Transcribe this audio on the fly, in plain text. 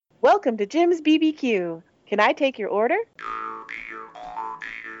Welcome to Jim's BBQ. Can I take your order?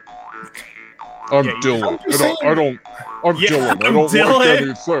 I'm Dylan. I'm Dylan. I don't like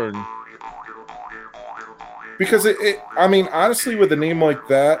anything. Because I mean, honestly, with a name like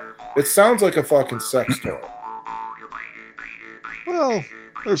that, it sounds like a fucking sex toy. Well,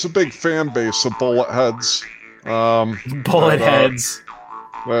 there's a big fan base of bullet heads. Bullet heads.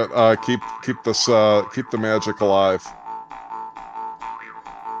 That keep the magic alive.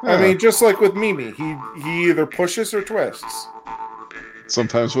 I mean, just like with Mimi, he either pushes or twists.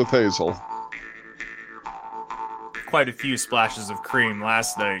 Sometimes with Hazel. Quite a few splashes of cream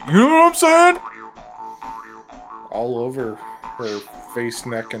last night. You know what I'm saying? All over her face,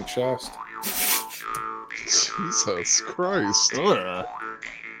 neck, and chest. Jesus Christ. Ugh.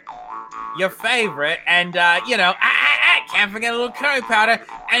 Your favorite, and I can't forget a little curry powder.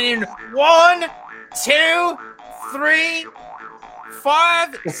 And in 1, 2, 3,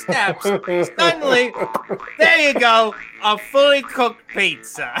 5 steps, suddenly, there you go, a fully cooked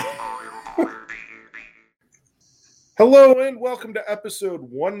pizza. Hello and welcome to episode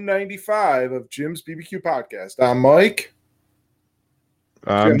 195 of Jim's BBQ podcast. I'm Mike.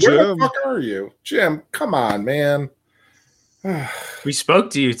 I'm Jim. Where the fuck are you? Jim, come on, man. We spoke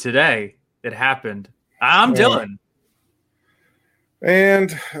to you today. It happened. I'm Dylan.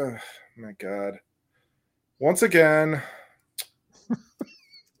 And, my God. Once again.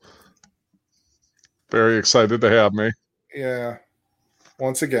 Very excited to have me. Yeah.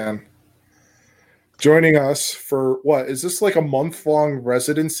 Once again. Joining us for what? Is this like a month-long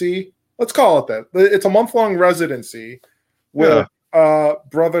residency? Let's call it that. It's a month-long residency with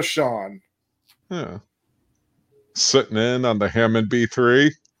brother Sean. Yeah. Sitting in on the Hammond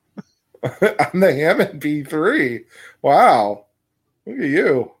B3. On the Hammond B3. Wow. Look at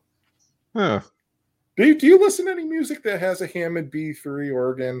you. Yeah. Do you listen to any music that has a Hammond B3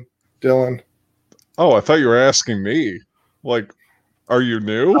 organ, Dylan? Oh, I thought you were asking me. Like, are you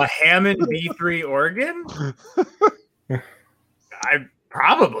new? A Hammond B3 organ? I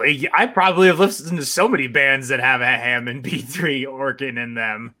probably have listened to so many bands that have a Hammond B3 organ in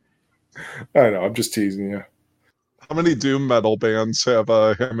them. I know, I'm just teasing you. How many doom metal bands have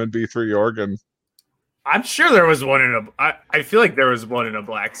a Hammond B3 organ? I'm sure there was one I feel like there was one in a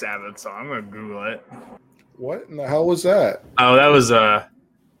Black Sabbath song. I'm gonna Google it. What in the hell was that? Oh, that was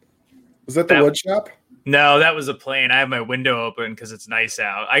Was that the wood shop? No, that was a plane. I have my window open because it's nice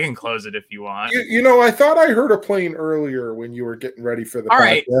out. I can close it if you want. You know, I thought I heard a plane earlier when you were getting ready for the podcast. All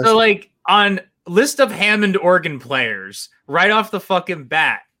right, so like on list of Hammond organ players, right off the fucking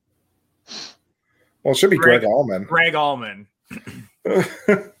bat. Well, it should be Greg Allman. Greg Allman.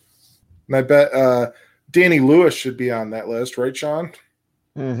 And I bet Danny Lewis should be on that list, right, Sean?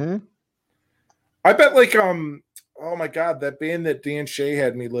 Mm-hmm. I bet oh my God, that band that Dan Shea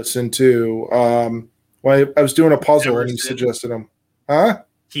had me listen to. I was doing a puzzle and he suggested him. Huh?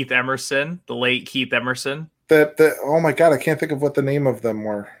 Keith Emerson, the late Keith Emerson. Oh my God, I can't think of what the name of them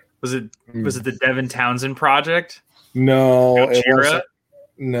were. Was it the Devin Townsend Project? No, it wasn't.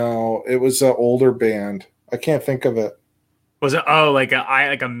 No, it was an older band. I can't think of it. Was it like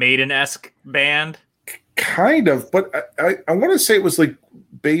a Maiden-esque band? Kind of, but I want to say it was like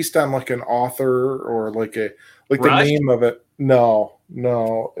based on like an author or like Rush? The name of it. No,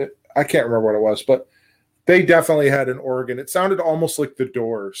 I can't remember what it was, but they definitely had an organ. It sounded almost like the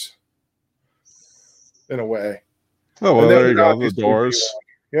Doors in a way. Oh, well, there you go. The Doors.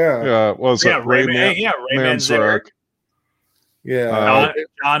 Yeah. Yeah. Was it Ray Manzarek. Yeah.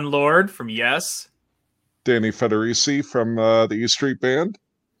 John Lord from Yes. Danny Federici from the E Street Band.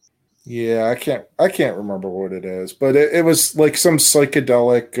 Yeah, I can't remember what it is, but it was like some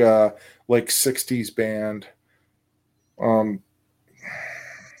psychedelic like 60s band.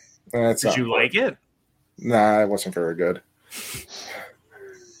 Did you like it? Nah, it wasn't very good.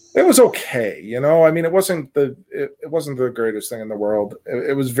 It was okay, you know. I mean, it wasn't the greatest thing in the world.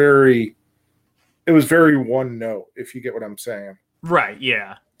 It was very one note, if you get what I'm saying. Right,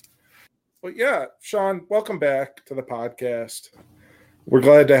 yeah. But yeah, Sean, welcome back to the podcast. We're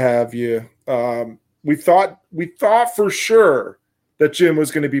glad to have you. We thought for sure that Jim was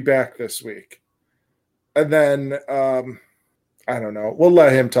going to be back this week. And then I don't know. We'll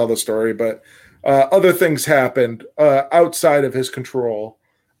let him tell the story, but other things happened outside of his control.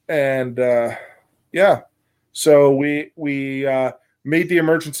 And so we made the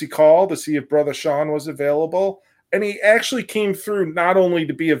emergency call to see if Brother Sean was available. And he actually came through not only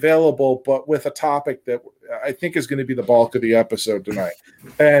to be available, but with a topic that I think is going to be the bulk of the episode tonight.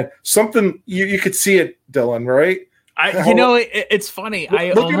 And something you could see it, Dylan, right? It's funny.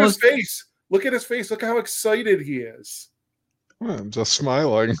 Look at his face. Look at his face. Look how excited he is. I'm just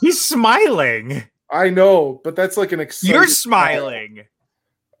smiling. He's smiling. I know, but that's like an exciting. You're smiling.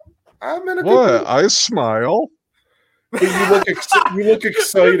 I'm in a What? good mood. I smile. But you look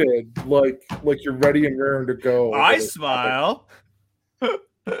excited, like you're ready and raring to go. I smile.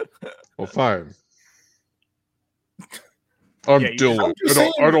 Well, fine. I'm Yeah, you Dylan. just-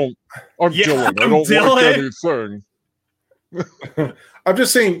 I'm Dylan. I I'm don't Dylan. like anything. I'm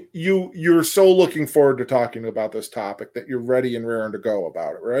just saying you're so looking forward to talking about this topic that you're ready and raring to go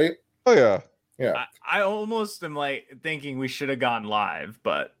about it, right? Oh yeah. Yeah. I almost am like thinking we should have gone live,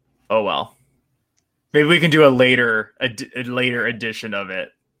 but oh well. Maybe we can do a later edition of it.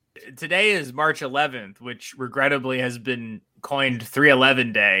 Today is March 11th, which regrettably has been coined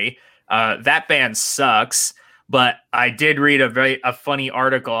 311 Day. That band sucks, but I did read a funny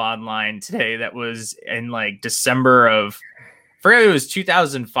article online today that was in like December of, I forget if it was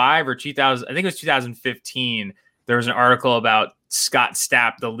 2005 or 2000. I think it was 2015. There was an article about Scott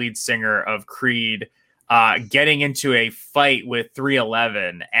Stapp, the lead singer of Creed, getting into a fight with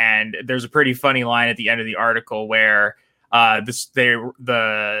 311, and there's a pretty funny line at the end of the article where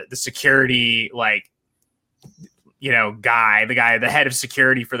the security, like, you know, the head of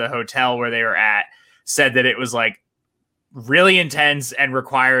security for the hotel where they were at, said that it was like really intense and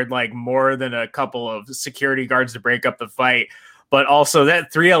required like more than a couple of security guards to break up the fight. But also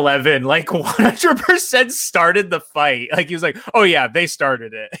that 311 like 100% started the fight. Like he was like, oh yeah, they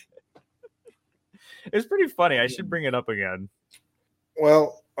started it. It's pretty funny. I should bring it up again.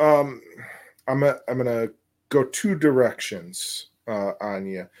 Well, I'm gonna go two directions on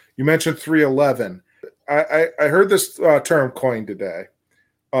you. You mentioned 311. I heard this term coined today.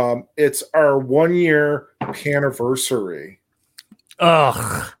 It's our 1 year anniversary.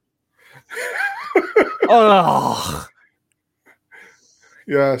 Ugh. Ugh.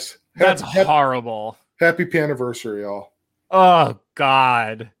 Yes. That's horrible. Happy anniversary, y'all. Oh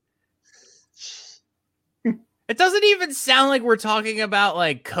God. It doesn't even sound like we're talking about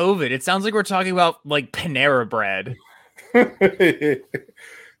like COVID. It sounds like we're talking about like Panera bread.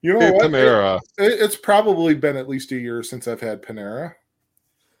 You know Hey, what? Panera. It's probably been at least a year since I've had Panera.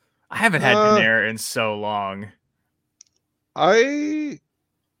 I haven't had Panera in so long. I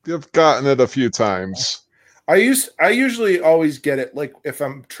have gotten it a few times. I usually always get it like if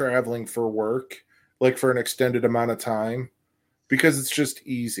I'm traveling for work, like for an extended amount of time, because it's just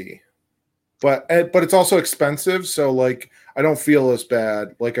easy. But it's also expensive, so like I don't feel as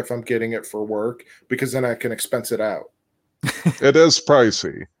bad like if I'm getting it for work, because then I can expense it out. It is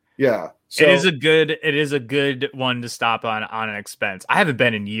pricey. Yeah. So, It is a good one to stop on an expense. I haven't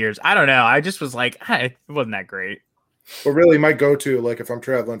been in years. I don't know. I just was like, it wasn't that great. but really my go-to, like if I'm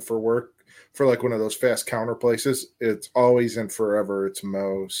traveling for work for like one of those fast counter places, it's always and forever. It's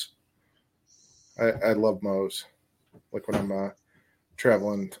Moe's. I love Moe's. Like when I'm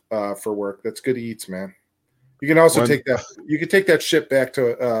traveling for work, that's good eats, man. You can also take that shit back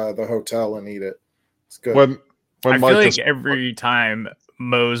to the hotel and eat it. It's good. When I Mike feel like is- every time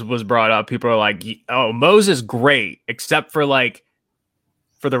Moe's was brought up, people are like, oh, Moe's is great, except for like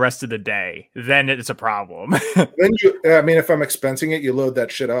for the rest of the day. Then it's a problem. Then if I'm expensing it, you load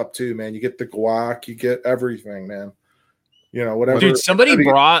that shit up too, man. You get the guac, you get everything, man. You know, whatever. Dude, somebody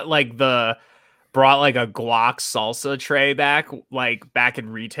brought like a guac salsa tray back in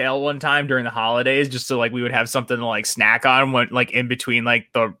retail one time during the holidays, just so like we would have something to like snack on when like in between like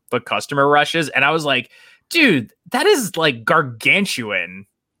the customer rushes. And I was like, dude, that is like gargantuan.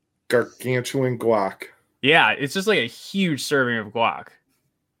 Gargantuan guac. Yeah, it's just like a huge serving of guac.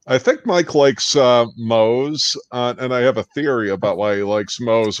 I think Mike likes Moe's, and I have a theory about why he likes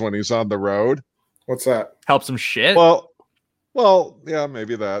Moe's when he's on the road. What's that? Help some shit. Well, yeah,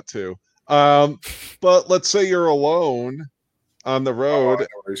 maybe that too. But let's say you're alone on the road, I know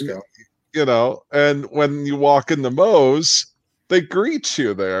where he's going. you know, and when you walk into Moe's, they greet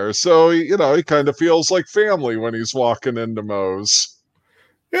you there. So, you know, he kind of feels like family when he's walking into Moe's.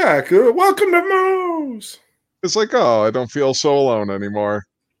 Yeah, good. Welcome to Moe's. It's like, oh, I don't feel so alone anymore.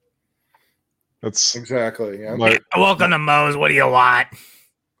 That's Exactly. Yeah. Welcome to Moe's. What do you want?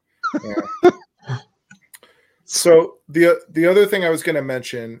 So the other thing I was going to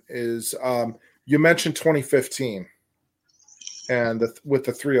mention is you mentioned 2015 and with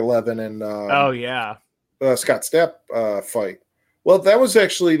the 311 and Oh yeah, Scott Stapp fight. Well, that was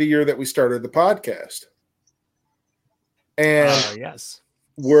actually the year that we started the podcast, and yes,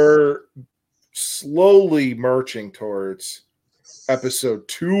 we're slowly marching towards episode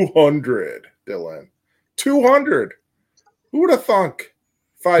 200. Dylan, 200. Who would have thunk?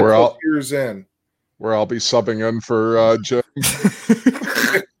 5+ years in. where I'll be subbing in for Jim.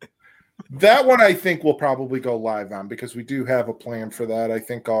 That one I think we'll probably go live on because we do have a plan for that, I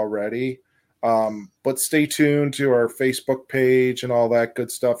think, already. But stay tuned to our Facebook page and all that good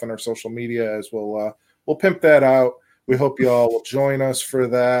stuff and our social media as we'll pimp that out. We hope you all will join us for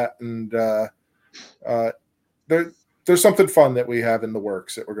that. And there's something fun that we have in the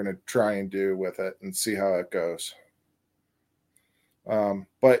works that we're going to try and do with it and see how it goes.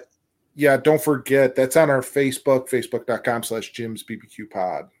 But yeah, don't forget that's on our Facebook,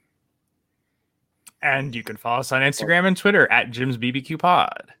 facebook.com/JimsBBQPod. And you can follow us on Instagram and Twitter at Jim's BBQ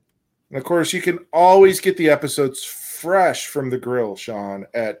Pod. And of course, you can always get the episodes fresh from the grill, Sean,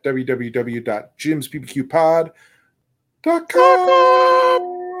 at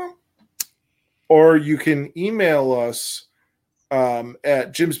www.jimsbbqpod.com. Or you can email us at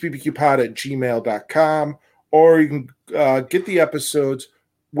jimsbbqpod@gmail.com. Or you can get the episodes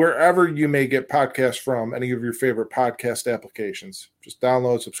wherever you may get podcasts from, any of your favorite podcast applications. Just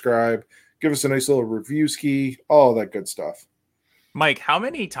download, subscribe, give us a nice little review ski, all that good stuff. Mike, how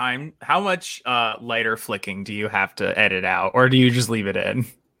much lighter flicking do you have to edit out, or do you just leave it in?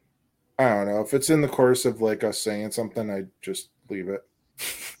 I don't know. If it's in the course of like us saying something, I just leave it.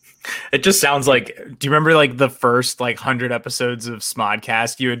 It just sounds like, do you remember like the first like 100 episodes of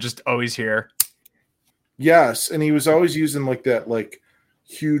Smodcast? You would just always hear. Yes, and he was always using like that like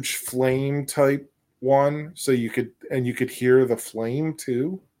huge flame type one, so you could hear the flame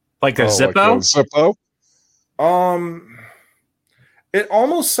too. Like a Zippo? Like a Zippo? It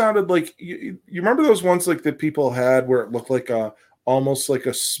almost sounded like you remember those ones like that people had where it looked like almost like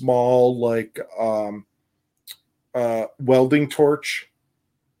a small like welding torch.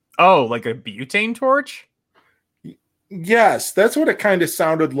 Oh, like a butane torch? Yes, that's what it kind of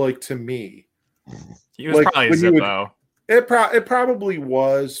sounded like to me. He was Like, probably a when you would- Zippo. It probably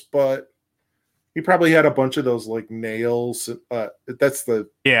was, but he probably had a bunch of those like nails. That's the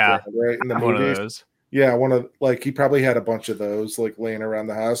Yeah, right in the one movies. of those. Yeah, he probably had a bunch of those like laying around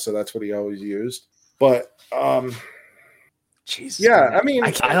the house, so that's what he always used. But Jesus. yeah, dude. I mean,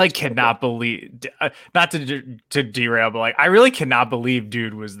 I like cannot believe, not to derail, but like I really cannot believe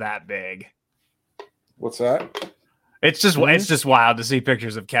dude was that big. what's that? It's just wild to see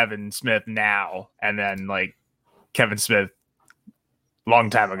pictures of Kevin Smith now and then like Kevin Smith long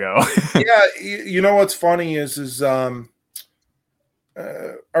time ago. Yeah, you know what's funny is our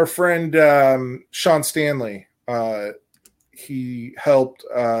friend Sean Stanley. He helped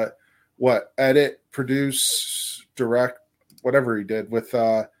edit, produce, direct, whatever he did with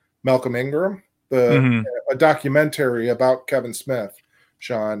Malcolm Ingram, a documentary about Kevin Smith.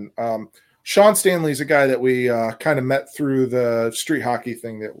 Sean Stanley's a guy that we kind of met through the street hockey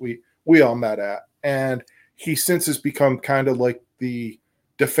thing that we all met at, and he since has become kind of like the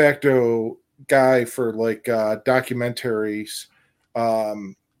de facto guy for like documentaries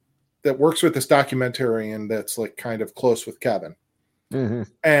that works with this documentarian that's like kind of close with Kevin. Mm-hmm.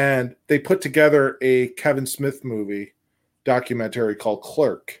 And they put together a Kevin Smith movie documentary called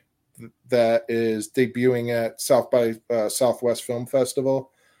Clerk that is debuting at South by Southwest Film Festival.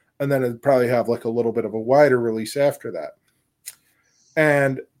 And then it'd probably have like a little bit of a wider release after that.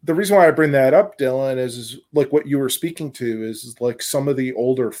 And the reason why I bring that up, Dylan, is like what you were speaking to is like some of the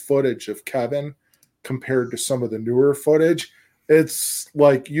older footage of Kevin compared to some of the newer footage. It's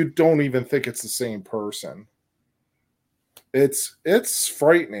like you don't even think it's the same person. It's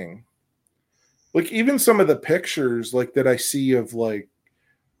frightening. Like even some of the pictures like that I see of like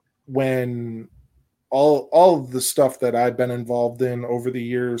when all of the stuff that I've been involved in over the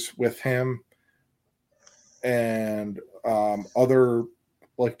years with him and other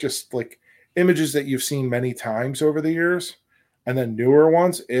like just like images that you've seen many times over the years and then newer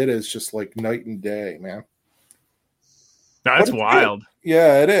ones, it is just like night and day, man. That's wild.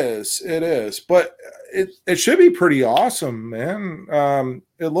 Yeah, it is. But it should be pretty awesome, man.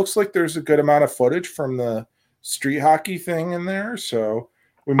 It looks like there's a good amount of footage from the street hockey thing in there, so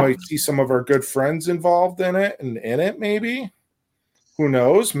we might see some of our good friends involved in it and in it maybe. Who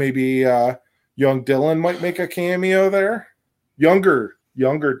knows? Maybe young Dylan might make a cameo there. Younger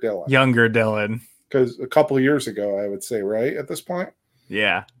Dylan. Younger Dylan. Because a couple of years ago, I would say, right? At this point?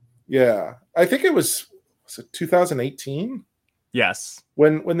 Yeah. Yeah. I think it was it 2018? Yes.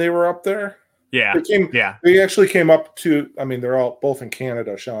 When they were up there? Yeah. They actually came up to, I mean, they're all both in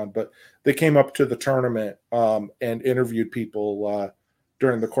Canada, Sean, but they came up to the tournament and interviewed people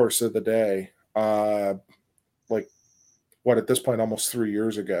during the course of the day. At this point, almost 3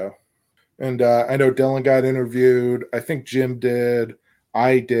 years ago. And I know Dylan got interviewed. I think Jim did.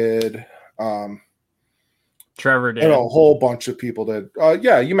 I did. Trevor did. And a whole bunch of people did.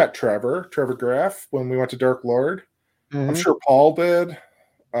 Yeah, you met Trevor Graff when we went to Dark Lord. Mm-hmm. I'm sure Paul did.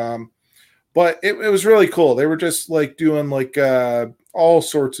 But it was really cool. They were just like doing like all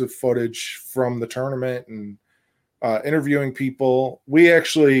sorts of footage from the tournament and interviewing people. We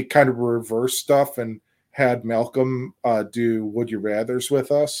actually kind of reversed stuff and had Malcolm do Would You Rathers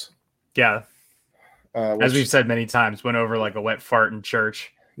with us. Yeah. As we've said many times, went over like a wet fart in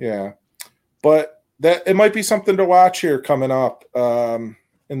church. Yeah. But that it might be something to watch here coming up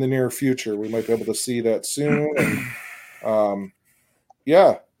in the near future. We might be able to see that soon. And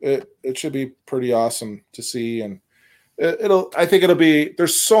yeah, it should be pretty awesome to see. And I think it'll be,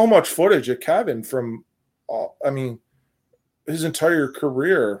 there's so much footage of Kevin from, his entire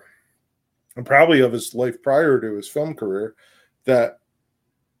career and probably of his life prior to his film career, that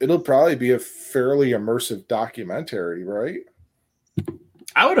it'll probably be a fairly immersive documentary, right?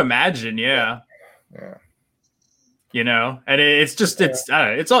 I would imagine, yeah. You know, and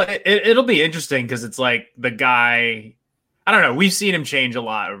it'll be interesting because it's like the guy, I don't know, we've seen him change a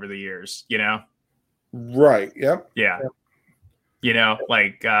lot over the years, you know? Right. Yep. Yeah. Yep. You know,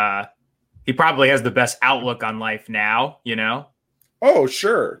 like he probably has the best outlook on life now, you know? Oh,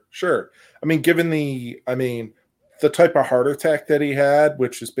 sure. I mean, given the type of heart attack that he had,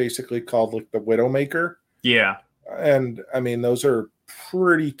 which is basically called like the Widowmaker. Yeah. And I mean, those are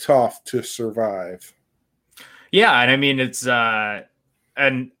pretty tough to survive. Yeah. And I mean, it's, not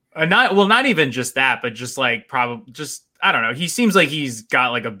even just that, but just like I don't know. He seems like he's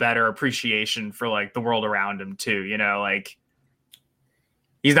got like a better appreciation for like the world around him too, you know, like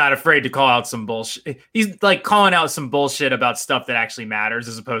he's not afraid to call out some bullshit. He's like calling out some bullshit about stuff that actually matters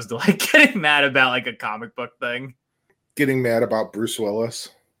as opposed to like getting mad about like a comic book thing. Getting mad about Bruce Willis.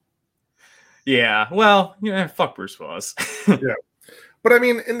 Yeah. Well, yeah, fuck Bruce Willis. Yeah. But I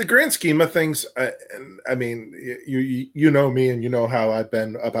mean, in the grand scheme of things, I mean, you know me and you know how I've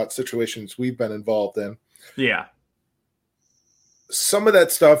been about situations we've been involved in. Yeah. Some of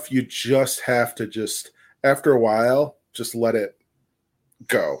that stuff you just have to after a while, just let it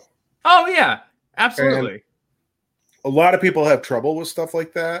go. Oh, yeah. Absolutely. And a lot of people have trouble with stuff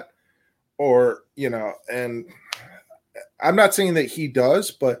like that. Or, you know, and I'm not saying that he does,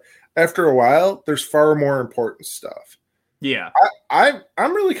 but after a while, there's far more important stuff. Yeah. I'm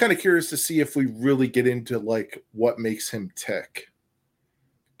really kind of curious to see if we really get into like what makes him tick.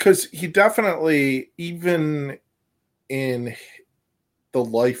 Because he definitely, even in the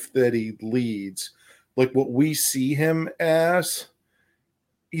life that he leads, like what we see him as,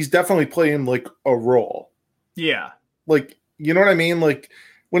 he's definitely playing like a role. Yeah. Like, you know what I mean? Like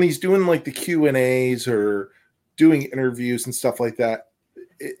when he's doing like the Q&As or doing interviews and stuff like that,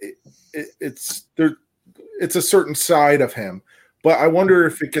 it's a certain side of him. But I wonder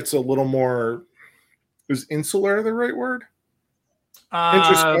if it gets a little more, is insular the right word?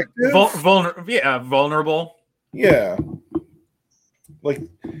 Introspective? Vulnerable. Yeah. Like,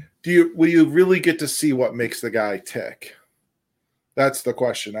 will you really get to see what makes the guy tick? That's the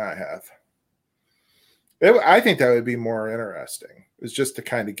question I have. I think that would be more interesting, is just to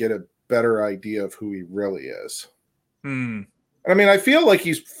kind of get a better idea of who he really is. Hmm. I mean, I feel like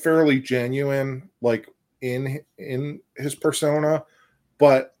he's fairly genuine, like in his persona,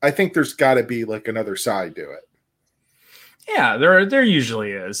 but I think there's got to be like another side to it. Yeah, there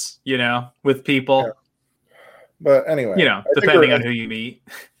usually is, you know, with people. Yeah. But anyway, you know, depending on who you meet.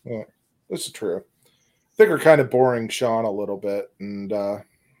 Yeah, this is true. I think we're kind of boring Sean a little bit, and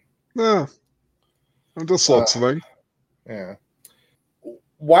yeah, I'm just listening. Yeah.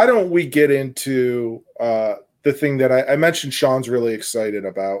 Why don't we get into the thing that I mentioned Sean's really excited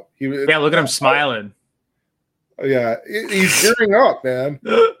about? Yeah, look at him smiling. Yeah, he's gearing up, man.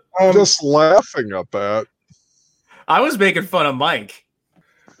 Just laughing at that. I was making fun of Mike.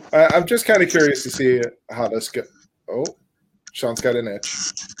 I'm just kind of curious to see how this goes. Oh, Sean's got an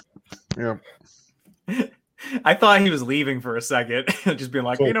itch. Yeah. I thought he was leaving for a second, just being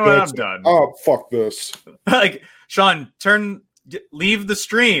like, you know what, I'm done. Oh, fuck this. Like, Sean, leave the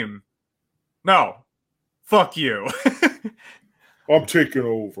stream. No, fuck you. I'm taking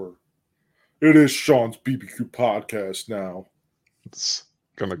over. It is Sean's BBQ podcast now. It's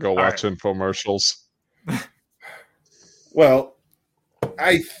gonna go watch infomercials. Well,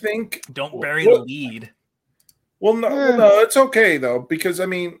 I think don't bury the lead. Well, no, it's okay though, because I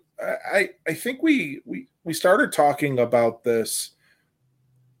mean, I think we started talking about this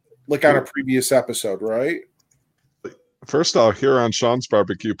like on a previous episode, right? First off, here on Sean's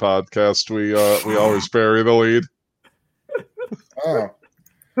Barbecue Podcast, we always bury the lead. Oh,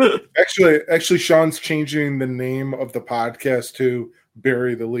 actually, Sean's changing the name of the podcast to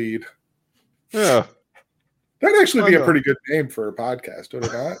Bury the Lead. Yeah, that'd actually be a pretty good name for a podcast, would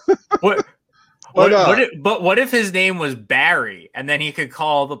it not? Why not? What if his name was Barry, and then he could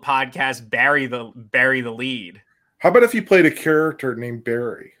call the podcast Barry the Lead? How about if you played a character named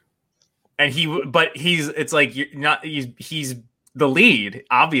Barry? And it's like you're not he's the lead,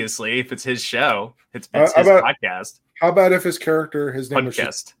 obviously. If it's his show, it's his podcast. How about if his character, his name was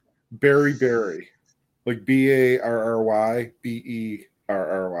Podcast. Barry, like Barry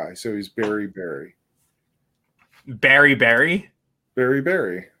Berry. So he's Barry. Barry.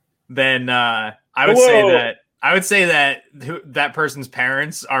 Then I would say that that person's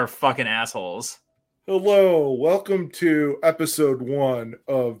parents are fucking assholes. Hello, welcome to episode 1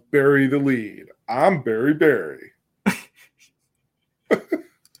 of Barry the Lead. I'm Barry. I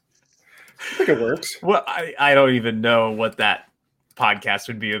think it works. Well, I don't even know what that podcast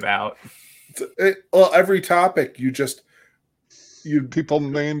would be about. Every topic you People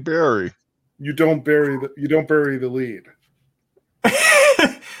named Barry. you don't bury the lead.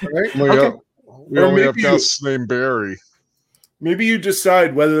 Right? We only have guests named Barry. Maybe you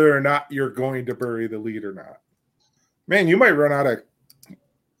decide whether or not you're going to bury the lead or not. Man, you might run out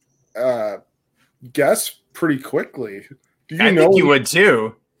of guests pretty quickly. I think you would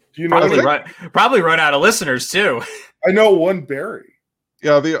too. Do you know? Probably run out of listeners too. I know one Barry.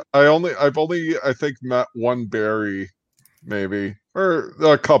 Yeah, I've only I think met one Barry, maybe, or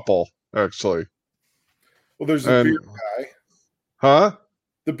a couple actually. Well, there's a beer guy. Huh?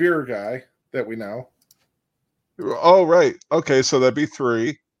 The beer guy that we know. Oh, right. Okay, so that'd be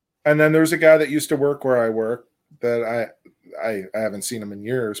 3. And then there's a guy that used to work where I work that I haven't seen him in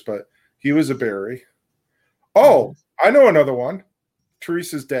years, but he was a Barry. Oh, I know another one.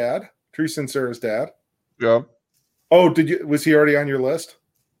 Teresa and Sarah's dad. Yeah. Oh, was he already on your list?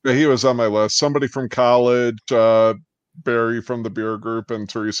 Yeah, he was on my list. Somebody from college, Barry from the beer group, and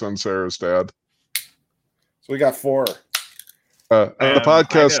Teresa and Sarah's dad. So we got 4. And the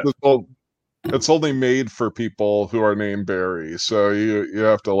podcast it's only made for people who are named Barry, so you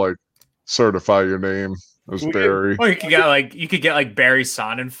have to like certify your name as Barry. Or you could get Barry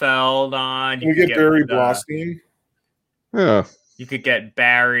Sonnenfeld on. Can we get Barry Blostein? Yeah. You could get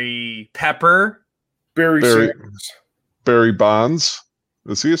Barry Pepper. Barry Sanders. Barry Bonds.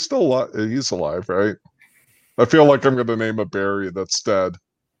 Is he still alive? He's alive, right? I feel like I'm going to name a Barry that's dead.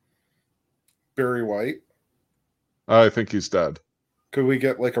 Barry White. I think he's dead. Could we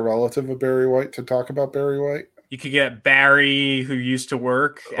get like a relative of Barry White to talk about Barry White? You could get Barry, who used to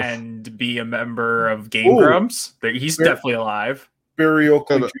work and be a member of Game Grumps. He's definitely alive. Barry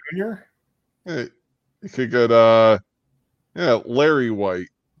Oakley Jr. Yeah, you could get Larry White.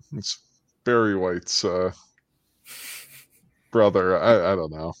 It's Barry White's brother. I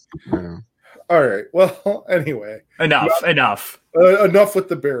don't know. Yeah. All right. Well, anyway. Enough. Enough with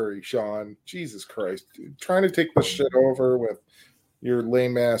the Barry, Sean. Jesus Christ. Dude. Trying to take this shit over with your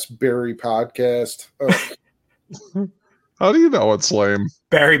lame ass Barry podcast. How do you know it's lame?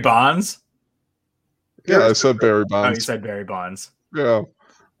 Barry Bonds? Yeah, I said Barry Bonds. Oh, you said Barry Bonds. Yeah.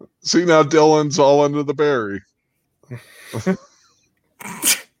 See, now Dylan's all into the Barry.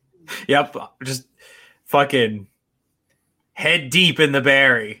 Yep. Just fucking head deep in the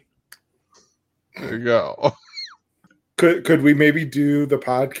Barry. There you go. Could we maybe do the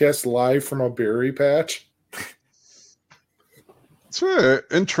podcast live from a berry patch? It's an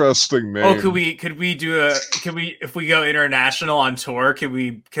interesting name. Oh, could we if we go international on tour, could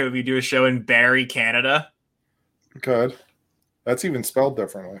we do a show in Barrie, Canada? Could. That's even spelled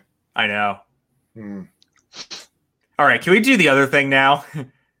differently. I know. All right, can we do the other thing now?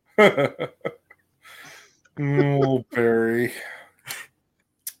 Oh, Barry.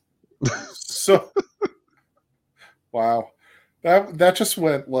 So wow. That just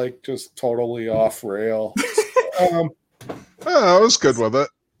went like just totally off rail. I was good with it.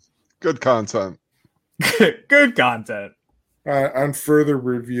 Good content. Good content. On further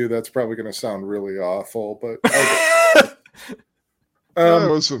review, that's probably going to sound really awful, but I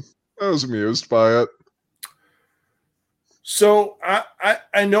was amused by it. So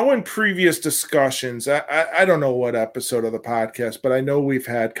I know in previous discussions, I don't know what episode of the podcast, but I know we've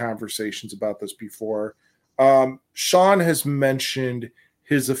had conversations about this before. Sean has mentioned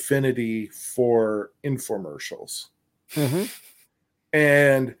his affinity for infomercials. Mm-hmm.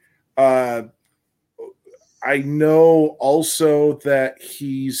 And I know also that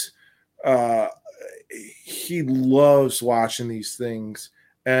he loves watching these things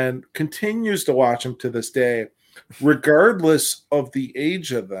and continues to watch them to this day, regardless of the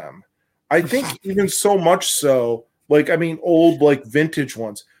age of them. I think even so much so, old, vintage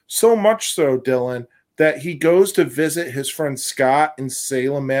ones, so much so, Dylan, that he goes to visit his friend Scott in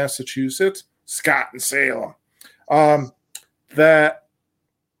Salem, Massachusetts. Scott in Salem. That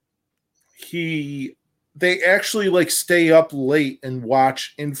they actually like stay up late and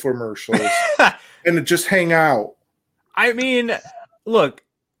watch infomercials and just hang out. I mean, look,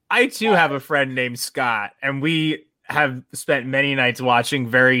 I too have a friend named Scott, and we have spent many nights watching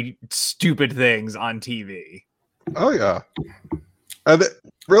very stupid things on TV. Oh yeah, I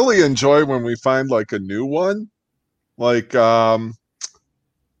really enjoy when we find like a new one, like probably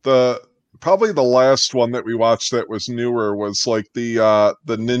the last one that we watched that was newer was like the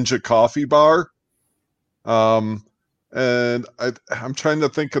Ninja Coffee Bar, and I'm trying to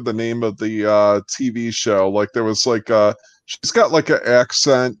think of the name of the TV show. Like there was like she's got like an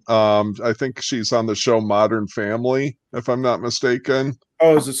accent. I think she's on the show Modern Family, if I'm not mistaken.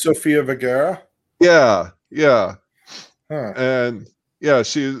 Oh, is it Sofia Vergara? Yeah. Huh. And yeah,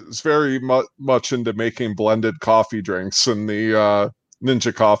 she's very much into making blended coffee drinks in the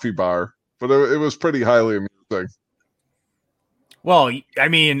Ninja Coffee Bar. But it was pretty highly amusing. Well, I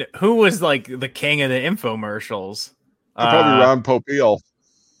mean, who was like the king of the infomercials? Probably Ron Popeil.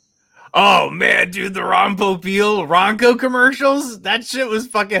 Oh man, dude, the Ron Popeil Ronco commercials, that shit was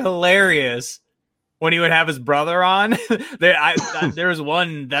fucking hilarious. When he would have his brother on, there was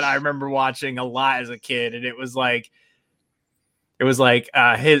one that I remember watching a lot as a kid, and it was like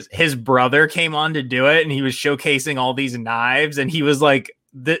his brother came on to do it, and he was showcasing all these knives, and he was like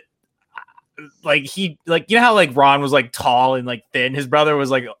you know how like Ron was like tall and like thin, his brother was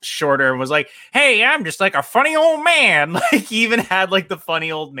like shorter and was like, hey, I'm just like a funny old man. Like he even had like the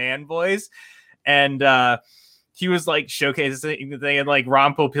funny old man voice, and he was like showcasing the thing, and like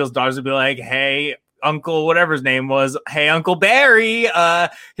Ron Popeil's daughters would be like, hey, Uncle whatever his name was, hey Uncle Barry,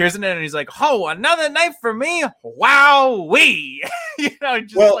 here's an, and he's like, oh, another knife for me, wow wee. You know,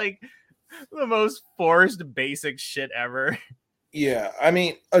 just like the most forced basic shit ever. Yeah, I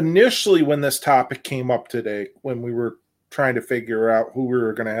mean, initially when this topic came up today, when we were trying to figure out who we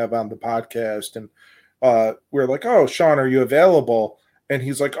were going to have on the podcast, and we were like, oh, Sean, are you available? And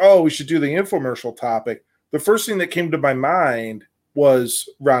he's like, oh, we should do the infomercial topic. The first thing that came to my mind was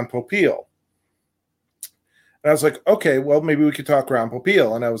Ron Popeil. And I was like, okay, well, maybe we could talk Ron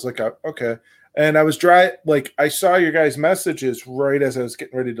Popeil. And I was like, okay. And I was I saw your guys' messages right as I was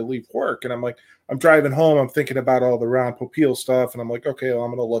getting ready to leave work. And I'm like, I'm driving home. I'm thinking about all the Ron Popeil stuff. And I'm like, okay, well,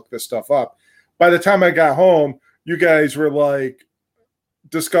 I'm going to look this stuff up. By the time I got home, you guys were like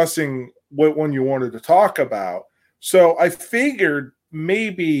discussing what one you wanted to talk about. So I figured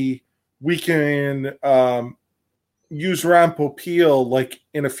maybe we can use Ron Popeil like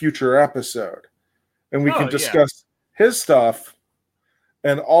in a future episode. And we can discuss his stuff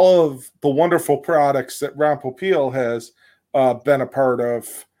and all of the wonderful products that Ron Popeil has been a part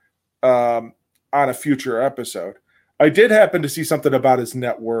of on a future episode. I did happen to see something about his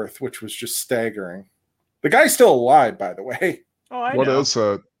net worth, which was just staggering. The guy's still alive, by the way. Oh, I know. What is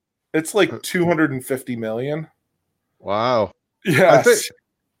it? It's like $250 million. Wow. Yeah.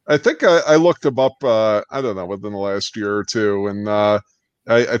 I think I looked him up, I don't know, within the last year or two. And I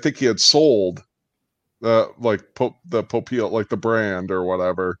think he had sold the Popeil, like the brand or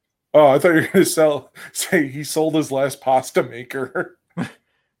whatever. Oh, I thought you were going to say he sold his last pasta maker.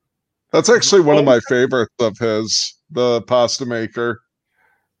 That's actually one of my favorites of his, the pasta maker,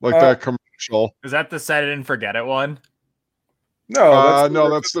 like that commercial. Is that the Set It and Forget It one? No,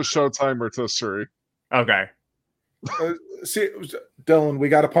 that's the Showtime rotisserie. Okay. See, Dylan, we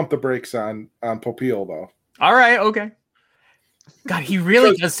got to pump the brakes on Popeil, though. All right, okay. God, he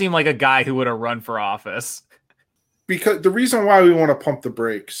really does seem like a guy who would have run for office. Because the reason why we want to pump the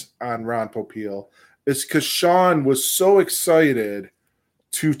brakes on Ron Popeil is because Sean was so excited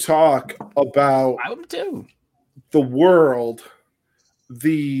to talk about the world,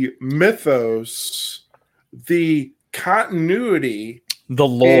 the mythos, the continuity, the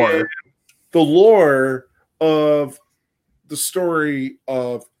lore of the story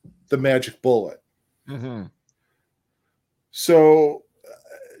of the Magic Bullet. Mm-hmm. So,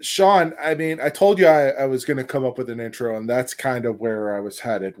 Sean, I mean, I told you I was going to come up with an intro, and that's kind of where I was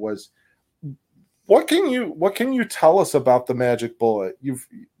headed. Was what can you tell us about the Magic Bullet? You've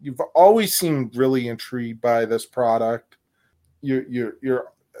always seemed really intrigued by this product.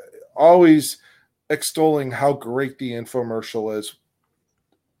 You're always extolling how great the infomercial is.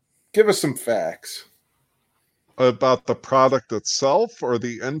 Give us some facts about the product itself, or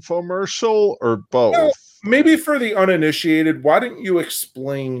the infomercial, or both. Well, maybe for the uninitiated, why don't you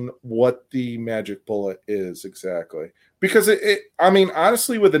explain what the Magic Bullet is exactly? Because I mean,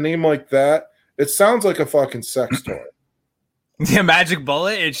 honestly, with a name like that, it sounds like a fucking sex toy. The Magic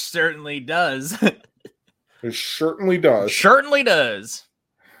Bullet, it certainly does. It certainly does. Certainly does.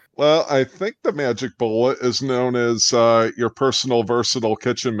 Well, I think the magic bullet is known as your personal versatile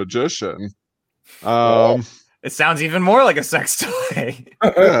kitchen magician. It sounds even more like a sex toy.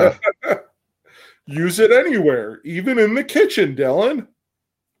 Yeah. Use it anywhere, even in the kitchen, Dylan.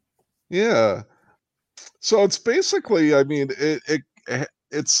 Yeah. So it's basically, I mean,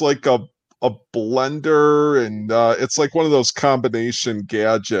 it's like a blender, and it's like one of those combination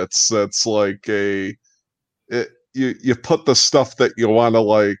gadgets that's like you put the stuff that you want to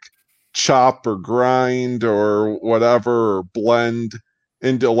like chop or grind or whatever or blend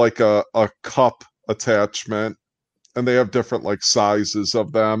into like a cup attachment, and they have different like sizes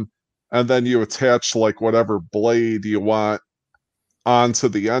of them, and then you attach like whatever blade you want onto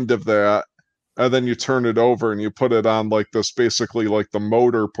the end of that, and then you turn it over and you put it on like this, basically like the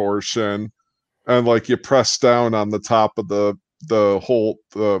motor portion, and like you press down on the top of the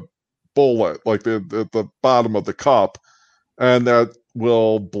bullet, like the bottom of the cup, and that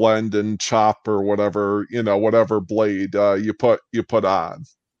will blend and chop or whatever, whatever blade you put on.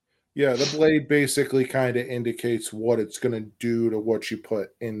 Yeah, the blade basically kind of indicates what it's going to do to what you put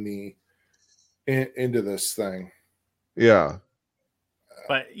into this thing. Yeah.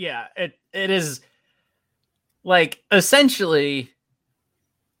 But yeah, it is like essentially.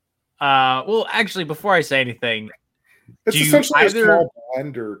 Well, actually, before I say anything, It's essentially a small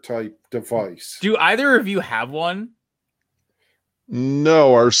blender type device. Do either of you have one?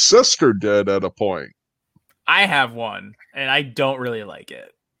 No, our sister did at a point. I have one, and I don't really like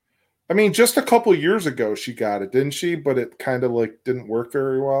it. I mean, just a couple years ago she got it, didn't she? But it kind of like didn't work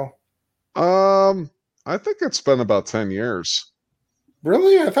very well. I think it's been about 10 years.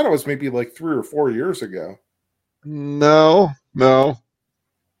 Really? I thought it was maybe like 3 or 4 years ago. No.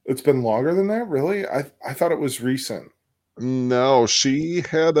 It's been longer than that? Really? I thought it was recent. No, she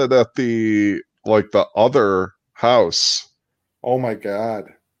had it at the other house. Oh my God.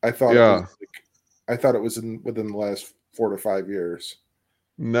 I thought Yeah. it was within the last 4 to 5 years.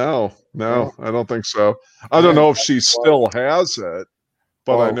 No, I don't think so. I don't know if she still has it,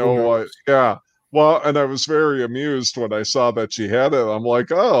 but I know yeah. Well, and I was very amused when I saw that she had it. I'm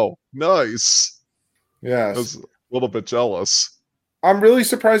like, oh, nice. Yes. I was a little bit jealous. I'm really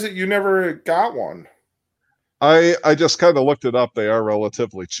surprised that you never got one. I just kind of looked it up. They are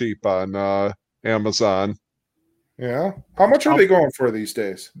relatively cheap on Amazon. Yeah. How much are they going for these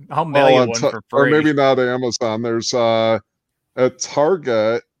days? I'll mail you one for free. Or maybe not Amazon. There's at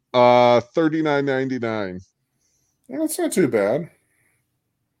Target, $39.99. Well, that's not too bad.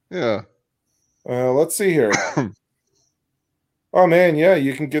 Yeah. Let's see here. Oh man, yeah,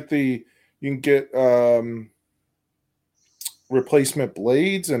 you can get replacement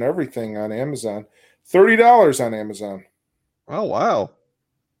blades and everything on Amazon. $30 on Amazon. Oh wow.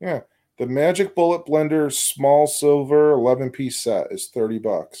 Yeah. The Magic Bullet Blender small silver 11-piece set is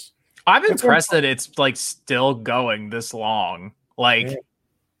 $30. I'm impressed that it's like still going this long. Like,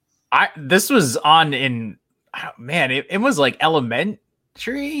 this was on in, man, it was like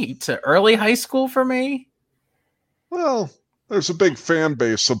elementary to early high school for me. Well, there's a big fan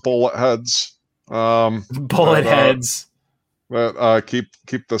base of bullet heads. Bullet heads that keep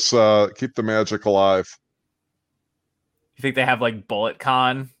the magic alive. You think they have like Bullet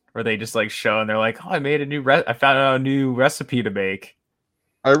Con, where they just like show and they're like, "Oh, I made I found out a new recipe to make."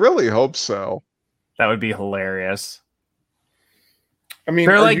 I really hope so. That would be hilarious. I mean,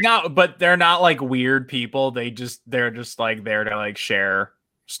 they're like but they're not like weird people. They're just like there to like share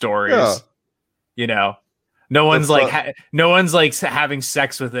stories. Yeah. You know, no one's no one's like having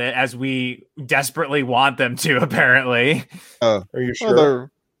sex with it as we desperately want them to. Apparently, are you sure?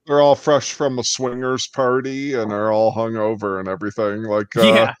 Well, they're all fresh from a swingers party and are all hungover and everything. Like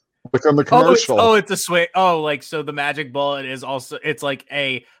like on the commercial. It's a swing. Oh, like so the Magic Bullet is also, it's like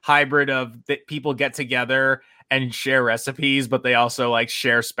a hybrid of that people get together and share recipes, but they also like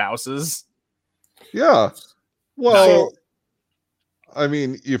share spouses. Yeah. Well, I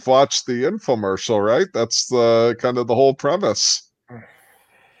mean, you've watched the infomercial, right? That's the kind of the whole premise.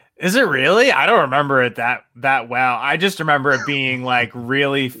 Is it really? I don't remember it that well. I just remember it being like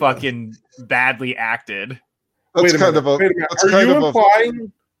really fucking badly acted. That's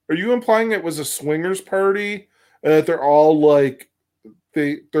Are you implying it was a swingers party? That they're all like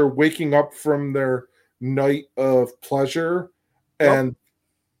they're waking up from their night of pleasure, and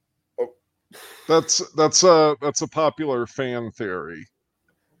that's a popular fan theory.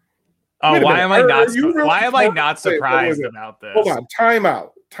 Oh, why am I not surprised about this? Hold on,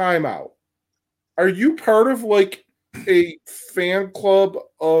 time out. Are you part of like a fan club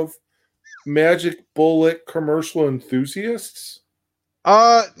of Magic Bullet commercial enthusiasts?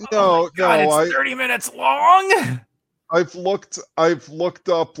 No, it's 30 minutes long. I've looked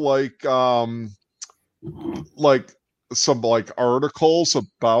up like some like articles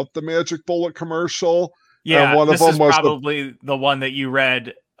about the Magic Bullet commercial. Yeah, and one of this them is was probably the one that you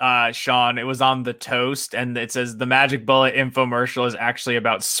read, Sean. It was on the toast, and it says the Magic Bullet infomercial is actually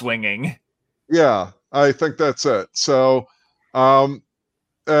about swinging. yeah, I think that's it. So, and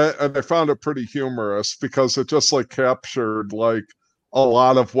I found it pretty humorous because it just like captured like a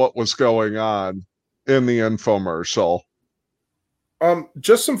lot of what was going on in the infomercial.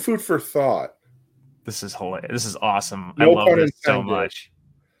 Just some food for thought. This is hilarious. This is awesome. No I love pun this so intended. much.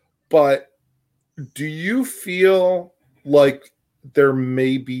 But do you feel like there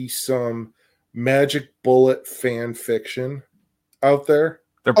may be some Magic Bullet fan fiction out there?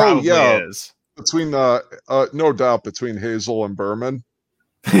 There probably yeah. is. Between no doubt between Hazel and Berman.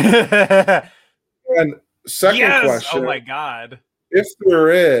 And second Yes! question. Oh my god. If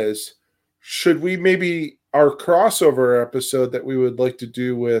there is, should we maybe our crossover episode that we would like to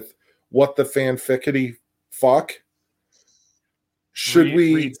do with what the fanfickety fuck? Should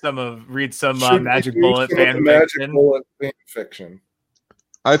we read some should Magic we read Bullet some of the fan Magic fiction? Bullet fan fiction?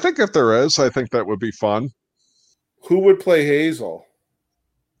 I think if there is, I think that would be fun. Who would play Hazel?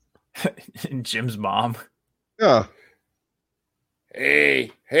 Jim's mom. Yeah.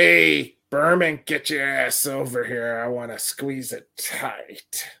 Hey, Berman, get your ass over here. I want to squeeze it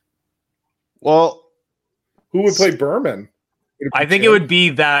tight. Well, Who would play Berman? I think it would be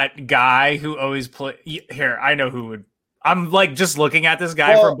that guy who always play. Here, I know who would. I'm like just looking at this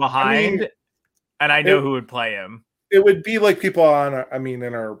guy from behind, and I know who would play him. It would be like people on,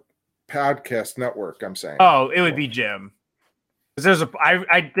 in our podcast network. I'm saying. Oh, it would be Jim. Because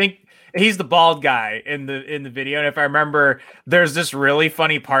I think he's the bald guy in the video, and if I remember, there's this really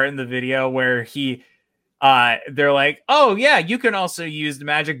funny part in the video where they're like, oh yeah, you can also use the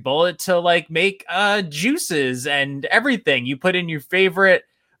Magic Bullet to like make juices and everything. You put in your favorite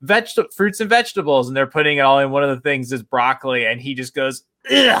fruits and vegetables, and they're putting it all in. One of the things is broccoli, and he just goes,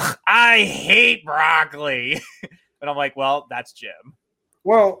 ugh, I hate broccoli. And I'm like, well, that's Jim.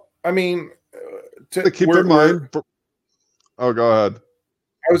 Well, keep in mind. Oh, go ahead.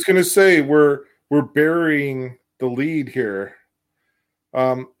 I was going to say we're burying the lead here.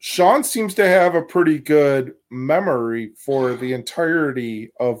 Sean seems to have a pretty good memory for the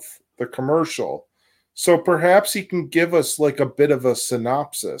entirety of the commercial, so perhaps he can give us like a bit of a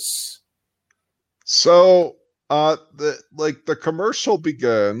synopsis. So, the commercial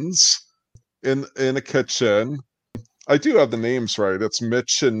begins in a kitchen. I do have the names right. It's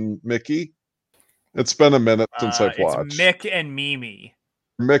Mitch and Mickey. It's been a minute since I've watched. It's Mick and Mimi.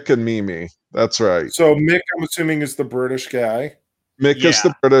 Mick and Mimi. That's right. So Mick, I'm assuming, is the British guy. Mick is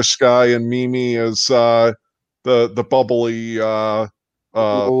the British guy, and Mimi is the bubbly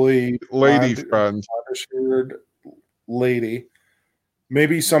lady friend. Blonde-haired lady.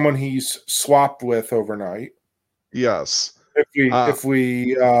 Maybe someone he's swapped with overnight. Yes. If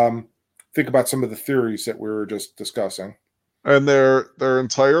we think about some of the theories that we were just discussing. And their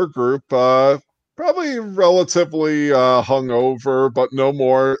entire group, probably relatively hungover, but none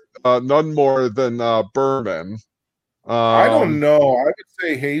more than Berman. I don't know. I would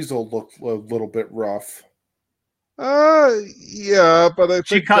say Hazel looked a little bit rough. Yeah, but I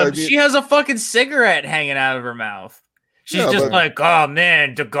think she has a fucking cigarette hanging out of her mouth. She's like, oh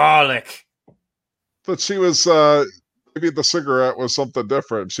man, the garlic. But she was maybe the cigarette was something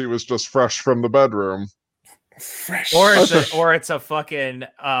different. She was just fresh from the bedroom. Fresh. Or it's a fucking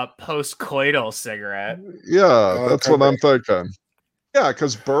post-coital cigarette. Yeah, that's what I'm thinking. Yeah,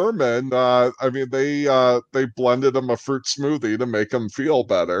 because Berman, they blended him a fruit smoothie to make him feel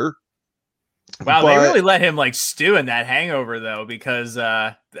better. Wow, they really let him like stew in that hangover though, because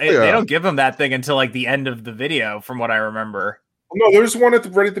they don't give him that thing until like the end of the video, from what I remember. No, there's one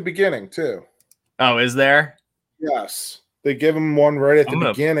right at the beginning too. Oh, is there? Yes, they give him one right at the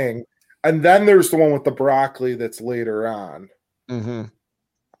beginning, and then there's the one with the broccoli that's later on. Mm-hmm.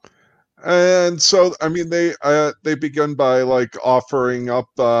 And so, they begin by like offering up,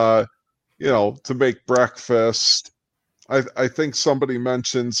 to make breakfast. I think somebody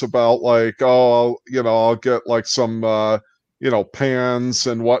mentions about like, I'll get like some, pans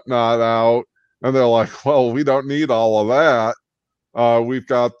and whatnot out. And they're like, well, we don't need all of that. We've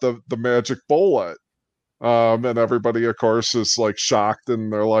got the Magic Bullet. And everybody, of course, is like shocked,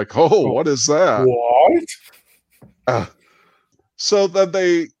 and they're like, oh, what is that? What? So then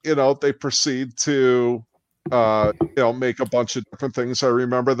they proceed to, make a bunch of different things. I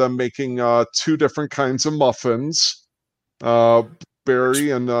remember them making 2 different kinds of muffins, berry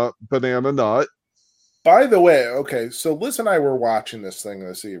and banana nut. By the way, okay, so Liz and I were watching this thing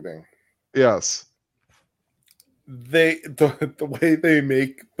this evening. Yes. the way they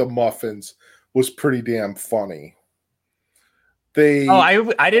make the muffins was pretty damn funny.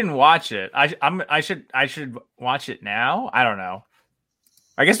 I didn't watch it. I should watch it now. I don't know.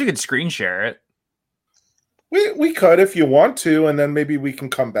 I guess we could screen share it. We could if you want to, and then maybe we can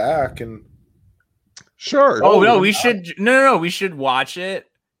come back and. Sure. Oh no, we should no. We should watch it,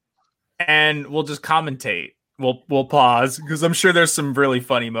 and we'll just commentate. We'll pause because I'm sure there's some really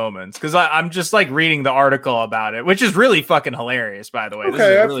funny moments. Because I'm just like reading the article about it, which is really fucking hilarious, by the way. Okay, this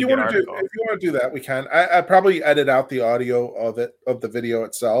is a if really you good want to article. if you want to do that, we can. I probably edit out the audio of the video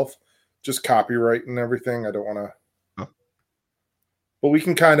itself, just copyright and everything. I don't want to. Huh. But we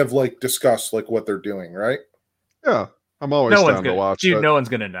can kind of like discuss like what they're doing, right? Yeah, I'm always down to watch it. No one's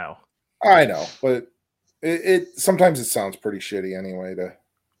gonna know. I know, but it sometimes it sounds pretty shitty anyway to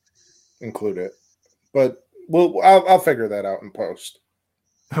include it. But I'll figure that out in post.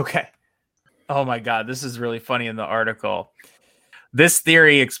 Okay. Oh my God, this is really funny in the article. This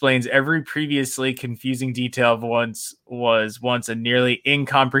theory explains every previously confusing detail of was once a nearly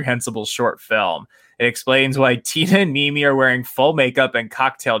incomprehensible short film. It explains why Tina and Mimi are wearing full makeup and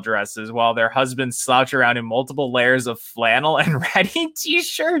cocktail dresses while their husbands slouch around in multiple layers of flannel and ratty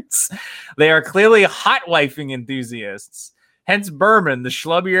t-shirts. They are clearly hot wifing enthusiasts. Hence Berman, the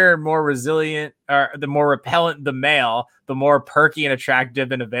schlubbier and more resilient, or the more repellent the male, the more perky and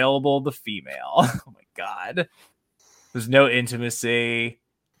attractive and available the female. Oh my God. There's no intimacy.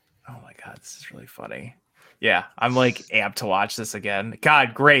 Oh my God, this is really funny. Yeah, I'm like amped to watch this again.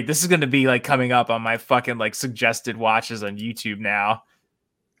 God, great. This is going to be like coming up on my fucking like suggested watches on YouTube now.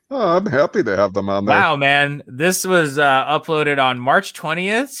 Oh, I'm happy to have them on there. Wow, man. This was uploaded on March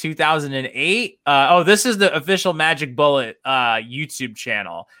 20th, 2008. This is the official Magic Bullet YouTube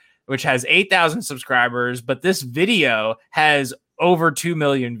channel, which has 8,000 subscribers, but this video has over 2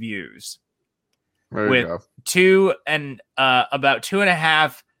 million views. There you go. About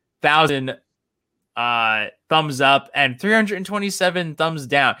 2,500 thumbs up and 327 thumbs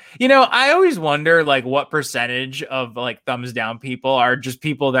down. You know, I always wonder like what percentage of like thumbs down people are just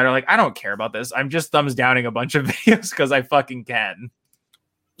people that are like, I don't care about this. I'm just thumbs downing a bunch of videos because I fucking can.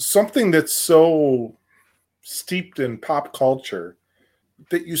 Something that's so steeped in pop culture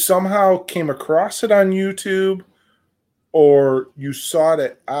that you somehow came across it on YouTube or you sought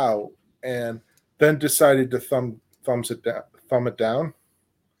it out and then decided to thumb it down.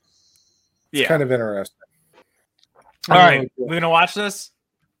 It's kind of interesting. All right. We're going to watch this?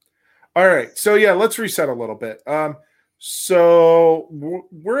 All right. So, yeah, let's reset a little bit. So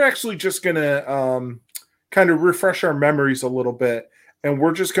we're actually just going to kind of refresh our memories a little bit, and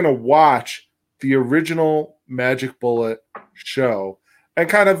we're just going to watch the original Magic Bullet show and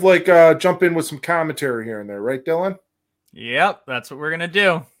kind of like jump in with some commentary here and there. Right, Dylan? Yep. That's what we're going to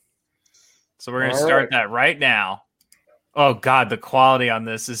do. So we're going to start that right now. Oh, God, the quality on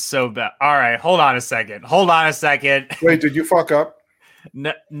this is so bad. All right, hold on a second. Wait, did you fuck up?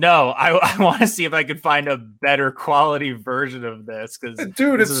 No, I want to see if I could find a better quality version of this.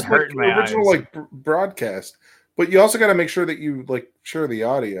 Dude, it's like the original like broadcast. But you also got to make sure that you like share the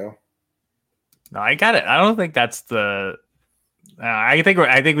audio. No, I got it. I don't think that's the... I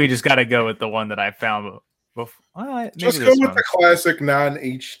think we just got to go with the one that I found before. Well, just go with the classic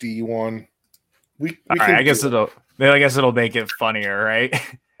non-HD one. I guess it'll make it funnier, right?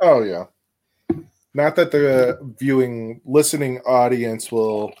 Oh yeah. Not that the listening audience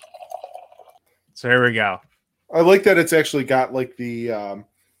will. So here we go. I like that it's actually got like the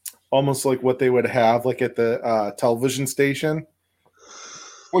almost like what they would have like at the television station.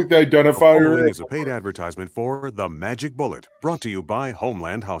 Like the identifier. Is a paid advertisement for The Magic Bullet, brought to you by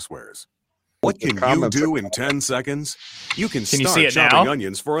Homeland Housewares. What can you do in 10 seconds? You can you see it chopping now?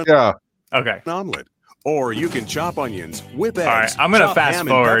 onions for an Okay. omelet. Or you can chop onions, whip eggs. All right, I'm going to fast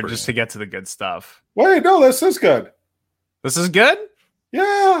forward peppers. just to get to the good stuff. Wait, no, this is good. This is good?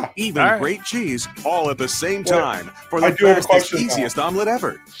 Yeah. Even great cheese, all at the same time for I the do have a fastest, question easiest omelet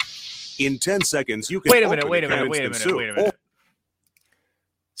ever. In 10 seconds, you can Wait a minute.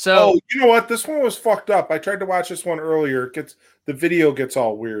 So, you know what? This one was fucked up. I tried to watch this one earlier. The video gets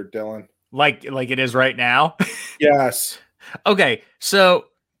all weird, Dylan. like it is right now? Yes. Okay, so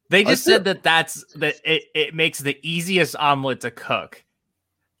they just said that it makes the easiest omelet to cook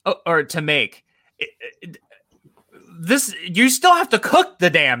or to make. This you still have to cook the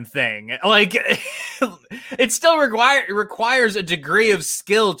damn thing. Like it still requires a degree of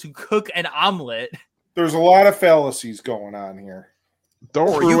skill to cook an omelet. There's a lot of fallacies going on here.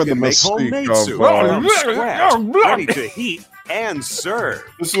 Don't ruin the mystique of from scratch, ready to heat and serve.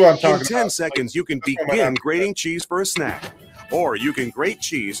 This is what I'm talking In 10 about. seconds, you can begin grating cheese for a snack. Or you can grate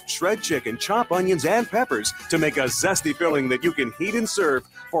cheese, shred chicken, chop onions, and peppers to make a zesty filling that you can heat and serve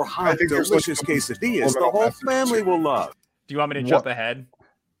for hot, delicious quesadillas the whole family will love. Do you want me to jump ahead?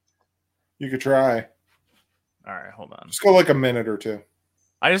 You could try. All right, hold on. Just go like a minute or two.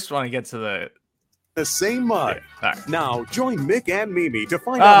 I just want to get to the same mug. Yeah. Right. Now join Mick and Mimi to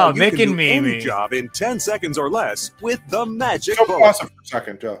find out how you Mick can and do any Mimi. job in 10 seconds or less with the Magic Go Bullet. pause it for a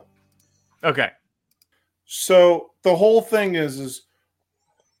second, Joe. Okay. So the whole thing is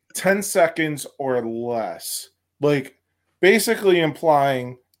 10 seconds or less. Like basically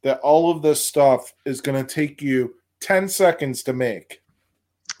implying that all of this stuff is going to take you 10 seconds to make.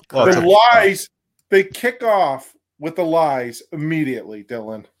 The lies, they kick off with the lies immediately,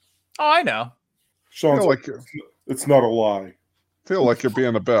 Dylan. Oh, I know. Sean's like, it's not a lie. I feel like you're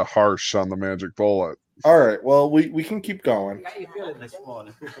being a bit harsh on the Magic Bullet. All right, well, we can keep going. How you feeling this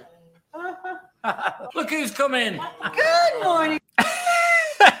morning? Look who's come in. Good morning.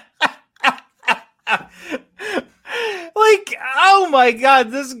 Like, oh my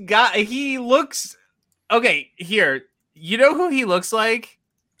God, this guy, he looks okay. Here, you know who he looks like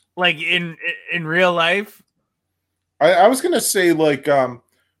in real life? I was gonna say like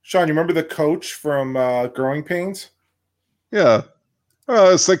Sean, you remember the coach from Growing Pains? Yeah.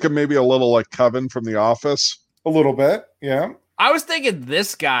 I was thinking maybe a little like Kevin from The Office. A little bit, yeah. I was thinking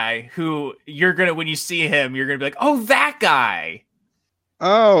this guy who you're gonna, when you see him, you're gonna be like, oh, that guy.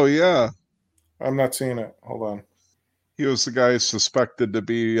 Oh yeah. I'm not seeing it. Hold on. He was the guy suspected to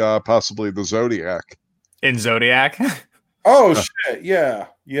be possibly the Zodiac. In Zodiac? Oh, shit. Yeah.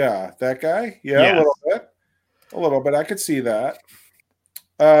 Yeah. That guy? Yeah, Yeah. A little bit. I could see that.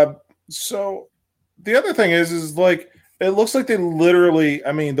 So the other thing is like, it looks like they literally,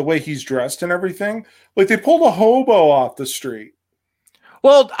 I mean, the way he's dressed and everything, like they pulled a hobo off the street.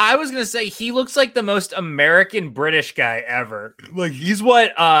 Well, I was gonna say he looks like the most American British guy ever. Like he's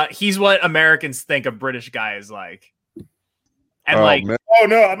what Americans think a British guy is like. And Man. Oh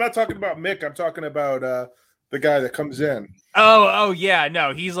no, I'm not talking about Mick. I'm talking about the guy that comes in. Oh yeah,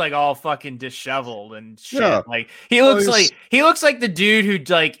 no, he's like all fucking disheveled and shit. Yeah. Like he looks like the dude who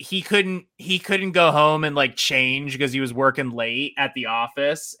like he couldn't go home and like change because he was working late at the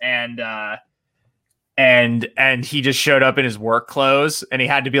office and he just showed up in his work clothes and he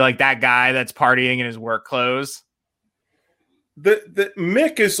had to be like that guy that's partying in his work clothes. The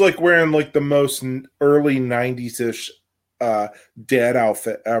Mick is like wearing like the most early 90s-ish dad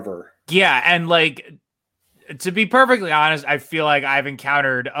outfit ever. Yeah, and like to be perfectly honest, I feel like I've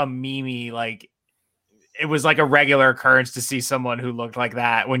encountered a Mimi, like it was like a regular occurrence to see someone who looked like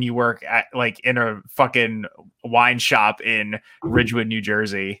that when you work at like in a fucking wine shop in Ridgewood, New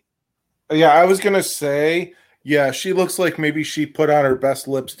Jersey. Yeah, I was gonna say, yeah, she looks like maybe she put on her best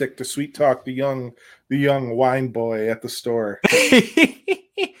lipstick to sweet talk the young wine boy at the store.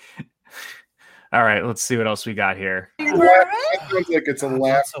 All right, let's see what else we got here. That sounds like it's a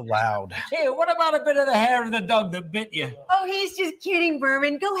laugh. So loud. Hey, what about a bit of the hair of the dog that bit you? Oh, he's just kidding,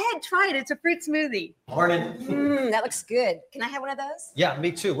 Berman. Go ahead, try it. It's a fruit smoothie. Morning. That looks good. Can I have one of those? Yeah,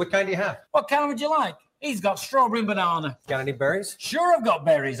 me too. What kind do you have? What kind would you like? He's got strawberry and banana. Got any berries? Sure, I've got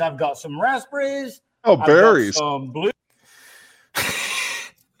berries. I've got some raspberries. Oh, berries. I've got some blue.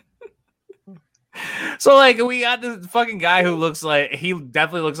 So like we got this fucking guy who looks like he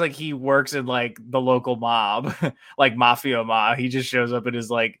definitely looks like he works in like the local mob, like mafia mob. He just shows up in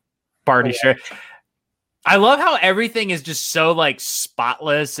his like party shirt. I love how everything is just so like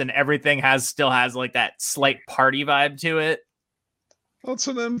spotless and everything still has like that slight party vibe to it. Well, it's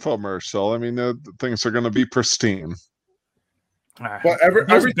an infomercial. I mean, things are going to be pristine. Well,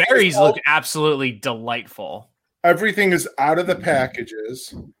 Those berries look absolutely delightful. Everything is out of the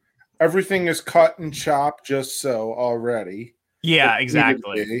packages. Everything is cut and chopped just so already. Yeah,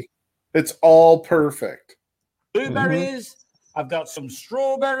 exactly. It's all perfect. Blueberries. I've got some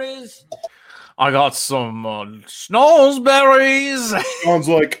strawberries. I got some snowsberries. Sounds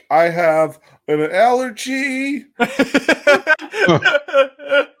like I have an allergy.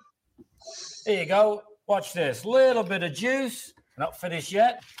 Here you go. Watch this. Little bit of juice. Not finished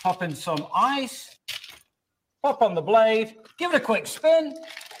yet. Pop in some ice. Pop on the blade. Give it a quick spin.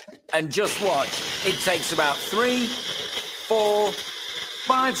 And just watch. It takes about 3, 4,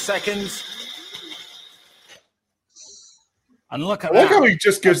 5 seconds. And look at I like that. how he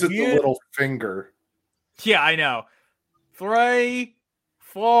just gives it the little finger. Yeah, I know. 3,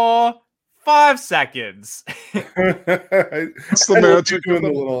 4, 5 seconds. That's the magic of of the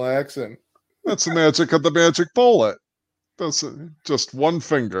the little accent. That's the magic of the Magic Bullet. That's just one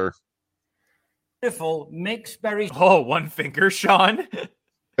finger. Beautiful mixed berry. Oh, one finger, Sean.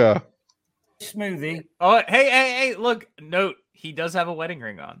 Yeah. smoothie. Oh, hey! Look, note he does have a wedding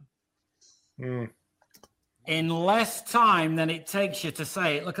ring on. In less time than it takes you to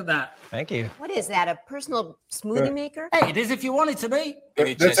say it. Look at that. Thank you. What is that? A personal smoothie maker? Hey, it is if you want it to be.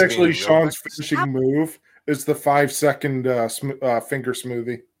 That's actually Sean's finishing move. Is the 5-second finger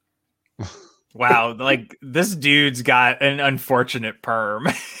smoothie. Wow, like this dude's got an unfortunate perm.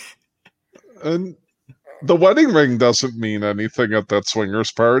 And the wedding ring doesn't mean anything at that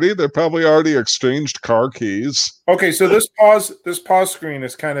swingers party. They probably already exchanged car keys. Okay, so this pause screen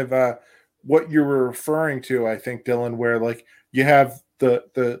is kind of what you were referring to, I think, Dylan, where like you have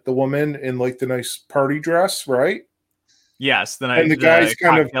the woman in like the nice party dress, right? Yes, and the guy's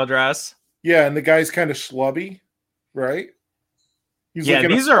kind of cocktail dress. Yeah, and the guy's kind of schlubby, right? He's yeah, like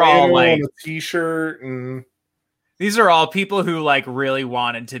these are all like a t-shirt, and these are all people who like really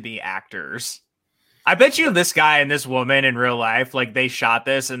wanted to be actors. I bet you this guy and this woman in real life, like they shot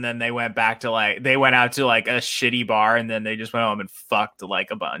this and then they went back to they went out to like a shitty bar and then they just went home and fucked like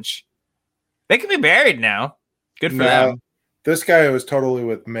a bunch. They could be married now. Good for them. This guy was totally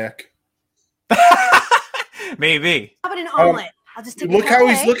with Mick. Maybe. How about an omelet? I'll just take look how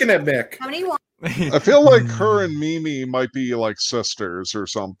he's looking at Mick. How many you want? I feel like her and Mimi might be like sisters or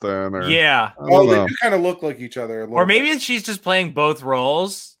something. Or, yeah. Oh, they do kind of look like each other. Or maybe she's just playing both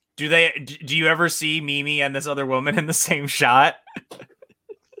roles. Do you ever see Mimi and this other woman in the same shot?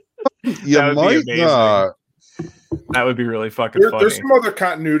 You might not. That would be really fucking funny. There's some other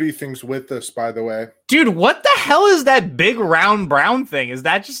continuity things with this, by the way. Dude, what the hell is that big round brown thing? Is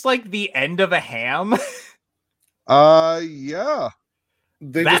that just like the end of a ham? Yeah.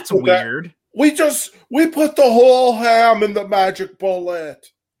 That's weird. We put the whole ham in the magic bullet.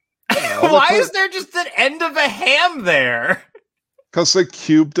 Why is there just an end of a ham there? Because they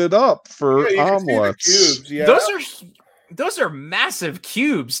cubed it up for omelets. Cubes, yeah. Those are massive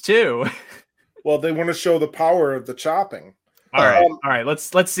cubes too. Well, they want to show the power of the chopping. All right. Let's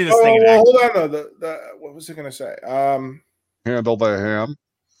see this thing. Well, hold on. What was I going to say? Handle the ham.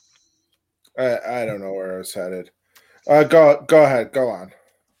 I don't know where I was headed. Go ahead. Go on.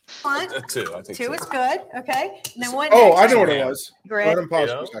 Two. I think two is good. Okay. And then what? Oh, I know what it was. Great. Let him pause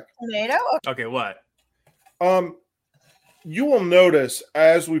for a second. Tomato. Okay. What? You will notice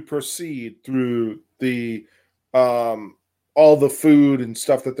as we proceed through the all the food and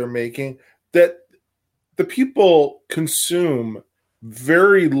stuff that they're making that the people consume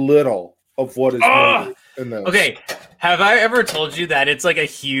very little of what is made in this. Okay, have I ever told you that it's like a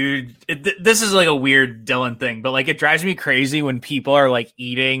huge this is like a weird Dylan thing, but like it drives me crazy when people are like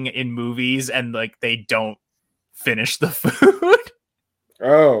eating in movies and like they don't finish the food.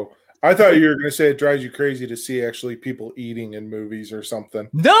 Oh, I thought you were going to say it drives you crazy to see actually people eating in movies or something.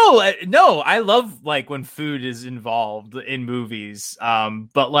 No, I love like when food is involved in movies.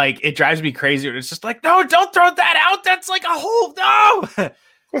 But like it drives me crazy. It's just like, no, don't throw that out. That's like a whole no.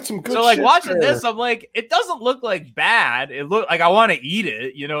 That's some good so like shit watching there. this, I'm like, it doesn't look like bad. It look like I want to eat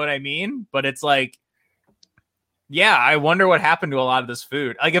it. You know what I mean? But it's like, yeah, I wonder what happened to a lot of this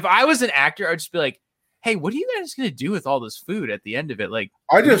food. Like if I was an actor, I'd just be like, hey, what are you guys going to do with all this food at the end of it? Like,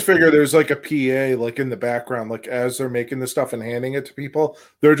 I just figure there's like a PA like in the background, like as they're making the stuff and handing it to people,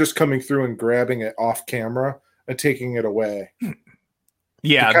 they're just coming through and grabbing it off camera and taking it away.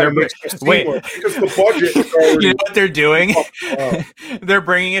 Yeah, they're wait because the budget. Is already, you know what they're doing? They're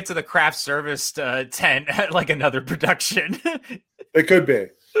bringing it to the craft service tent at like another production. It could be,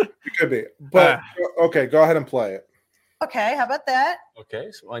 but okay, go ahead and play it. Okay, how about that?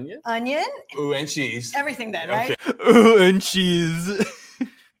 Okay, so onion. Ooh, and cheese. Everything then, right? Ooh, and cheese.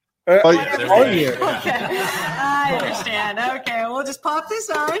 Onion. Okay. I understand. Okay, we'll just pop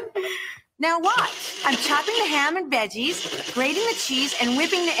this on. Now watch. I'm chopping the ham and veggies, grating the cheese, and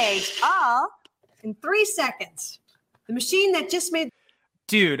whipping the eggs, all in 3 seconds. The machine that just made...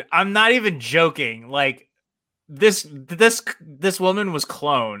 Dude, I'm not even joking. Like, this woman was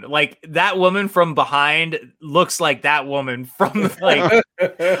cloned. Like that woman from behind looks like that woman from like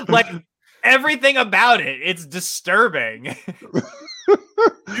like everything about it. It's disturbing.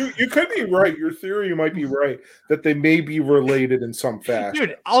 You could be right. Your theory might be right that they may be related in some fashion.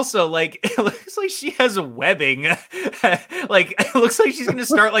 Dude, also like it looks like she has a webbing. Like it looks like she's gonna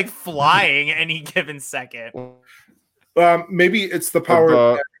start like flying any given second. Maybe it's the power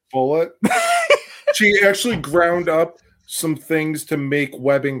of the bullet. She actually ground up some things to make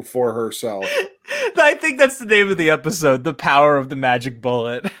webbing for herself. I think that's the name of the episode, The Power of the Magic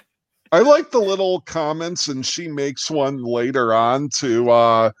Bullet. I like the little comments, and she makes one later on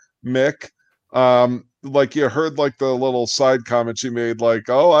to Mick. Like you heard like the little side comment she made, like,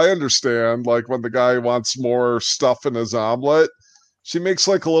 oh, I understand, like when the guy wants more stuff in his omelet. she makes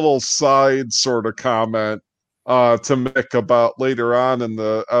like a little side sort of comment to Mick about later on in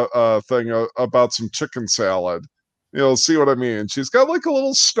the thing about some chicken salad. See what I mean? She's got like a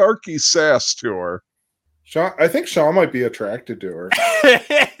little Starky sass to her. Sean, I think Sean might be attracted to her.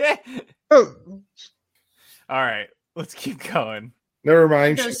 All right, let's keep going. Never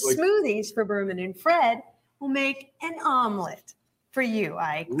mind. Those smoothies for Berman and Fred will make an omelet for you,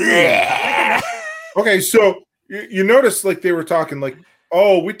 Ike. Okay, so you notice like they were talking like,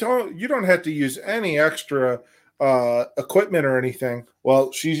 oh, you don't have to use any extra equipment or anything.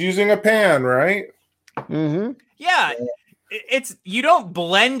 Well, she's using a pan, right? Mm-hmm. Yeah. It's you don't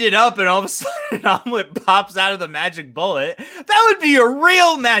blend it up and all of a sudden an omelet pops out of the magic bullet. That would be a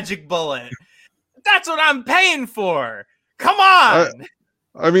real magic bullet. That's what I'm paying for. Come on.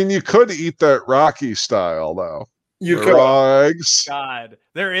 I mean, you could eat that Rocky style though. You could. Raw eggs. God,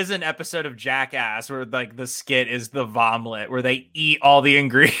 there is an episode of Jackass where like the skit is the vomlet, where they eat all the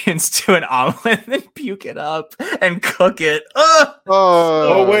ingredients to an omelet and then puke it up and cook it.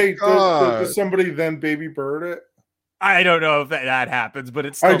 Oh wait, does somebody then baby bird it? I don't know if that happens, but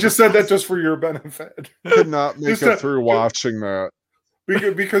it's. I just said that just for your benefit. Could not make it through watching that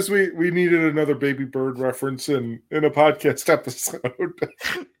because we needed another baby bird reference in a podcast episode.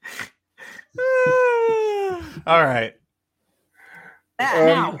 All right.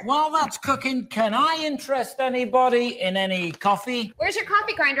 Now, while that's cooking, can I interest anybody in any coffee? Where's your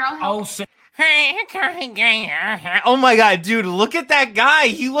coffee grinder? I'll help. Oh my God, dude, look at that guy.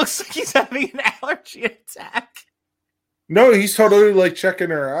 He looks like he's having an allergy attack. No, he's totally like checking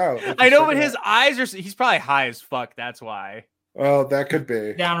her out. I know, but his eyes he's probably high as fuck. That's why. Oh, that could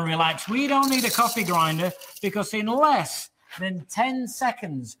be. Down and relax. We don't need a coffee grinder because in less than 10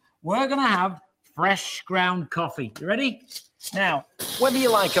 seconds, we're going to have fresh ground coffee. You ready? Now, whether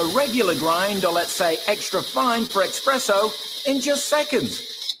you like a regular grind or let's say extra fine for espresso, in just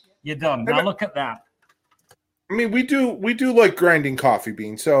seconds. You're done. Now look at that. I mean, we do like grinding coffee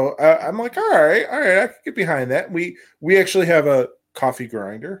beans. So I'm like, all right, I can get behind that. We actually have a coffee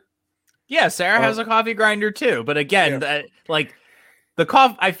grinder. Yeah, Sarah has a coffee grinder too. But again, I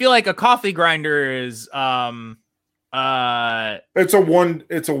feel like a coffee grinder is it's a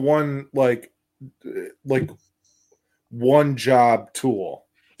one like one job tool.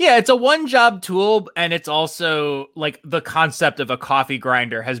 Yeah, it's a one job tool, and it's also like the concept of a coffee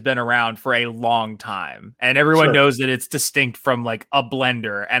grinder has been around for a long time, and everyone knows that it's distinct from like a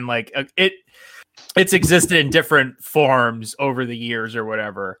blender, and like it's existed in different forms over the years or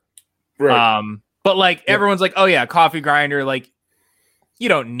whatever. Right. But like everyone's like, oh yeah, coffee grinder, like you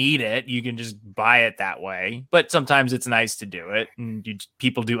don't need it. You can just buy it that way. But sometimes it's nice to do it. And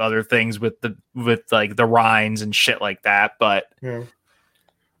people do other things with like the rinds and shit like that. But yeah.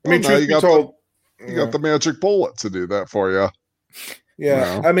 I mean, you got the magic bullet to do that for you.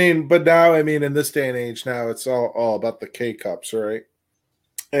 Yeah. You know? I mean, but now, in this day and age now, it's all about the K-cups, right?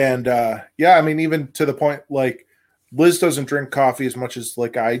 And yeah, I mean, even to the point, like Liz doesn't drink coffee as much as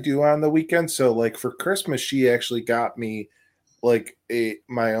like I do on the weekend. So like for Christmas, she actually got me like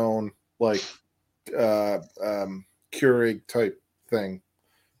my own like Keurig type thing,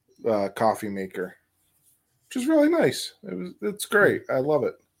 coffee maker, which is really nice. It's great. I love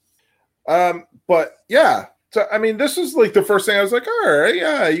it. But yeah, so I mean, this is like the first thing I was like, all right,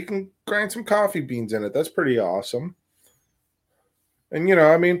 yeah, you can grind some coffee beans in it. That's pretty awesome. And you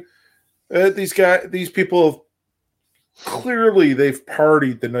know, I mean, these people have clearly they've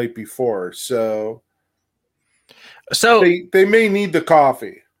partied the night before, so they may need the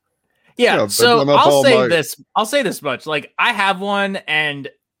coffee. Yeah, so I'll say this much. Like I have one and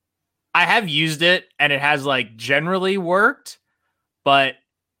I have used it and it has like generally worked, but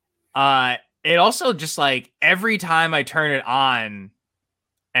it also just like every time I turn it on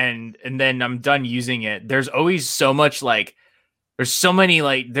and then I'm done using it, there's always so much like there's so many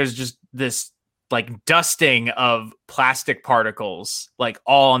like there's just this like dusting of plastic particles like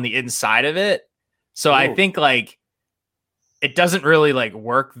all on the inside of it. So I think like it doesn't really like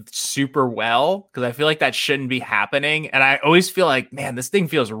work super well because I feel like that shouldn't be happening. And I always feel like, man, this thing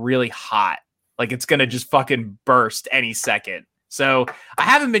feels really hot. Like it's going to just fucking burst any second. So I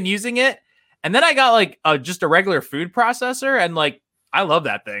haven't been using it. And then I got like just a regular food processor. And like, I love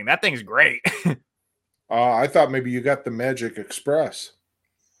that thing. That thing's great. I thought maybe you got the Magic Express.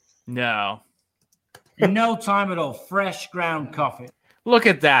 No. In no time at all. Fresh ground coffee. Look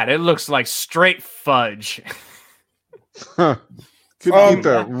at that. It looks like straight fudge. Could eat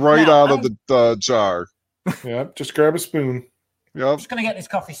that right out of the jar. Yeah, just grab a spoon. Yep. Just going to get this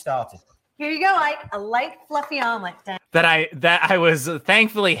coffee started. Here you go, Ike. A light, fluffy omelet. That I was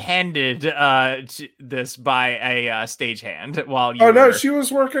thankfully handed this by a stagehand while you. Oh no, were... she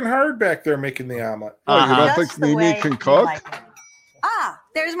was working hard back there making the omelet. Oh, you don't think Mimi can cook?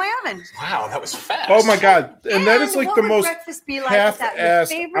 There's my oven. Wow, that was fast. Oh my god. And that is like what the would most breakfast be like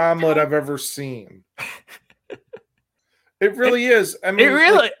half-assed omelet I've ever seen. It really is. I mean,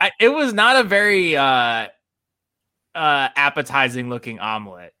 it was not a very appetizing looking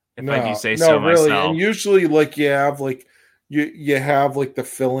omelet, if I do say so myself. And usually, like you have the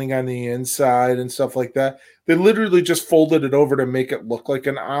filling on the inside and stuff like that. They literally just folded it over to make it look like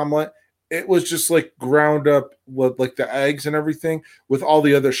an omelet. It was just like ground up with like the eggs and everything with all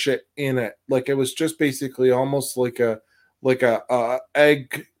the other shit in it. Like it was just basically almost like a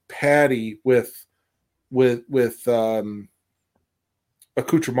egg patty with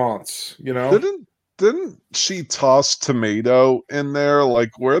accoutrements, you know? Didn't she toss tomato in there?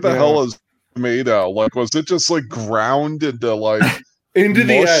 Like, where the hell is tomato? Like, was it just like ground into like into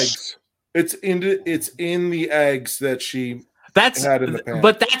the eggs? It's in the eggs that she had in the pan.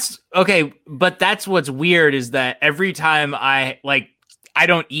 But that's okay. But that's what's weird is that every time I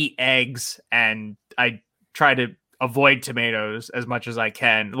don't eat eggs and I try to avoid tomatoes as much as I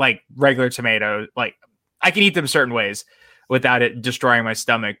can, like regular tomatoes. Like I can eat them certain ways without it destroying my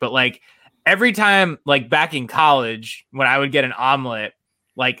stomach. But like every time, like back in college, when I would get an omelet,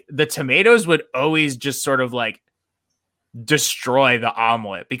 like the tomatoes would always just sort of like destroy the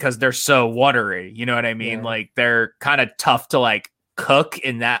omelet because they're so watery. You know what I mean? Yeah. Like they're kind of tough to like cook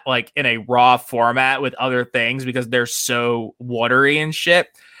in that, like in a raw format with other things because they're so watery and shit.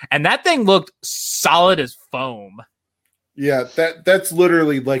 And that thing looked solid as foam. Yeah, that's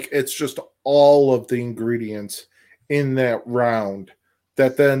literally like it's just all of the ingredients in that round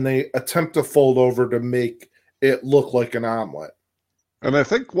that then they attempt to fold over to make it look like an omelet. And I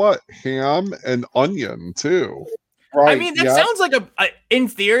think ham and onion too. Right. I mean, that sounds like in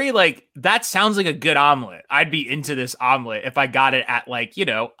theory, like that sounds like a good omelet. I'd be into this omelet if I got it at like, you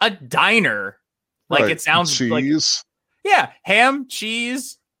know, a diner. Like it sounds cheese. Like, ham,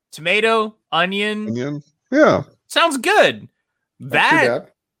 cheese, tomato, onion. Yeah. Sounds good.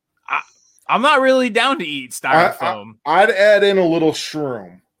 I'm not really down to eat styrofoam. I'd add in a little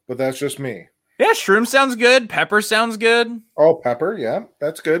shroom, but that's just me. Yeah, shroom sounds good. Pepper sounds good. Oh, pepper, yeah,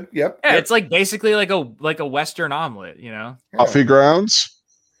 that's good. Yep. Yeah, it's like basically like a Western omelet, you know. Coffee grounds.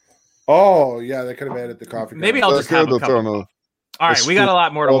 Oh yeah, they could have added the coffee grounds. Maybe I'll just have a couple. All right, we got a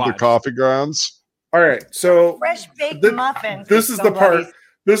lot more to watch. The coffee grounds. All right, so fresh baked muffins. This is the part.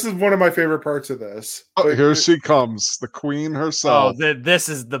 This is one of my favorite parts of this. Oh, here she comes, the queen herself. Oh, this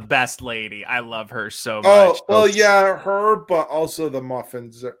is the best lady. I love her so much. Oh, well, yeah, her, but also the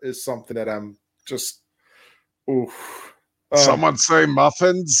muffins is something that I'm just, oof. Someone say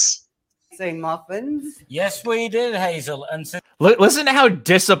muffins? Say muffins? Yes, we did, Hazel. And listen to how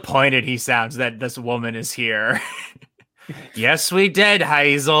disappointed he sounds that this woman is here. Yes, we did,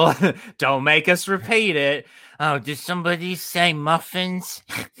 Hazel. Don't make us repeat it. Oh, did somebody say muffins?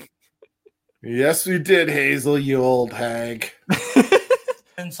 Yes, we did, Hazel, you old hag.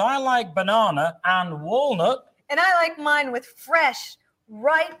 Since I like banana and walnut. And I like mine with fresh,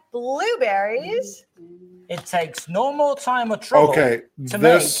 ripe blueberries. It takes no more time or trouble. Okay,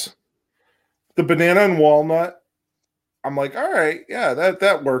 the banana and walnut, I'm like, all right, yeah,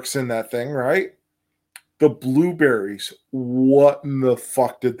 that works in that thing, right? The blueberries, what in the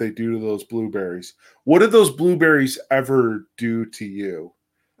fuck did they do to those blueberries? What did those blueberries ever do to you?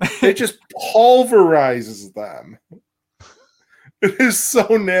 It just pulverizes them. It is so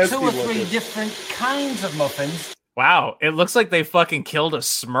nasty. 2 or 3 different kinds of muffins. Wow, it looks like they fucking killed a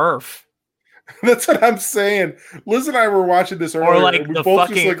Smurf. That's what I'm saying. Liz and I were watching this earlier. Or like the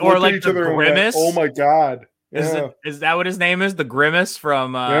fucking, or like the Grimace. Oh my god. Is that what his name is? The Grimace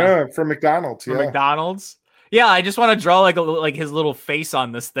from from McDonald's. From McDonald's. Yeah, I just want to draw like his little face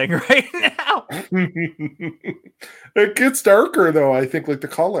on this thing right now. It gets darker though, I think, like the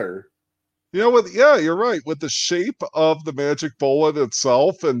color. You know, you're right. With the shape of the magic bullet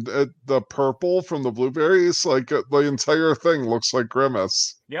itself and the purple from the blueberries, like the entire thing looks like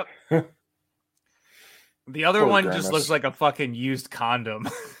Grimace. Yep. The other one Grimace just looks like a fucking used condom.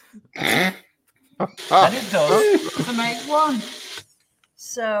 And it does to make one.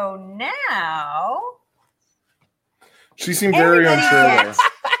 So now she seemed very unsure.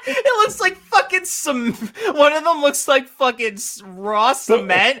 It looks like fucking one of them looks like fucking raw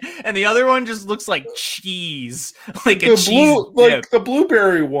cement, and the other one just looks like cheese, like a cheese dip. The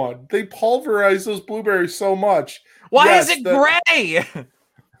blueberry one. They pulverize those blueberries so much. Why is it gray?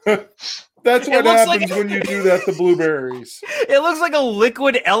 That's It what looks happens like- when you do that to blueberries. It looks like a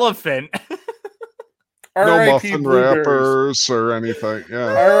liquid elephant. No R.I.P. muffin blueberries. wrappers or anything.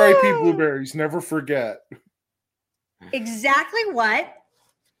 Yeah. R.I.P. blueberries. Never forget. Exactly what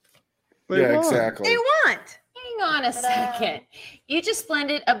Yeah, exactly. they want. Hang on a second. You just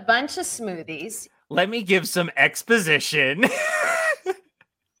blended a bunch of smoothies. Let me give some exposition.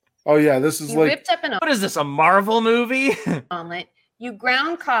 Oh yeah, this is You like whipped up an What is this, a Marvel movie? omelet. You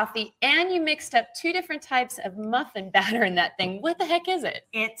ground coffee and you mixed up 2 different types of muffin batter in that thing. What the heck is it?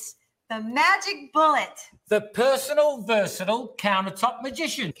 It's the magic bullet. The personal, versatile countertop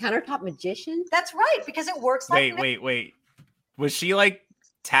magician. Countertop magician? That's right, because it works like Wait. Was she like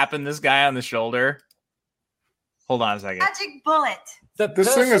tapping this guy on the shoulder? Hold on a second. magic bullet. The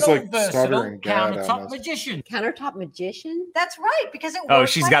This thing is, personal, like, versatile stuttering bad on countertop us. magician. Countertop magician? That's right, because it works Oh,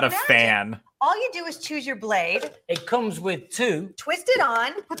 she's like got a magic. fan. All you do is choose your blade, It comes with 2. twist it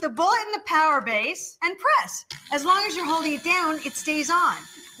on, put the bullet in the power base, and press. As long as you're holding it down, it stays on.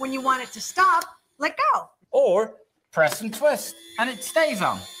 When you want it to stop, let go. Or press and twist, and it stays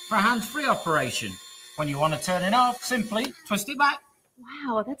on for a hands-free operation. When you want to turn it off, simply twist it back.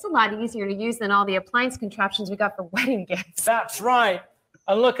 Wow, that's a lot easier to use than all the appliance contraptions we got for wedding gifts. That's right.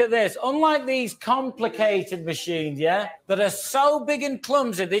 And look at this. Unlike these complicated machines, that are so big and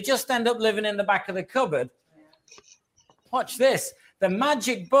clumsy, they just end up living in the back of the cupboard. Watch this. The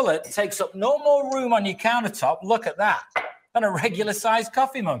magic bullet takes up no more room on your countertop. Look at that. Than a regular-sized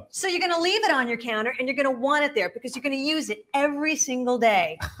coffee mug. So you're going to leave it on your counter, and you're going to want it there because you're going to use it every single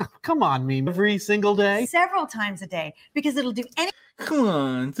day. Come on, me. Every single day? Several times a day, because it'll do any. Come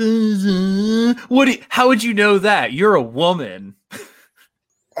on. How would you know that? You're a woman.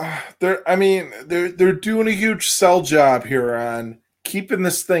 they're doing a huge sell job here on keeping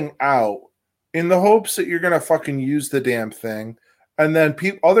this thing out in the hopes that you're gonna fucking use the damn thing, and then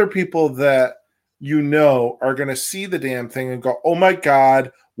other people that you know are gonna see the damn thing and go, "Oh my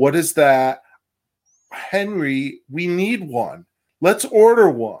god, what is that, Henry? We need one. Let's order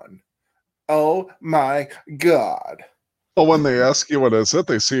one. Oh my god." Well, when they ask you what is it,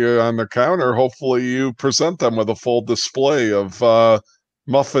 they see it on the counter. Hopefully, you present them with a full display of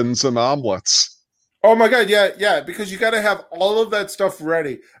muffins and omelets. Oh my god, yeah, because you got to have all of that stuff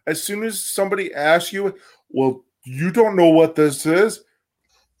ready. As soon as somebody asks you, "Well, you don't know what this is."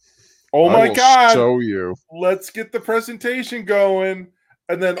 Oh I my will god. show you. Let's get the presentation going.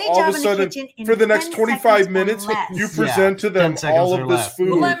 And then They all job of a in the sudden, kitchen in for the next 10 25 seconds or minutes, less. you present to them 10 seconds all or of this less. food.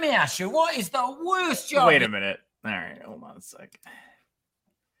 Well, let me ask you, what is the worst job? Wait a minute. All right, hold on a sec.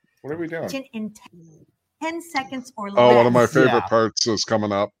 What are we doing? Kitchen in 10 seconds or less. Oh, one of my favorite Yeah. parts is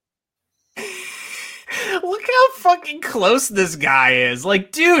coming up. Look how fucking close this guy is.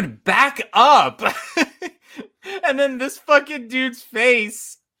 Like, dude, back up. And then this fucking dude's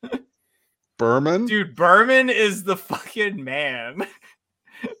face. Berman? Dude, Berman is the fucking man.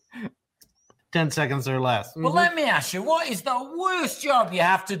 10 seconds or less. Well, let me ask you, what is the worst job you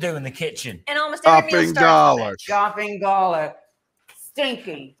have to do in the kitchen? And almost every meal Chopping starts with garlic. Chopping garlic.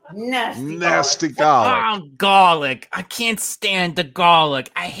 Stinky. Nasty. Nasty garlic. Oh, garlic. I can't stand the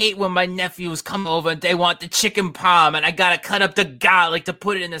garlic. I hate when my nephews come over and they want the chicken parm and I gotta cut up the garlic to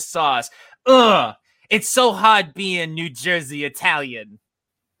put it in the sauce. Ugh. It's so hard being New Jersey Italian.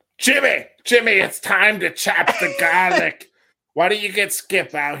 Jimmy, it's time to chop the garlic. Why don't you get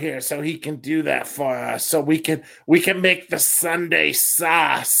Skip out here so he can do that for us, so we can make the Sunday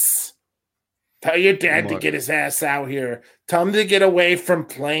sauce. Tell your dad to What? get his ass out here. Tell him to get away from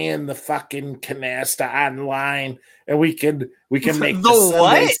playing the fucking canasta online, and we can make the, The Sunday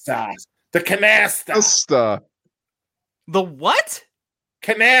what? sauce. The canasta. Nasta. The what?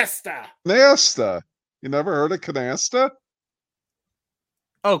 Canasta. Nasta. You never heard of canasta?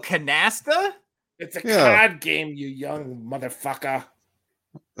 Oh, canasta? It's a Yeah. card game, you young motherfucker.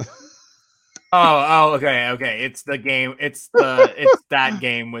 Oh, okay. It's the game. It's that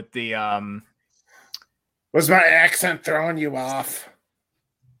game with the Was my accent throwing you off?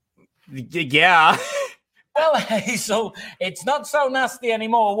 Yeah. Well, Hazel, it's not so nasty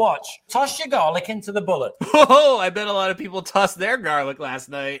anymore. Watch. Toss your garlic into the bullet. Oh, I bet a lot of people tossed their garlic last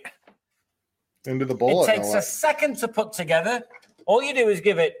night. Into the It bullet. takes no way. a second to put together. All you do is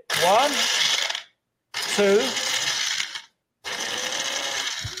give it 1, 2,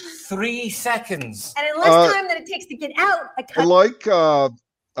 3 seconds. And in less time than it takes to get out, I I cut.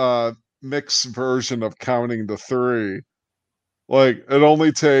 like mixed version of counting to 3. Like it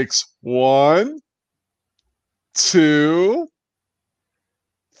only takes 1, 2,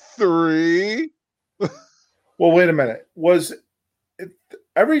 3. Well, wait a minute. Was it,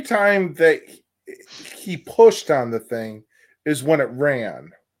 every time that he pushed on the thing is when it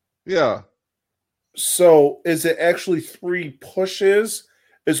ran? Yeah. So is it actually 3 pushes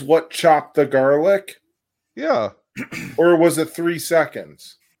is what chopped the garlic? Yeah. Or was it 3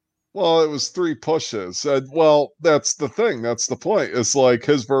 seconds? Well, it was 3 pushes. Well, that's the thing. That's the point. It's like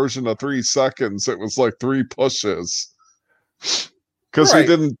his version of 3 seconds. It was like 3 pushes. Because Right.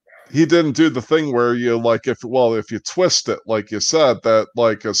 he didn't do the thing where you like if you twist it, like you said, that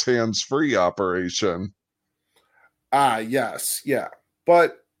like is hands-free operation. Yes, yeah.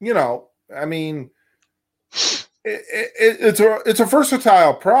 But I mean, it's a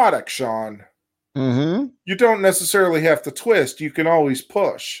versatile product, Sean. Mm-hmm. You don't necessarily have to twist. You can always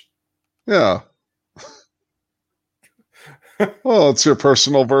push. Yeah. Well, it's your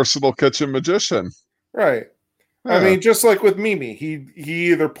personal versatile kitchen magician. Right. Yeah. I mean, just like with Mimi, he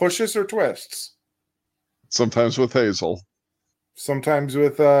either pushes or twists. Sometimes with Hazel. Sometimes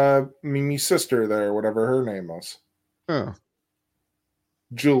with Mimi's sister there, whatever her name was. Yeah.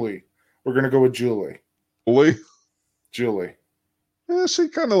 Julie. We're going to go with Julie. Julie? Julie. Yeah, she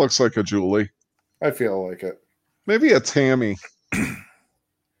kind of looks like a Julie. I feel like it. Maybe a Tammy.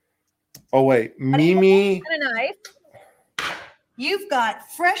 Oh, wait. Mimi. And a knife. You've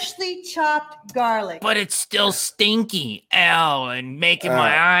got freshly chopped garlic. But it's still stinky. Ow, and making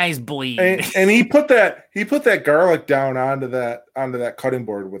my eyes bleed. And he put that garlic down onto that cutting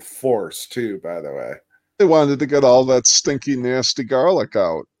board with force too, by the way. They wanted to get all that stinky, nasty garlic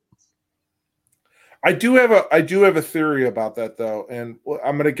out. I do have a theory about that though, and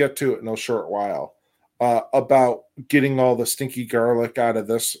I'm going to get to it in a short while. About getting all the stinky garlic out of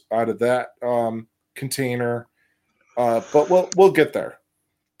that container. But we'll get there.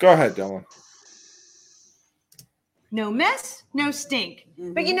 Go ahead, Dylan. No mess, no stink.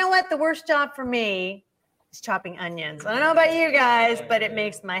 But you know what? The worst job for me is chopping onions. I don't know about you guys, but it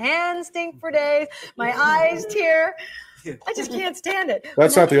makes my hands stink for days, my eyes tear. I just can't stand it.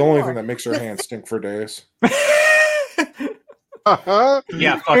 That's not the only thing that makes your hands stink for days.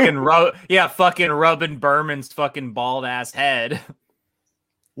 fucking rubbing Berman's fucking bald ass head.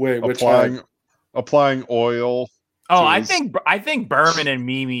 Wait, which applying oil. Oh, I think Berman and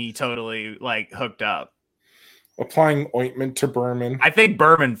Mimi totally like hooked up. Applying ointment to Berman. I think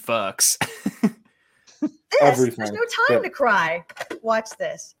Berman fucks. Everything. There's no time to cry. Watch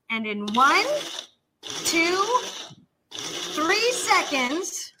this. And in 1, 2, 3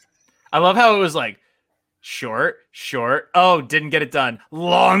 seconds. I love how it was like short. Oh, didn't get it done.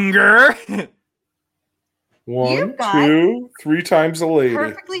 Longer. 1, 2, 3 times a lady.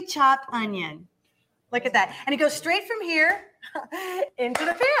 Perfectly chopped onion. Look at that. And it goes straight from here into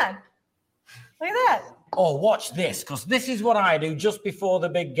the pan. Look at that. Oh, watch this, because this is what I do just before the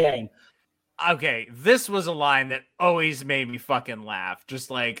big game. Okay, this was a line that always made me fucking laugh. Just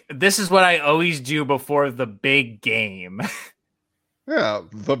like, this is what I always do before the big game. Yeah,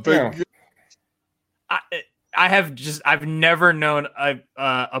 the big. I've never known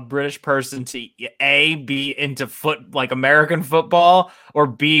a British person to A, be into American football, or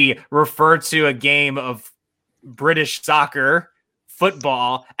B, refer to a game of British soccer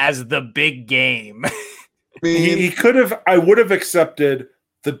football as the big game. I would have accepted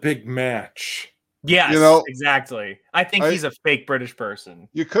the big match. Yes, exactly. I think he's a fake British person.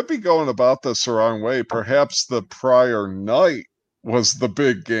 You could be going about this the wrong way. Perhaps the prior night was the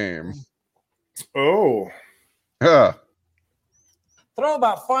big game. Oh. Yeah. Throw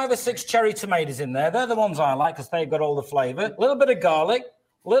about 5 or 6 cherry tomatoes in there. They're the ones I like because they've got all the flavor. A little bit of garlic,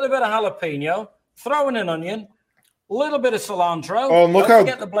 a little bit of jalapeno, throw in an onion, a little bit of cilantro. Oh, and look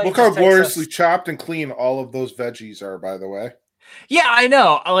how gloriously chopped and clean all of those veggies are, by the way. Yeah, I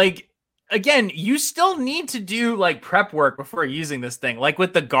know. Like, again, you still need to do like prep work before using this thing. Like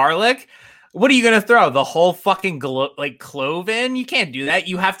with the garlic, what are you gonna throw? The whole fucking clove in? You can't do that.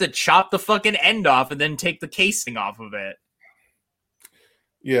 You have to chop the fucking end off and then take the casing off of it.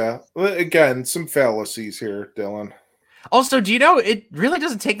 Yeah. Again, some fallacies here, Dylan. Also, do you know it really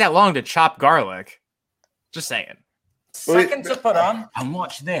doesn't take that long to chop garlic? Just saying. Second to put on, and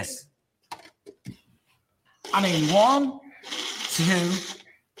watch this. And in 1, 2,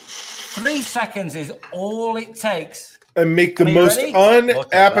 3 seconds is all it takes. And make the most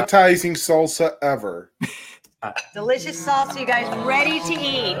unappetizing salsa ever. Delicious salsa, you guys, ready to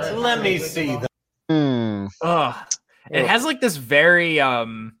eat. Let me see that. It has like this very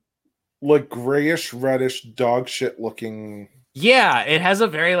like grayish, reddish, dog shit looking. Yeah, it has a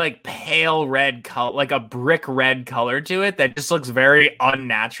very like pale red color, like a brick red color to it that just looks very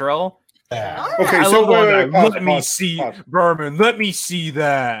unnatural. Okay, so let me see, Berman. Let me see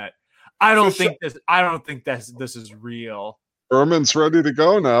that. I don't think this is real. Berman's ready to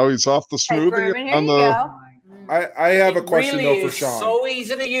go now. He's off the smoothie. Berman, here you go. I have a question really though for is Sean. so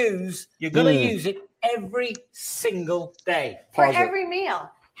easy to use. You're going to use it every single day. For Pause it. every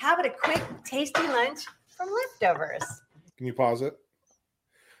meal. How about a quick, tasty lunch from leftovers? Can you pause it?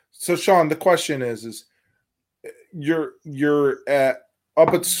 So Sean, the question is you're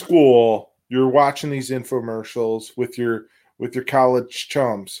up at school, you're watching these infomercials with your college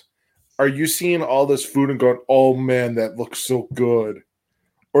chums. Are you seeing all this food and going, "Oh man, that looks so good"?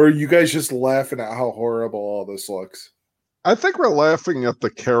 Or are you guys just laughing at how horrible all this looks? I think we're laughing at the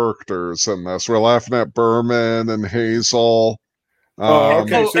characters in this. We're laughing at Berman and Hazel.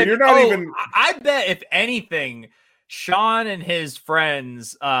 Okay, so you're not even. I bet if anything, Sean and his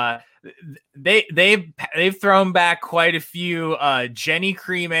friends, they've thrown back quite a few Jenny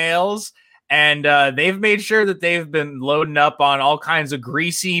Cream ales, and they've made sure that they've been loading up on all kinds of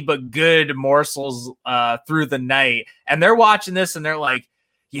greasy but good morsels through the night. And they're watching this and they're like,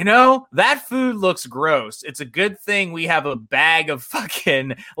 you know, that food looks gross. It's a good thing we have a bag of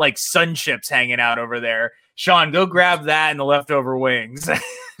fucking like sun chips hanging out over there. Sean, go grab that and the leftover wings.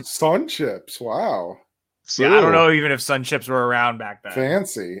 Sun chips, wow. Yeah, I don't know even if sun chips were around back then.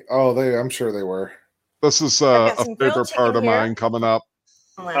 Fancy. Oh, I'm sure they were. This is got a some favorite grilled part of chicken here. mine coming up.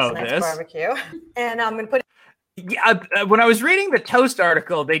 Last night's this? barbecue. And I'm going to put Yeah, when I was reading the Toast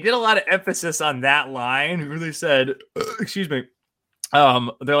article, they did a lot of emphasis on that line where they said, excuse me,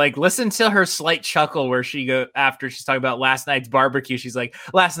 they're like, listen to her slight chuckle where she go after she's talking about last night's barbecue. She's like,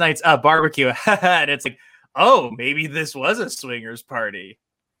 last night's barbecue. And it's like, oh, maybe this was a swingers party.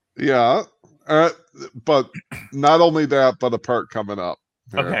 Yeah. But not only that, but a part coming up.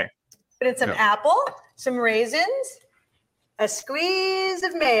 here. Okay. put in some Yeah. apple, some raisins, a squeeze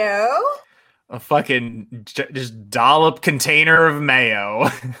of mayo. A fucking just dollop container of mayo.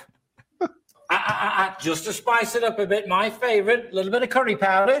 Just to spice it up a bit, my favorite, a little bit of curry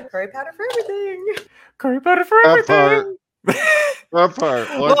powder. Curry powder for everything. Curry powder for That everything. That part,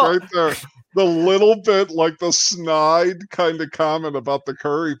 like Well- right there. The little bit, like the snide kind of comment about the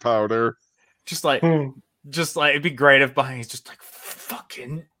curry powder. Just like, it'd be great if behind he's just like,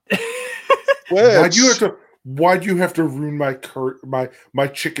 fucking. Why'd you have to ruin my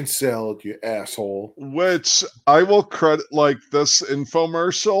chicken salad, you asshole? Which I will credit, like this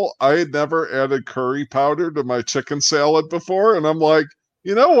infomercial. I had never added curry powder to my chicken salad before, and I'm like,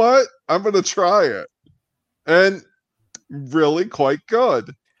 you know what? I'm gonna try it, and really quite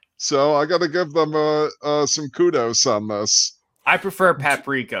good. So I got to give them some kudos on this. I prefer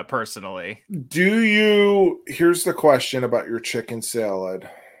paprika personally. Here's the question about your chicken salad.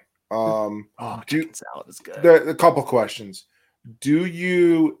 Chicken salad is good. A couple questions. Do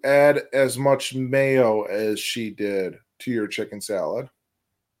you add as much mayo as she did to your chicken salad?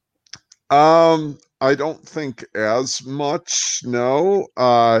 I don't think as much. No.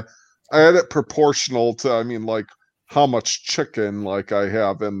 I had it proportional to, I mean, like how much chicken like I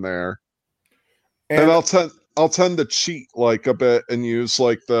have in there. And I'll tend to cheat like a bit and use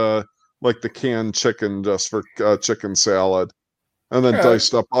like the canned chicken just for chicken salad. And then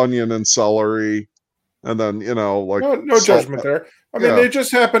diced up onion and celery, and then like no judgment there. I mean, they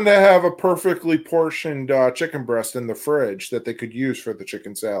just happen to have a perfectly portioned chicken breast in the fridge that they could use for the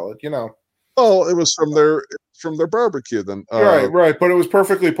chicken salad. Well, it was from their barbecue then. Right. But it was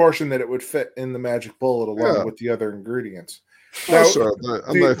perfectly portioned that it would fit in the magic bullet along with the other ingredients. Now, sure.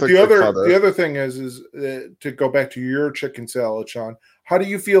 The other thing is to go back to your chicken salad, Sean. How do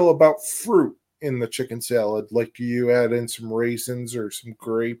you feel about fruit in the chicken salad? Like, do you add in some raisins or some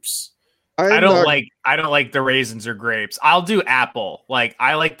grapes? I don't like the raisins or grapes. I'll do apple. Like,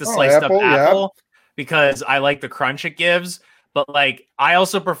 I like the sliced up apple because I like the crunch it gives. But like, I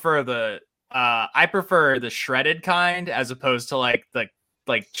also prefer the shredded kind as opposed to the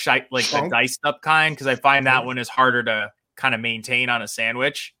diced up kind, because I find that one is harder to kind of maintain on a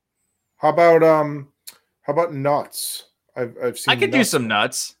sandwich. How about nuts? I've seen. I could do some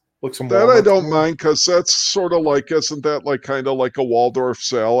nuts. Like some that I don't mind, because that's sort of like, isn't that like kind of like a Waldorf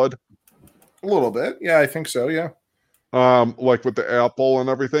salad? A little bit, yeah, I think so, yeah. Like with the apple and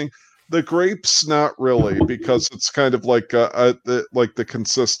everything. The grapes, not really, because it's kind of like like the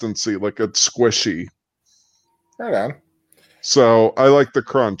consistency, like it's squishy. Right on. So I like the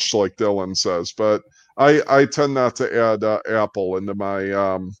crunch, like Dylan says, but I tend not to add apple into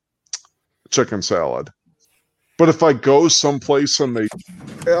my chicken salad. But if I go someplace and they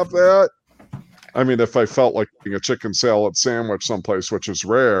have that, I mean, if I felt like eating a chicken salad sandwich someplace, which is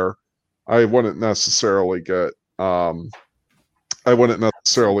rare, I wouldn't necessarily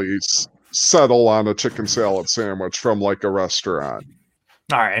settle on a chicken salad sandwich from like a restaurant.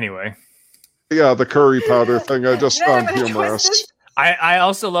 All right, anyway. Yeah, the curry powder thing I just found humorous. I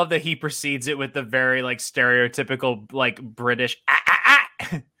also love that he precedes it with the very like stereotypical like British.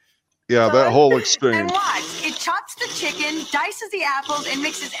 Yeah, that whole And exchange. watch, it chops the chicken, dices the apples, and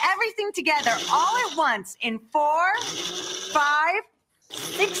mixes everything together all at once in 4, 5,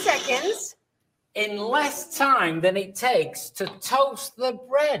 6 seconds. In less time than it takes to toast the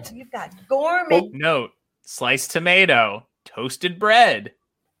bread. You've got gourmet. Note: sliced tomato, toasted bread,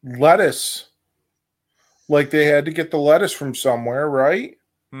 Lettuce. Like they had to get the lettuce from somewhere, right?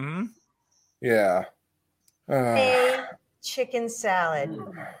 Mm-hmm. Yeah. A chicken salad,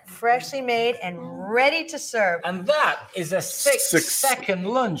 freshly made and ready to serve. And that is a 6-second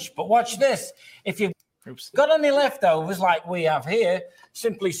lunch. But watch this. If you've got any leftovers like we have here,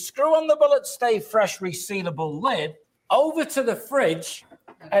 simply screw on the bullet stay fresh resealable lid over to the fridge,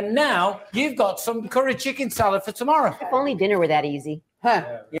 and now you've got some curry chicken salad for tomorrow. If only dinner were that easy.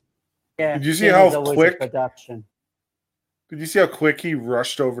 Huh. Yeah. Did you see Dinner's how always a quick? production. Did you see how quick he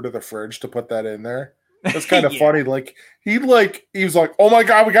rushed over to the fridge to put that in there? That's kind of Yeah. funny. Like he was like, "Oh my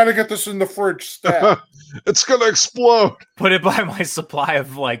god, we got to get this in the fridge." Stat. It's gonna explode. Put it by my supply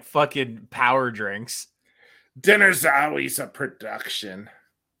of like fucking power drinks. Dinner's always a production.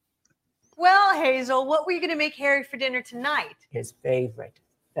 Well, Hazel, what were you going to make Harry for dinner tonight? His favorite,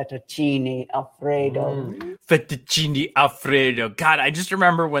 fettuccine alfredo. Fettuccine Alfredo. God, I just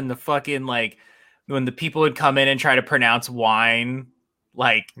remember when the fucking like when the people would come in and try to pronounce wine,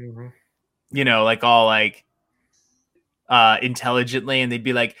 like you know, like all like intelligently, and they'd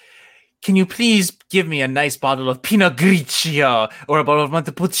be like, "Can you please give me a nice bottle of Pinot Grigio or a bottle of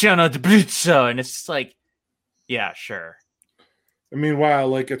Montepulciano di Bruzzo?" And it's just like, yeah, sure. And meanwhile,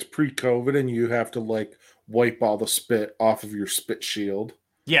 like it's pre-COVID, and you have to like wipe all the spit off of your spit shield.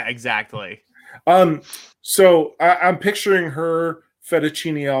 Yeah, exactly. So I'm picturing her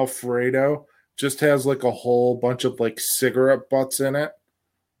fettuccine alfredo just has like a whole bunch of like cigarette butts in it.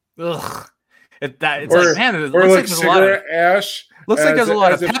 Ugh. It's like, man, it or looks like like there's a lot of cigarette ash. looks like there's a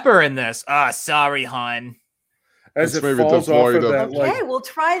lot of as it- pepper in this. Sorry, hon. As It's it maybe falls off devoid of of- that, like Okay, we'll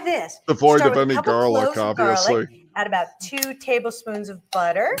try this. Devoid Start of with a any couple garlic, cloves of obviously. garlic, add about 2 tablespoons of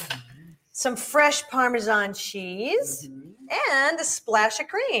butter, some fresh Parmesan cheese, and a splash of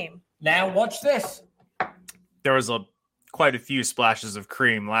cream. Now watch this. There was quite a few splashes of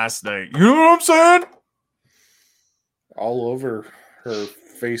cream last night. You know what I'm saying? all over her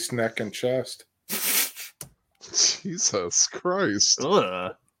face, neck, and chest. Jesus Christ.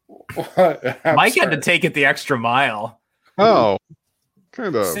 Ugh. I'm Mike had sorry. to take it the extra mile. Oh,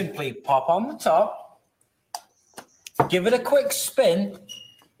 kind of. Simply pop on the top, give it a quick spin,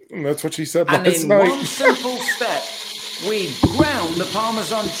 That's what she said and last in night. one simple step, we ground the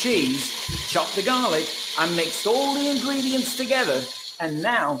Parmesan cheese, chopped the garlic, and mixed all the ingredients together. And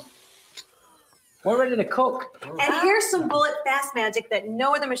now we're ready to cook. And here's some bullet fast magic that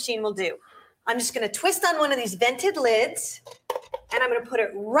no other machine will do. I'm just going to twist on one of these vented lids, and I'm going to put it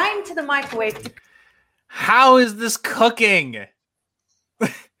right into the microwave. How is this cooking?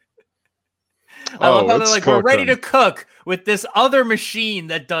 I Oh, love how they're it's like, we're ready to cooking. cook with this other machine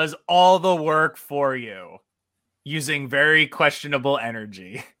that does all the work for you using very questionable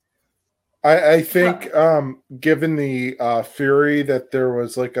energy. I think, given the theory that there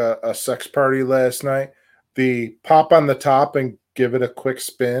was like a sex party last night, the pop on the top and give it a quick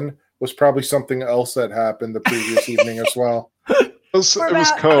spin was probably something else that happened the previous evening as well. It was For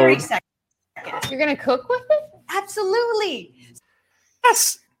about about 30 code. seconds. You're gonna cook with it? Absolutely.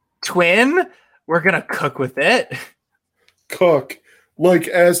 Yes, twin. We're gonna cook with it. Cook, like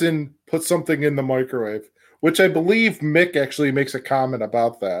as in put something in the microwave, which I believe Mick actually makes a comment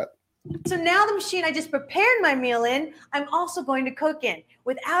about that. So now the machine I just prepared my meal in, I'm also going to cook in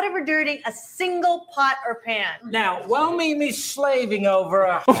without ever dirtying a single pot or pan. Now, while Mimi's slaving over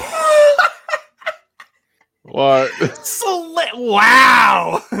a What?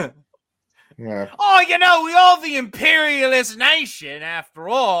 Wow. Yeah. Oh, you know, we are the imperialist nation after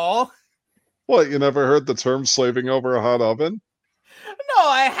all. What? You never heard the term slaving over a hot oven? No,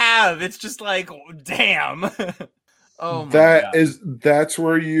 I have. It's just like, damn. Oh my That God. is that's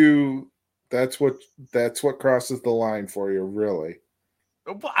what crosses the line for you, really.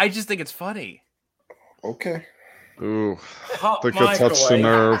 I just think it's funny. Okay. Ooh, hot think I touched the microwave.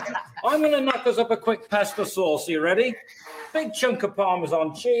 nerve. I'm going to knock us up a quick pesto sauce. You ready? Big chunk of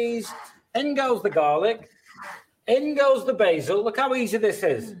Parmesan cheese. In goes the garlic. In goes the basil. Look how easy this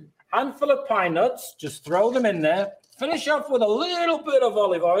is. Handful of pine nuts. Just throw them in there. Finish off with a little bit of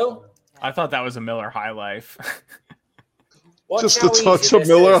olive oil. I thought that was a Miller High Life. Watch Just a how touch easy of this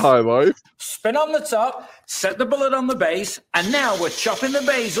Miller is. High Life. Spin on the top, set the bullet on the base, and now we're chopping the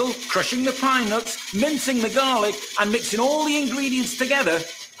basil, crushing the pine nuts, mincing the garlic, and mixing all the ingredients together.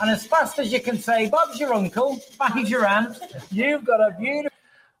 And as fast as you can say, Bob's your uncle, Maggie's your aunt, you've got a beautiful...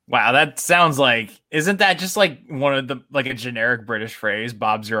 Wow, that sounds like, isn't that just like one of the, like a generic British phrase,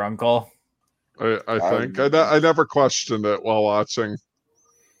 Bob's your uncle? I think. I never questioned it while watching.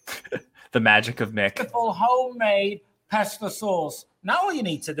 The magic of Mick. Beautiful homemade pesto sauce. Now all you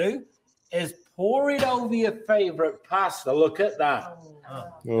need to do is pour it over your favorite pasta. Look at that.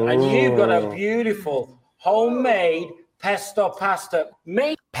 And you've got a beautiful homemade pesto pasta.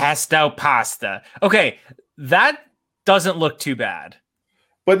 Pesto pasta. Okay, that doesn't look too bad.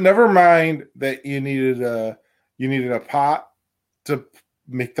 But never mind that you needed a pot to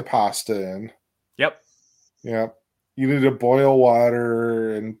make the pasta in. Yep. Yep. You need to boil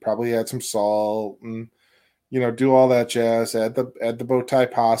water and probably add some salt and do all that jazz. Add the bow tie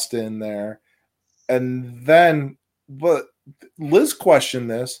pasta in there. And then, but Liz questioned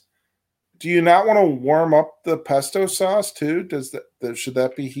this. Do you not want to warm up the pesto sauce too? Should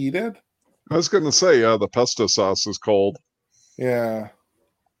that be heated? I was going to say, the pesto sauce is cold. Yeah.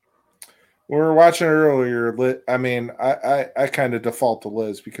 We were watching earlier. I mean, I kind of default to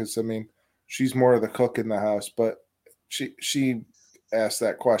Liz because she's more of the cook in the house, but she asked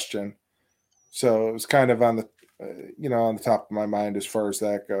that question, so it was kind of on the on the top of my mind as far as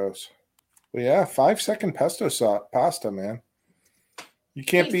that goes. But yeah, 5-second pesto sauce pasta, man. You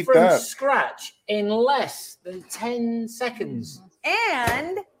can't beat from that. Scratch in less than 10 seconds.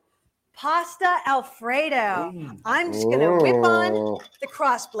 And pasta Alfredo. I'm just going to whip on the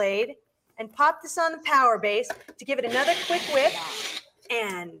crossblade and pop this on the power base to give it another quick whip.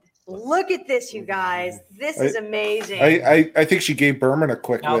 And look at this, you guys. This is amazing. I think she gave Berman a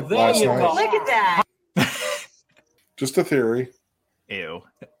quick whip last night. Look at that. Just a theory. Ew.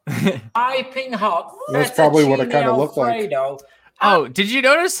 Piping hot. That's probably what it kind of looked like. Alfredo. Oh, did you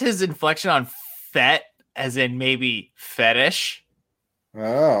notice his inflection on fet, as in maybe fetish?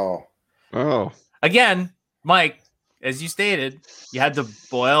 Oh. Again, Mike, as you stated, you had to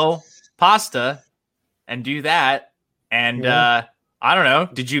boil pasta and do that. And I don't know.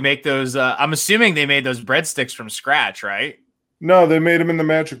 Did you make those? I'm assuming they made those breadsticks from scratch, right? No, they made them in the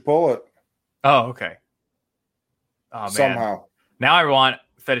Magic Bullet. Oh, okay. Oh, man. Somehow. Now I want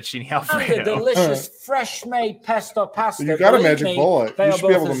fettuccine Alfredo. And the delicious fresh-made pesto pasta. You got a Believe Magic me, Bullet. They You are should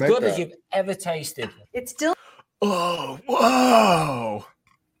be both able to as make good that. as you've ever tasted. It's still Oh, whoa.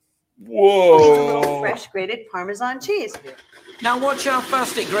 Whoa. fresh grated Parmesan cheese. Now watch how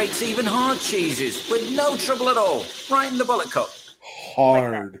fast it grates even hard cheeses with no trouble at all. Right in the bullet cup.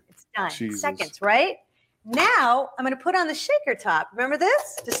 Hard. It's done. cheeses. Seconds, right? Now I'm going to put on the shaker top. Remember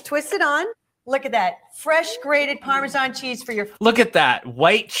this? Just twist it on. Look at that. Fresh grated Parmesan cheese for your... Look at that.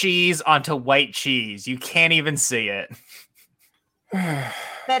 White cheese onto white cheese. You can't even see it.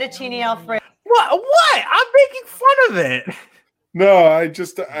 fettuccine Alfredo. What? I'm making fun of it. No,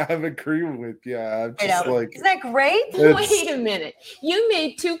 I'm agreeing with you. I'm just like, Isn't that great? Wait a minute. You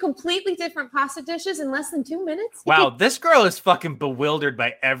made two completely different pasta dishes in less than 2 minutes? Wow, this girl is fucking bewildered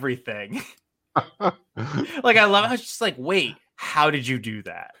by everything. Like, I love how she's just like, wait, how did you do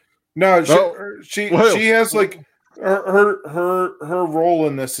that? no, she has like her role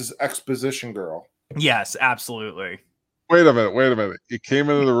in this is exposition girl. Yes, absolutely. Wait a minute. You came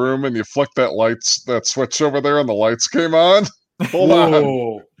into the room and you flicked that switch over there and the lights came on? Hold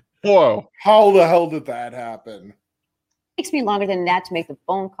on. Whoa. How the hell did that happen? Takes me longer than that to make the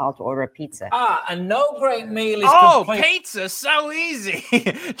phone call to order a pizza. And no great meal is complete. Pizza, so easy.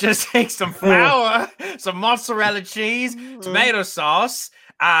 Just take some flour, some mozzarella cheese, tomato sauce,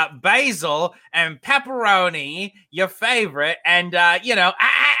 basil, and pepperoni, your favorite, and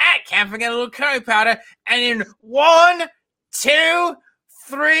can't forget a little curry powder. And in 1, 2,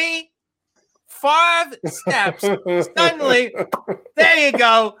 3, 5 steps, suddenly, there you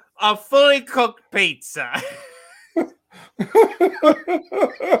go, a fully cooked pizza.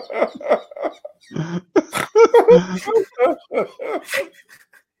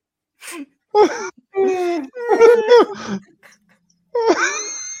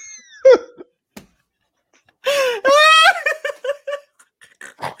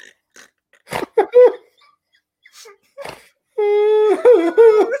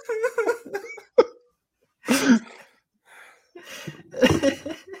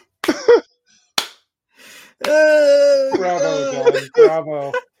 Bravo, guys.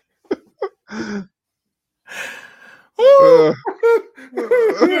 Bravo.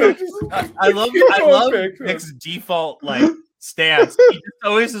 I love Nick's default stance. He just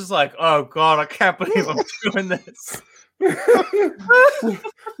always is like, "Oh God, I can't believe I'm doing this."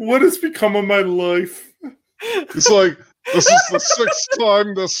 What has become of my life? It's like, this is the 6th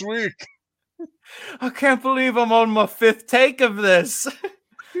time this week. I can't believe I'm on my 5th take of this.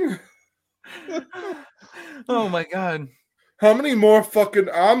 Oh my god. How many more fucking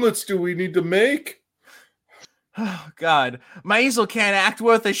omelets do we need to make? Oh god. Maisel can't act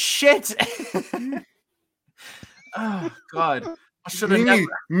worth a shit. Oh god. I should have never.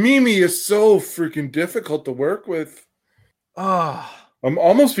 Mimi is so freaking difficult to work with. Oh. I'm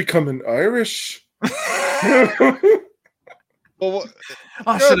almost becoming Irish. Well,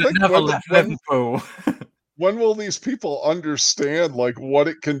 I should have never left Liverpool. When will these people understand like what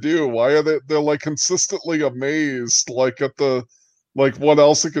it can do? Why are they're like consistently amazed like at the like what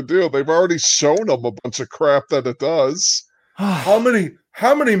else it could do? They've already shown them a bunch of crap that it does. How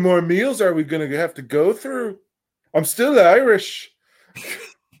many more meals are we gonna have to go through? I'm still Irish.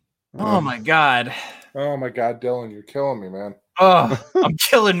 Oh my god. Oh my god, Dylan, you're killing me, man. Oh, I'm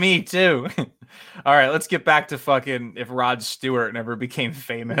killing me too. All right, let's get back to fucking if Rod Stewart never became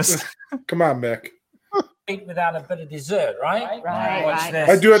famous. Come on, Mick. Eat without a bit of dessert, right? Right. Watch this.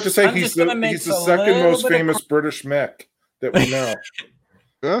 I do have to say I'm he's just gonna the mix a second little most bit of famous British Mick that we know.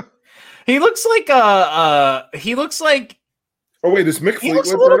 Yeah. He looks like he looks like Oh wait, is Mick he looks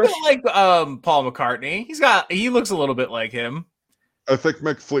a Fleetwood little British? bit like Paul McCartney. He looks a little bit like him. I think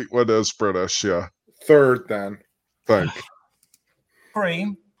Mick Fleetwood is British, yeah. Third then. Think.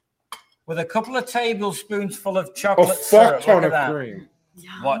 cream with a couple of tablespoons full of A chocolate fuck syrup. ton Look of at that. cream.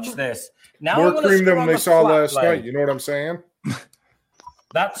 Watch this. Now More I'm gonna cream screw than on they the saw flat last blade. night. You know what I'm saying?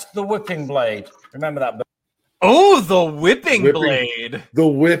 That's the whipping blade. Remember that. Oh, the whipping blade. The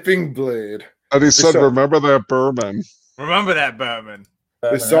whipping blade. And he said, saw- remember that Berman. Remember that, Bowman.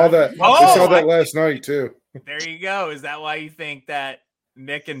 They saw that. Oh, they saw that last night too. There you go. Is that why you think that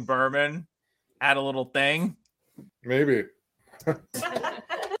Nick and Berman had a little thing? Maybe.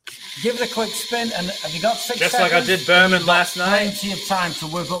 Give it a quick spin, and have you got 6 Just seconds? like I did Berman last night. Plenty of time to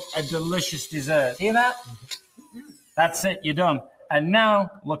whip up a delicious dessert. Hear that? That's it. You're done. And now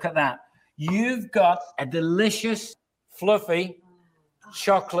look at that. You've got a delicious, fluffy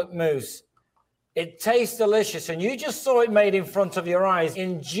chocolate mousse. It tastes delicious, and you just saw it made in front of your eyes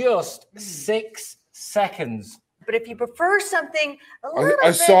in just 6 seconds. But if you prefer something a little I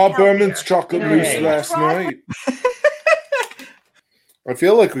bit saw healthier, Berman's chocolate mousse last night. I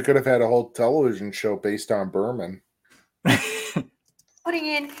feel like we could have had a whole television show based on Berman. putting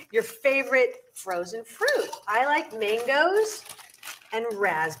in your favorite frozen fruit. I like mangoes and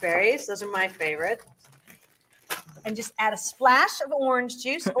raspberries. Those are my favorite. And just add a splash of orange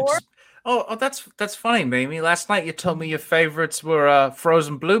juice or Oh, that's funny, Mimi. Last night you told me your favorites were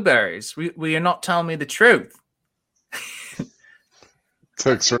frozen blueberries. Were you not telling me the truth?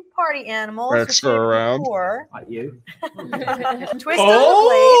 Takes her, party animals. backs her around. Like you. Twist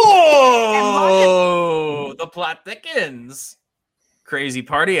Oh, the plot thickens. Crazy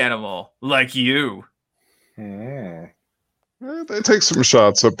party animal like you. They take some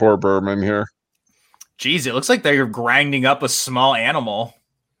shots at poor Berman here. Jeez, it looks like they're grinding up a small animal.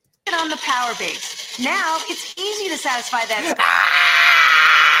 on the power base. Now it's easy to satisfy that.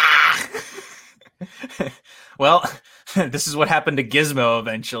 Well, this is what happened to Gizmo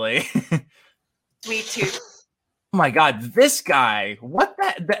eventually. Sweet tooth. Oh my god, this guy! What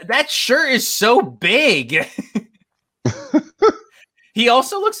that shirt is so big. He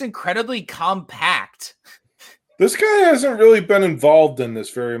also looks incredibly compact. This guy hasn't really been involved in this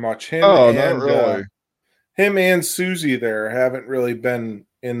very much. Him not and, really. Him and Susie there haven't really been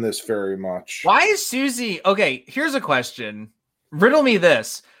in this very much. Why is Susie? Okay, here's a question. Riddle me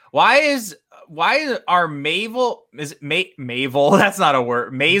this. Why are Mavel? Is it Mavel? That's not a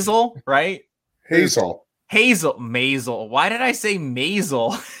word. Maisel, right? Hazel. Maisel. Why did I say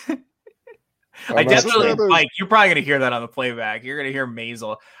Maisel? I that's definitely rather- like. You're probably gonna hear that on the playback. You're gonna hear Maisel.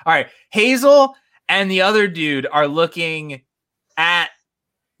 All right, Hazel and the other dude are looking at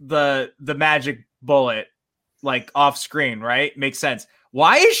the magic bullet, like off screen. Right? Makes sense.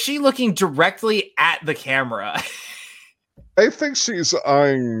 Why is she looking directly at the camera? I think she's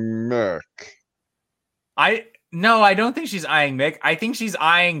eyeing Mick. No, I don't think she's eyeing Mick. I think she's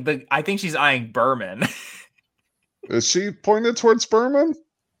eyeing Berman. Is she pointed towards Berman?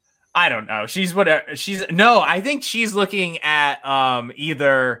 I don't know. I think she's looking at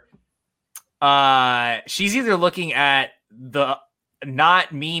she's either looking at the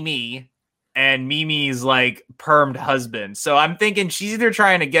not Mimi and Mimi's like permed husband. So I'm thinking she's either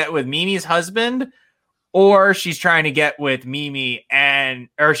trying to get with Mimi's husband or she's trying to get with Mimi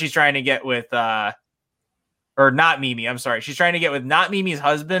or she's trying to get with or not Mimi. I'm sorry. She's trying to get with not Mimi's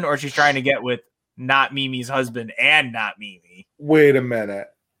husband or she's trying to get with not Mimi's husband and not Mimi. Wait a minute.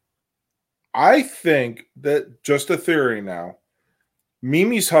 I think that, just a theory now,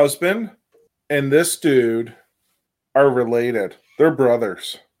 Mimi's husband and this dude are related. They're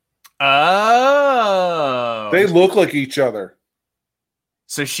brothers. Oh. They look like each other.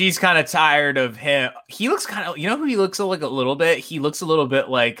 So she's kind of tired of him. He looks kind of, you know who he looks like a little bit? He looks a little bit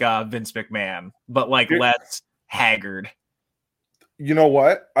like Vince McMahon, but like less haggard. You know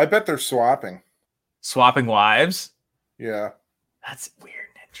what? I bet they're swapping. Swapping wives? Yeah. That's weird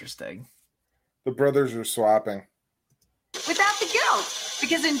and interesting. The brothers are swapping. Without the guilt.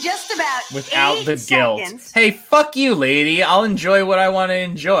 Because in just about Without 8 the guilt. seconds, Hey, fuck you, lady. I'll enjoy what I want to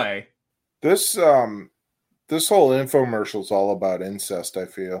enjoy. This whole infomercial is all about incest, I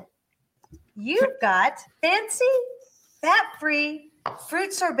feel. you've got fancy, fat-free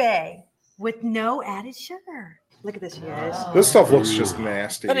fruit sorbet with no added sugar. Look at this, you guys. This stuff looks just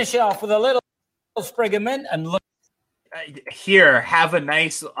nasty. Finish it off with a little sprig of mint and look. Here, have a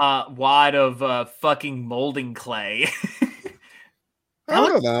nice wad of fucking molding clay. I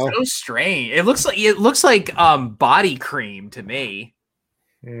don't know. So strange. It looks like body cream to me.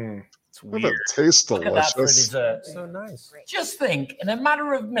 It's Well, weird. it tastes Look at that for delicious. dessert. So nice. Just think, in a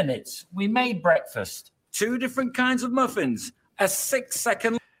matter of minutes, we made breakfast. 2 different kinds of muffins. A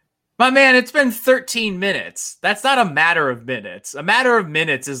 6-second. My man, it's been 13 minutes. That's not a matter of minutes. A matter of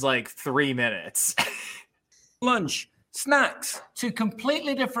minutes is like 3 minutes. Lunch. Snacks. 2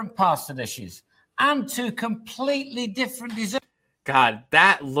 completely different pasta dishes and 2 completely different desserts. God,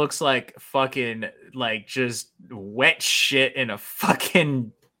 that looks like fucking like just wet shit in a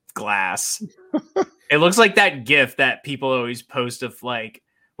fucking glass. It looks like that GIF that people always post of like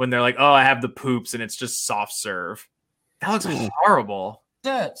when they're like, "Oh, I have the poops," and it's just soft serve. That looks horrible.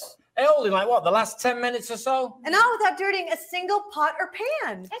 Desserts. Hey, only like what, the last 10 minutes or so? And all without dirtying a single pot or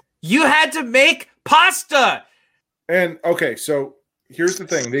pan. You had to make pasta. And okay, so here's the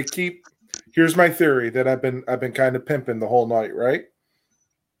thing. Here's my theory that I've been kind of pimping the whole night, right?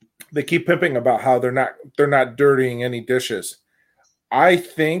 They keep pimping about how they're not dirtying any dishes. I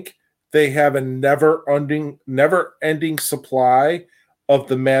think they have a never ending supply of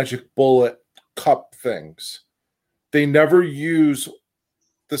the magic bullet cup things. They never use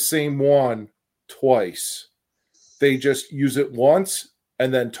the same one twice. They just use it once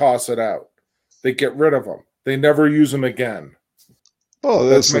and then toss it out. They get rid of them. They never use them again. Oh,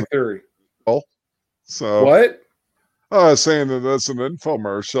 That's my theory. So What? I was saying that that's an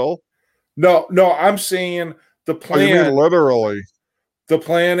infomercial. No, I'm saying the Oh, you plan. mean literally? The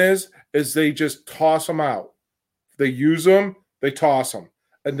plan is they just toss them out. They use them, they toss them,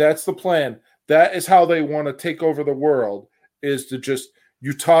 and that's the plan. That is how they want to take over the world. Is to just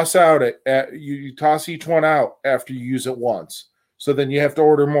you toss out you toss each one out after you use it once. So then you have to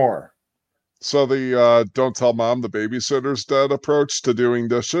order more. So the don't tell mom the babysitter's dead approach to doing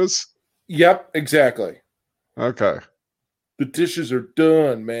dishes? Yep, exactly. Okay. The dishes are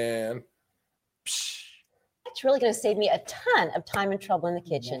done, man. It's really going to save me a ton of time and trouble in the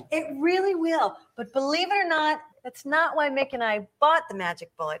kitchen. It really will. But believe it or not, that's not why Mick and I bought the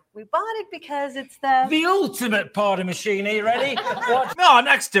magic bullet. We bought it because it's The ultimate party machine. Are you ready? What? No,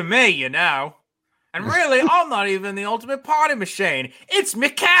 next to me, you know. And really, I'm not even the ultimate party machine. It's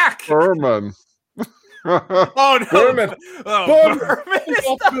Mikak. Berman. Oh no, Berman. Oh, Berman is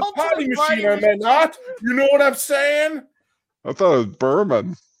the party machine, am I not? You know what I'm saying? I thought it was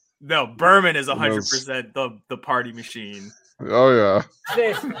Berman. No, Berman is 100% the party machine. Oh yeah.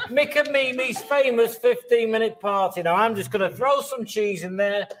 This Mick and Mimi's famous 15-minute party. Now, I'm just going to throw some cheese in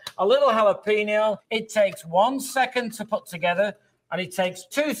there, a little jalapeno. It takes 1 second to put together, and it takes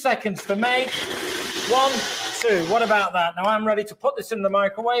 2 seconds to make. 1, 2. What about that? Now, I'm ready to put this in the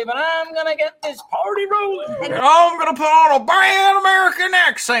microwave, and I'm going to get this party rolling. And I'm going to put on a bad American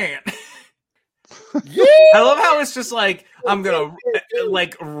accent. Yeah. I love how it's just like, I'm going to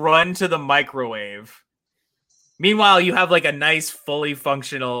like run to the microwave. Meanwhile, you have like a nice, fully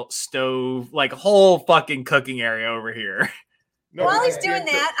functional stove, like whole fucking cooking area over here. No, While he's doing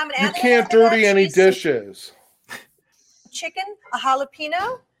that, I'm going to you add can't dirty any dishes. chicken, a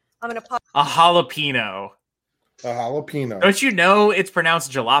jalapeno. I'm going to pop A jalapeno. A jalapeno. Don't you know it's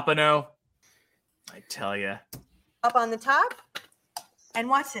pronounced jalapeno? I tell you. up on the top. And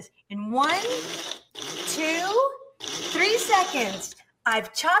watch this. In 1, 2, 3 seconds,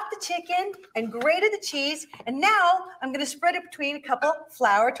 I've chopped the chicken and grated the cheese, and now I'm going to spread it between a couple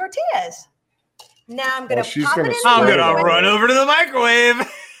flour tortillas. Now I'm going to pop it in the I'm going to microwave. run over to the microwave.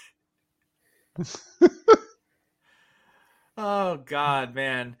 Oh God,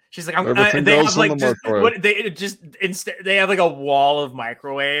 man. She's like, Everything they goes have in like the just microwave. what they just instead they have like a wall of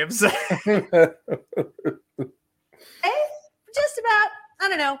microwaves. Okay, just about, I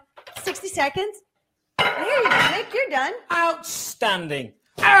don't know, 60 seconds. Here you go, Nick, you're done. Outstanding.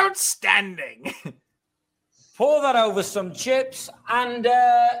 Outstanding. Pour that over some chips and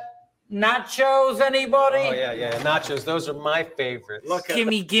nachos, anybody? Oh, yeah. Nachos, those are my favorites.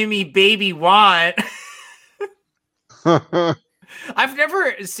 gimme, baby, want. I've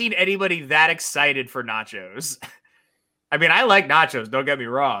never seen anybody that excited for nachos. I mean, I like nachos, don't get me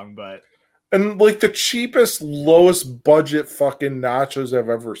wrong, but And like the cheapest, lowest budget fucking nachos I've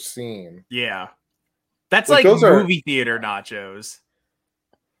ever seen. yeah. That's Like, like those are- movie theater nachos.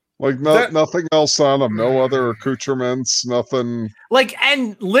 Like That- nothing else on them. No other accoutrements. Nothing. Like,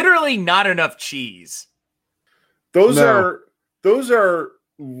 and literally not enough cheese. Those No. are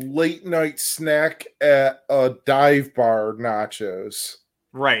late night snack at a dive bar nachos.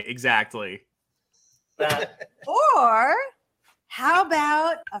 Right, exactly. Or how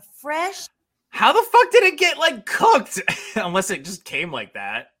about a fresh How the fuck did it get like cooked? Unless it just came like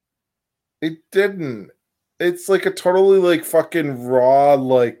that. It didn't. It's like a totally like fucking raw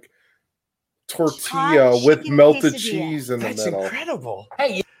like tortilla Hot with chicken melted quesadilla. cheese in the That's middle. incredible.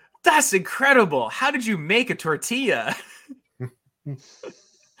 Hey, that's incredible. How did you make a tortilla?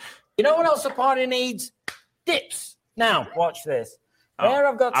 You know what else a party needs? Dips. Now, watch this. Oh, There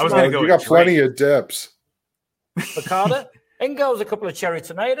I've got I was some gonna go You got with plenty Drake. of dips. avocado. In goes a couple of cherry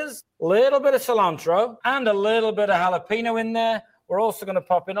tomatoes, a little bit of cilantro, and a little bit of jalapeno in there. We're also going to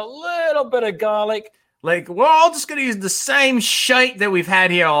pop in a little bit of garlic. Like, we're all just gonna use the same shite that we've had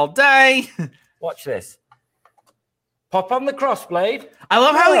here all day. Watch this. Pop on the crossblade. I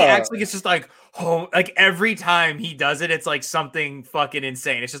love how he Yeah. acts like it's just like, oh, like every time he does it, it's like something fucking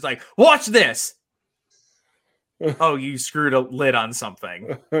insane. It's just like, watch this. Oh, you screwed a lid on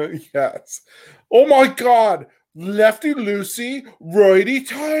something. Yes. Oh my god. Lefty loosey, righty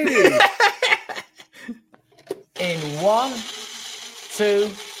tighty. In 1, 2,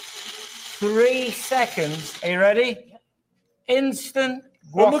 3 seconds. Are you ready? Instant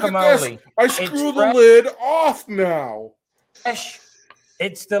Oh, look at this. guacamole. I It's screw the fresh. lid off now. Fresh.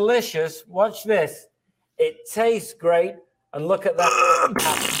 It's delicious. Watch this. It tastes great. And look at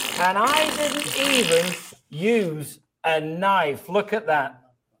that. And I didn't even use a knife. Look at that.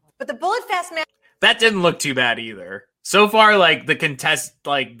 But the bullet fast man. That didn't look too bad either. So far, like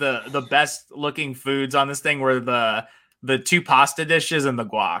the best looking foods on this thing were the 2 pasta dishes and the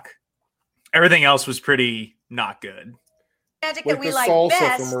guac. Everything else was pretty not good. Magic Like that we the like salsa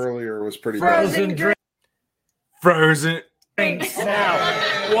best. from earlier was pretty bad. Frozen drink. Frozen.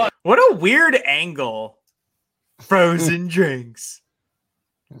 Now, What a weird angle. Frozen drinks.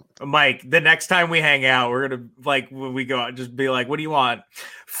 Mike, the next time we hang out, we're gonna like when we go out, just be like, "What do you want?"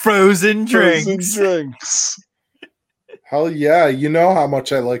 Frozen drinks. Frozen drinks. Hell yeah, you know how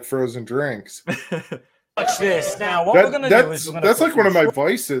much I like frozen drinks. watch this. Now, what we're going to do is we're gonna That's put like one of my some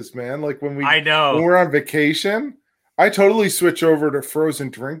vices, man. Like when I know. when we're on vacation, I totally switch over to frozen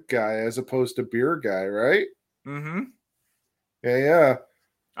drink guy as opposed to beer guy, right? Mm-hmm. Yeah.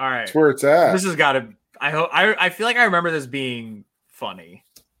 All right. That's where it's at. This has got to. I feel like I remember this being funny.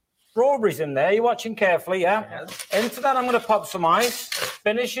 strawberries in there. You're watching carefully, yeah? Into that, I'm going to pop some ice.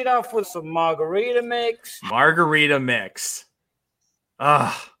 Finish it off with some margarita mix. Margarita mix.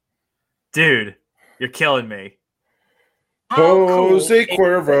 Ah, dude, you're killing me. Jose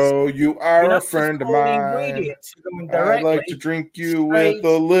Cuervo, you are You're a not friend of just pouring mine. ingredients, you're going I like directly to drink you straight with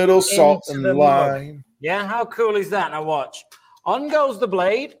a little salt into and the mug. lime. Yeah, how cool is that? Now watch. On goes the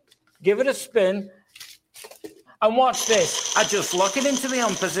blade. Give it a spin. And watch this. I just lock it into the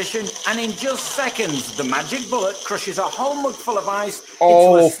on position, and in just seconds, the magic bullet crushes a whole mug full of ice.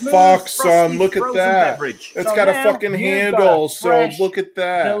 Oh, into a smooth, fuck, son. frosty, Look at frozen that. beverage. It's So got a now fucking you've handle, got a so fresh, look at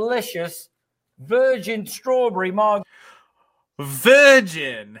that. delicious virgin strawberry marg.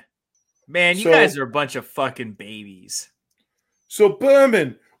 Virgin. Man, you So- guys are a bunch of fucking babies. So,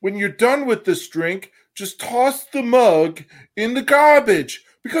 Berman, when you're done with this drink, just toss the mug in the garbage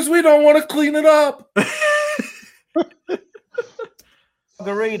because we don't want to clean it up.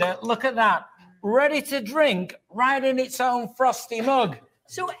 Margarita, look at that. Ready to drink right in its own frosty mug.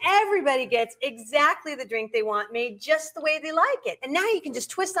 So everybody gets exactly the drink they want, made just the way they like it. And now you can just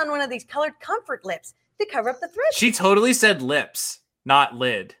twist on one of these colored comfort lips to cover up the thrift. She totally said lips, not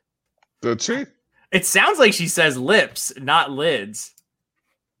lid. Did she? It sounds like she says lips, not lids.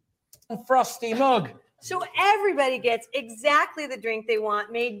 Frosty mug. So everybody gets exactly the drink they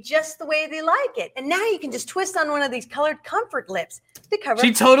want, made just the way they like it. And now you can just twist on one of these colored comfort lips to cover She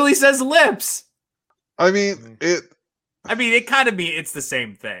up. totally says lips. I mean, I mean, it's the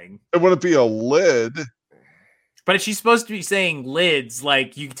same thing. It wouldn't be a lid. But she's supposed to be saying lids,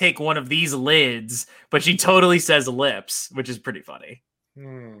 like you take one of these lids, but she totally says lips, which is pretty funny.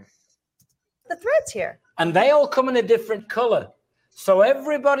 The threads here. And they all come in a different color. So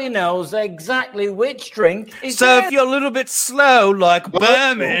everybody knows exactly which drink is So theirs. if you're a little bit slow, like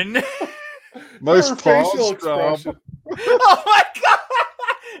Berman. Nice Her facial pause job. expression. Oh my god!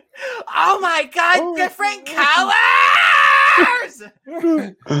 Oh my god! Different colors.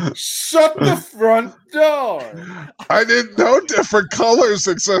 Shut the front door. I didn't know different colors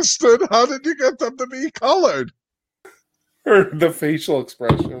existed. How did you get them to be colored? The facial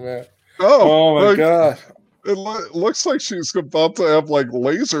expression, man. Oh my god. It looks like she's about to have like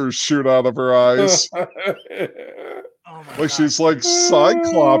lasers shoot out of her eyes. Like she's like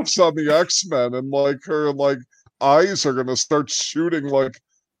Cyclops on the X-Men, and like her like eyes are gonna start shooting like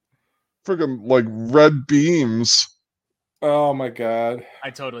freaking like red beams. Oh my god. I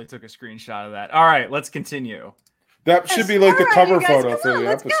totally took a screenshot of that. All right, let's continue. That should be like the All right, cover you guys, photo come for on, the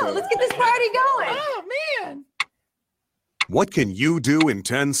let's episode. go. Let's get this party going. Oh man. What can you do in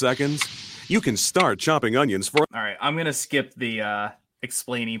 10 seconds? You can start chopping onions for. All right, I'm gonna skip the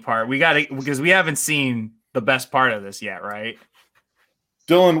explaining part. We got to, because we haven't seen the best part of this yet, right?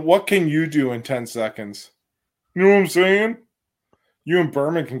 Dylan, what can you do in 10 seconds? You know what I'm saying? You and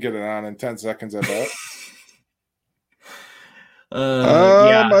Berman can get it on in 10 seconds, I bet.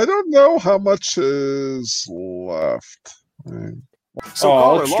 Yeah. I don't know how much is left. So I'll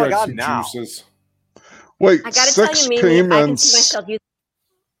caller, log extract on some now. juices. Wait, I gotta tell six you, Mimi, I can see payments. myself using.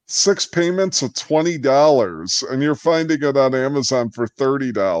 6 payments of $20, and you're finding it on Amazon for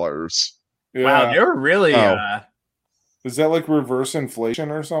 $30. Yeah. Wow, they were really. Oh. Is that like reverse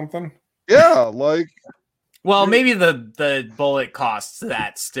inflation or something? Yeah, like Well, maybe the bullet costs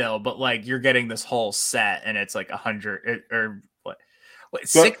that still, but like you're getting this whole set, and it's like 100 or what? Wait,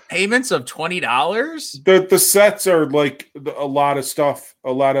 6 payments of $20? The sets are like a lot of stuff,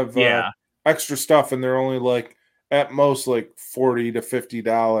 a lot of extra stuff, and they're only like at most like $40 to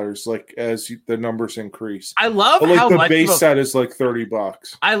 $50, like as the numbers increase. I love But, like, how the much base of a- set is like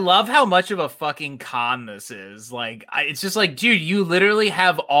 $30. I love how much of a fucking con this is. Like, it's just like, dude, you literally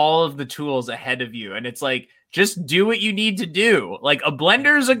have all of the tools ahead of you, and it's like, just do what you need to do. Like, a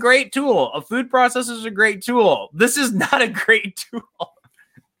blender is a great tool, a food processor is a great tool. This is not a great tool.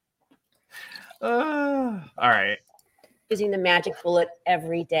 All right. Using the magic bullet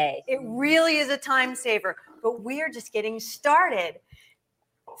every day. It really is a time saver, but we're just getting started.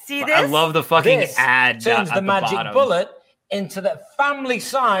 See this? I love the fucking This ad turns at the magic bottom. bullet into the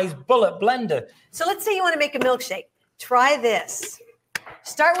family-size bullet blender. So let's say you want to make a milkshake. Try this.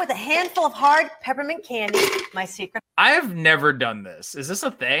 Start with a handful of hard peppermint candy. My secret. I have never done this. Is this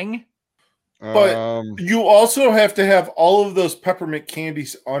a thing? But you also have to have all of those peppermint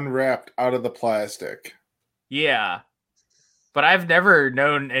candies unwrapped out of the plastic. Yeah. But I've never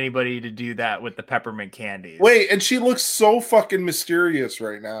known anybody to do that with the peppermint candies. Wait, and she looks so fucking mysterious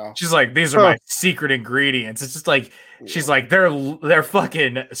right now. She's like, these are my secret ingredients. It's just like, she's like, they're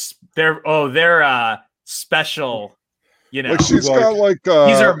fucking, they're special, you know. Like she's got like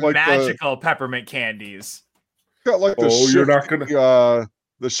these are like magical peppermint candies. got like the you're not gonna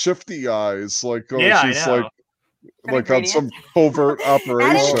the shifty eyes, like Yeah, I she's know. like on some covert Add in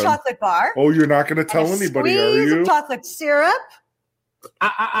operation. chocolate bar. Oh, you're not going to tell and a anybody, are squeeze you? of chocolate syrup.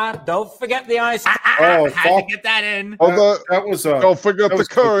 Don't forget the ice. Oh, Had to get that in. Oh, that was don't forget that the was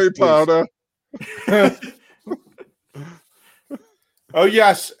curry cookies, powder. Oh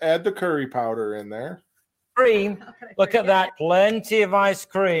yes, add the curry powder in there. Cream. Look at that. Plenty of ice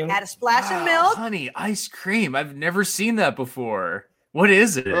cream. Add a splash of milk. Honey, ice cream. I've never seen that before. What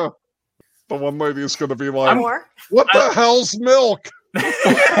is it? The one lady's going to be like, More. "What the hell's milk?" What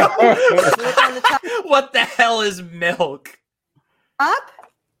the hell is milk? Up.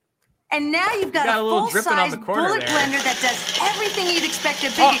 And now you've got, got a little full dripping on size the corner bullet there. blender that does everything you'd expect a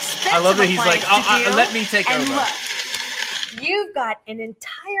big, Oh, expensive I love that he's like, appliance to do. let me take and over. Look, you've got an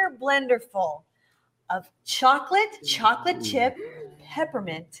entire blender full of chocolate chip,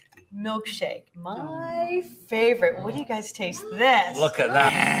 peppermint milkshake. My favorite. What do you guys taste this? Look at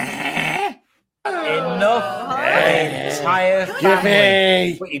that. Enough for the entire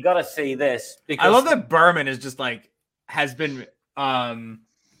family. But you got to see this. I love that Berman is just like, has been,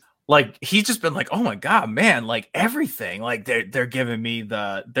 like he's just been like, oh my god, man, like everything, like they're giving me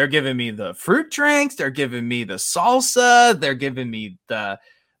the fruit drinks, they're giving me the salsa, they're giving me the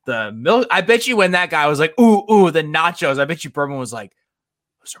milk. I bet you when that guy was like, ooh, the nachos, I bet you Berman was like,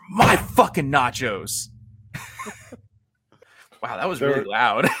 those are my fucking nachos. Wow, that was really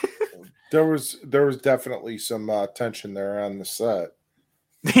loud. There was definitely some tension there on the set.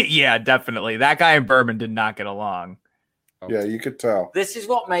 Yeah, definitely. That guy and Berman did not get along. Yeah, you could tell. This is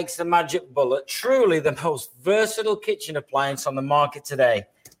what makes the Magic Bullet truly the most versatile kitchen appliance on the market today.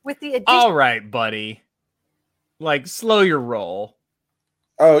 With the addition- All right, buddy. Like, slow your roll.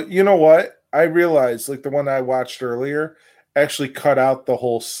 Oh, you know what? I realized, like, the one I watched earlier actually cut out the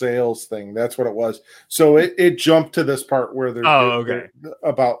whole sales thing. That's what it was. So it jumped to this part where they're, they're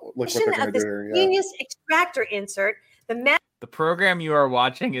about like what they're going to do here. Yeah. Genius extractor insert. The program you are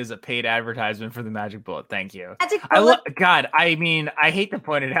watching is a paid advertisement for the Magic Bullet. Thank you. Magic Bullet. God, I mean, I hate to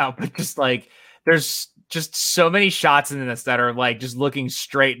point it out, but just like there's just so many shots in this that are like just looking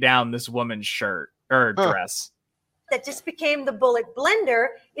straight down this woman's shirt or dress. That just became the Bullet blender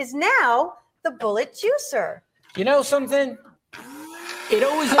is now the Bullet juicer. You know something? It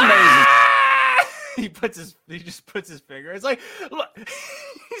always amazes. He just puts his finger. It's like, look,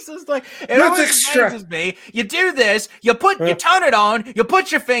 he's just like, it always amazes me. You do this, you turn it on, you put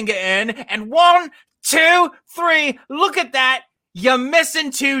your finger in, and 1, 2, 3, look at that. You're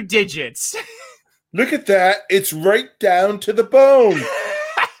missing 2 digits. Look at that. It's right down to the bone.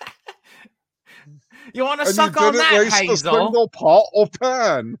 You want to suck on that, Hazel? A single pot of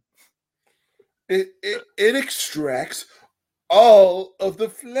pen. It extracts all of the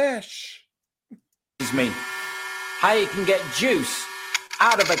flesh. Me how you can get juice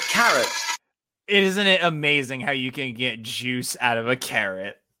out of a carrot. Isn't it amazing how you can get juice out of a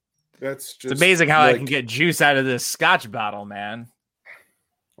carrot? That's just it's amazing how I can get juice out of this Scotch bottle, man.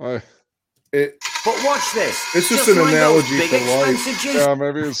 But watch this. It's just an analogy big, for life. Yeah,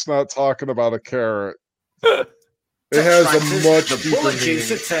 maybe it's not talking about a carrot. It has a much the deeper bullet meaning.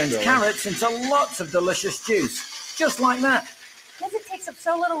 juicer turns carrots into lots of delicious juice, just like that. Because it takes up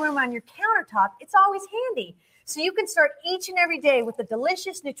so little room on your countertop, it's always handy. So you can start each and every day with the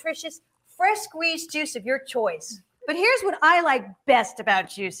delicious, nutritious, fresh squeezed juice of your choice. But here's what I like best about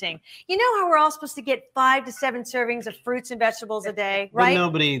juicing. You know how we're all supposed to get 5 to 7 servings of fruits and vegetables a day, right? But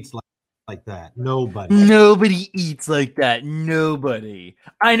nobody eats like that. Nobody. Nobody eats like that. Nobody.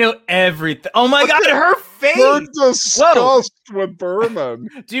 I know everything. Oh my God, her face. We're disgust with Berman.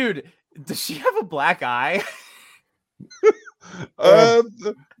 Dude, does she have a black eye?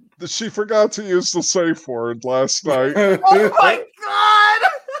 She forgot to use the safe word last night. Oh my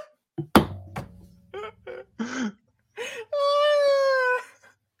God!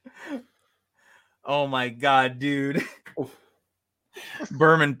 Oh my God, dude.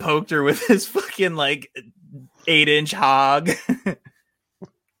 Berman poked her with his fucking like 8-inch hog.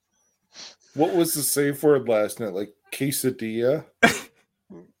 What was the safe word last night? Like quesadilla?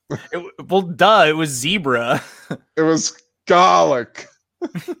 Well, duh, it was zebra. It was garlic.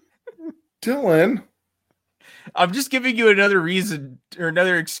 Dylan. I'm just giving you another reason or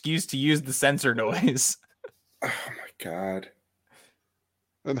another excuse to use the sensor noise. Oh my God.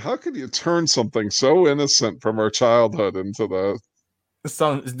 And how could you turn something so innocent from our childhood into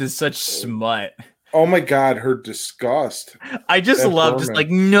this such smut? Oh my God, her disgust. I just love Berman. just like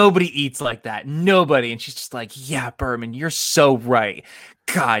nobody eats like that. Nobody. And she's just like, yeah, Berman, you're so right.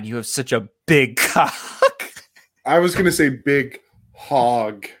 God, you have such a big cock. I was going to say big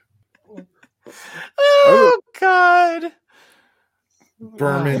hog. Oh God.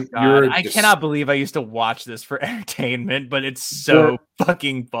 Berman, Oh, I cannot believe I used to watch this for entertainment, but it's so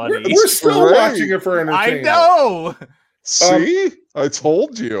fucking funny. We're still watching it for entertainment. I know. See? I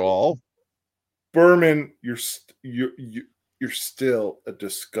told you all. Berman, you're still a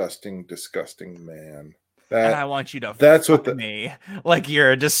disgusting, disgusting man. And I want you to that's fuck what me like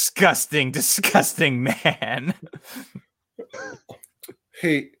you're a disgusting, disgusting man.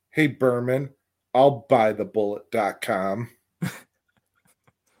 Hey, Berman, I'll buy thebullet.com.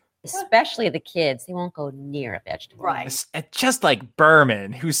 Especially the kids. They won't go near a vegetable. Right. It's just like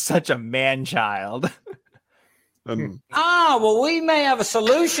Berman, who's such a man-child. Well, we may have a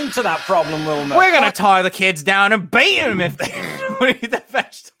solution to that problem, Wilma. We're going to tie the kids down and beat them if they don't eat the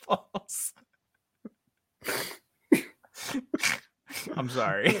vegetables. I'm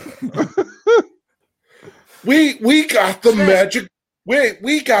sorry. We got the magic. Wait,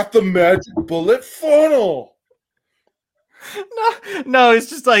 we got the magic bullet funnel. No, it's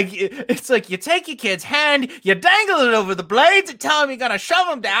just like you take your kid's hand, you dangle it over the blades, and tell them you're gonna shove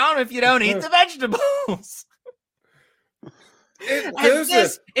them down if you don't eat the vegetables. And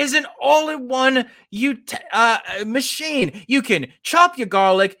this is an all-in-one machine. You can chop your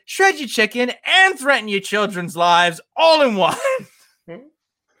garlic, shred your chicken, and threaten your children's lives all in one.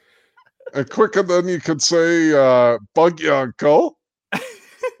 And quicker than you could say, bug your uncle.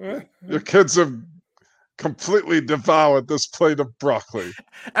 Your kids have completely devoured this plate of broccoli.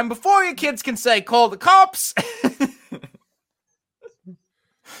 And before your kids can say, call the cops.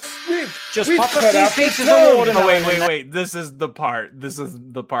 Just pop a few pieces of water. Oh, wait. This is the part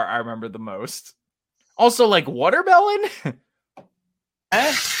I remember the most. Also, like watermelon?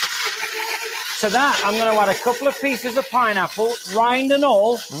 To that, I'm going to add a couple of pieces of pineapple, rind and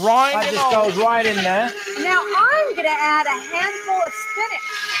all. That just goes right in there. Now I'm going to add a handful of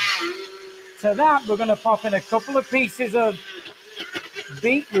spinach. To that, we're going to pop in a couple of pieces of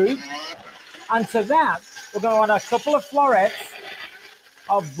beetroot. And to that, we're going to add a couple of florets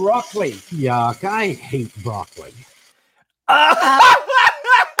of broccoli. Yuck, I hate broccoli.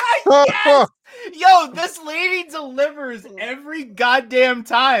 Yes! Yo, this lady delivers every goddamn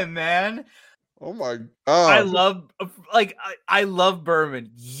time, man. Oh my god. I love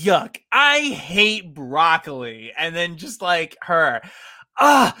Berman. Yuck. I hate broccoli. And then just like her.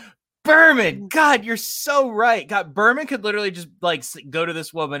 Berman. God, you're so right. God, Berman could literally just like go to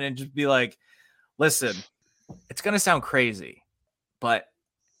this woman and just be like, listen, it's going to sound crazy, but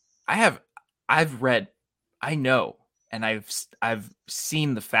I've read, I know, and I've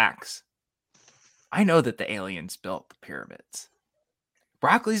seen the facts. I know that the aliens built the pyramids.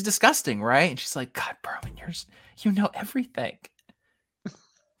 Broccoli's disgusting, right? And she's like, God, Berman, you know everything.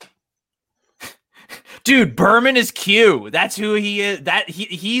 Dude, Berman is Q. That's who he is.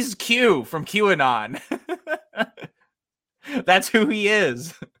 He's Q from QAnon. That's who he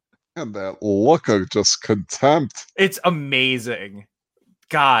is. And that look of just contempt. It's amazing.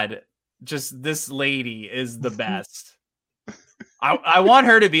 God, just this lady is the best. I want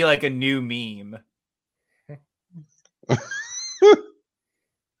her to be like a new meme.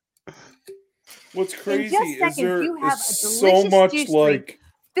 What's crazy in just is there you have is a so much juice like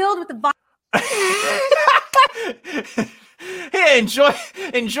filled with the Hey,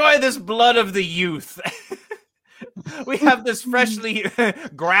 enjoy this blood of the youth. We have this freshly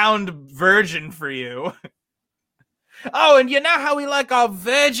ground virgin for you. Oh, and you know how we like our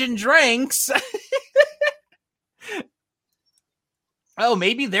virgin drinks. Oh,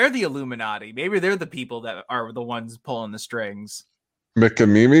 maybe they're the Illuminati. Maybe they're the people that are the ones pulling the strings. Mick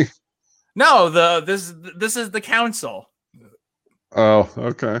and Mimi? No, this is the council. Oh,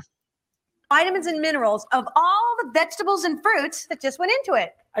 okay. vitamins and minerals of all the vegetables and fruits that just went into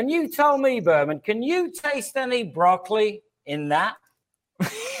it. And you tell me, Berman, can you taste any broccoli in that?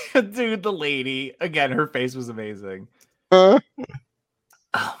 Dude, the lady, again, her face was amazing. Oh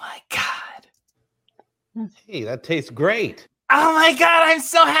my God. Hey, that tastes great. Oh my God, I'm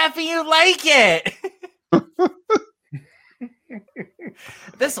so happy you like it.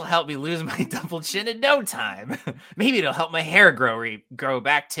 This will help me lose my double chin in no time. Maybe it'll help my hair grow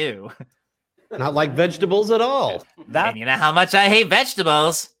back too. Not like vegetables at all. And you know how much I hate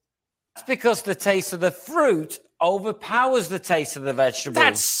vegetables. That's because the taste of the fruit overpowers the taste of the vegetables.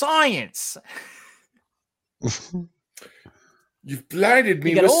 That's science. You've blinded me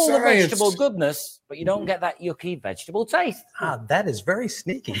You get with all the science. vegetable goodness, but you don't get that yucky vegetable taste. That is very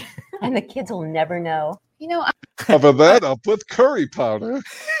sneaky. And the kids will never know. You know, Cover that up with curry powder.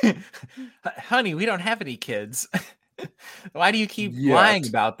 Honey, we don't have any kids. Why do you keep lying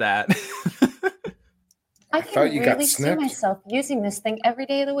about that? I thought can you got really see snipped. myself using this thing every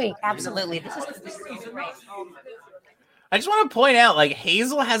day of the week. Absolutely. I just want to point out, like,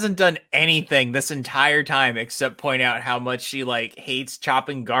 Hazel hasn't done anything this entire time except point out how much she, like, hates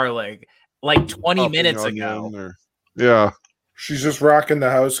chopping garlic, like 20 minutes ago. Yeah. She's just rocking the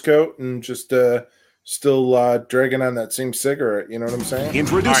house coat and just still dragging on that same cigarette. You know what I'm saying?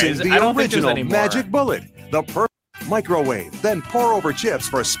 Introducing I don't the think there's original any more. Magic Bullet, the perfect microwave. Then pour over chips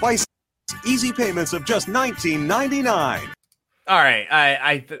for spicy, easy payments of just $19.99. All right,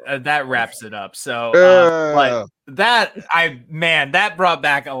 I that wraps it up. So, Yeah. that brought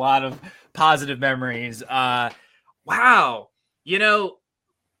back a lot of positive memories. Wow, you know,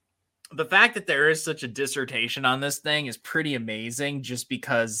 the fact that there is such a dissertation on this thing is pretty amazing. Just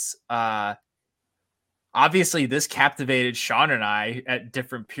because, obviously, this captivated Sean and I at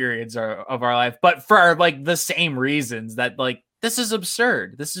different periods of our life, but for like the same reasons that like this is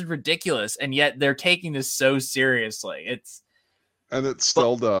absurd, this is ridiculous, and yet they're taking this so seriously. And it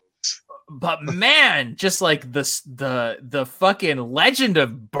still does. But man, just like the fucking legend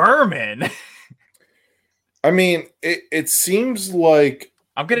of Berman. I mean, it seems like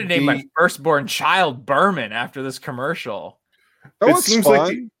I'm gonna name my firstborn child Berman after this commercial. Oh, it it's seems fun.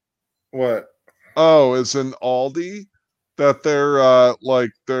 like what? Oh, is in Aldi that their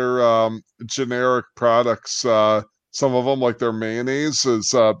generic products. Some of them, like their mayonnaise, is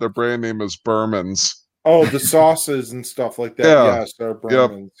their brand name is Berman's. Oh, the sauces and stuff like that. Yeah. Yes, they're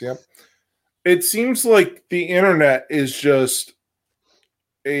Berman's. Yep. it seems like the internet is just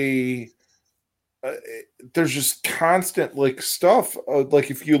there's just constant like stuff. Like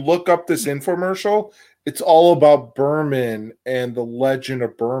if you look up this infomercial, it's all about Berman and the legend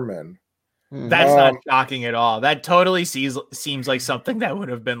of Berman. That's not shocking at all. That totally seems like something that would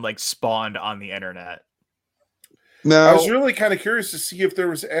have been like spawned on the internet. Now, I was really kind of curious to see if there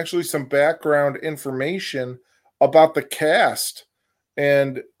was actually some background information about the cast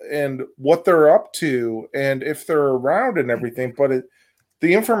and what they're up to and if they're around and everything, but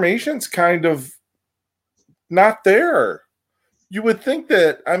the information's kind of not there. You would think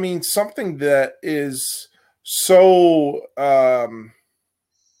that, I mean, something that is so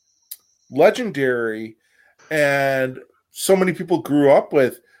legendary and so many people grew up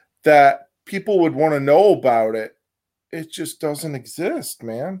with, that people would want to know about it. It just doesn't exist,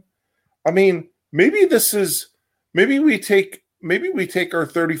 man. I mean, maybe we take our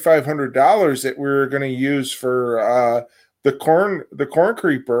 $3,500 that we're going to use for the corn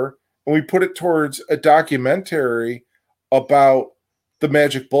creeper, and we put it towards a documentary about the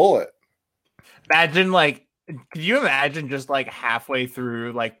magic bullet. Imagine, like, could you imagine just like halfway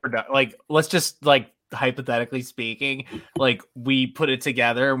through, like, let's just like hypothetically speaking, like we put it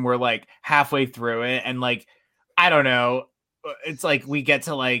together and we're like halfway through it, and like, I don't know, it's like we get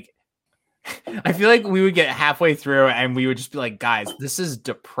to like, I feel like we would get halfway through and we would just be like, guys, this is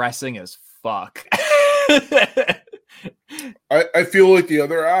depressing as fuck. I feel like the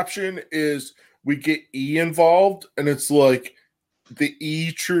other option is we get E involved, and it's like the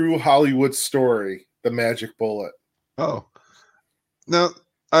E true Hollywood story, the magic bullet. Oh, now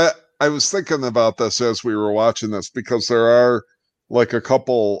I was thinking about this as we were watching this, because there are like a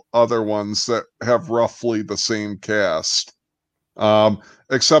couple other ones that have roughly the same cast.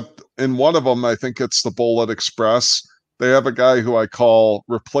 Except in one of them, I think it's the Bullet Express. They have a guy who I call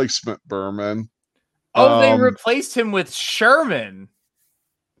Replacement Berman. Oh, they replaced him with Sherman.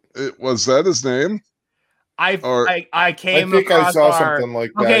 Was that his name? I came think across I saw something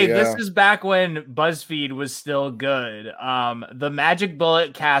like that. Okay, yeah. This is back when BuzzFeed was still good. The Magic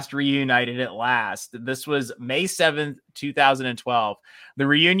Bullet cast reunited at last. This was May 7th, 2012. The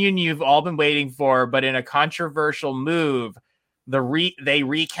reunion you've all been waiting for, but in a controversial move, they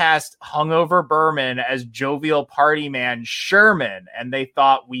recast hungover Berman as jovial party man Sherman, and they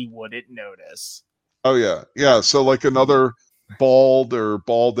thought we wouldn't notice. Oh yeah. So like another bald or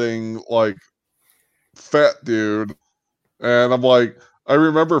balding like fat dude, and I'm like, I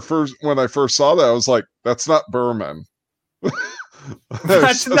remember when I first saw that, I was like, that's not Berman.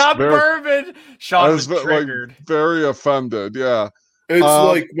 That's not Berman. Sean was triggered. Like, very offended. Yeah, it's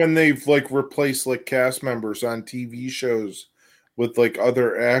like when they've like replaced like cast members on TV shows with like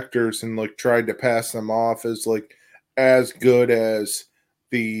other actors and like tried to pass them off as like as good as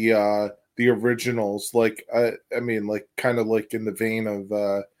the originals. Like I mean, like kind of like in the vein of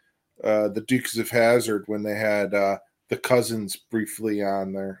the Dukes of Hazzard when they had the cousins briefly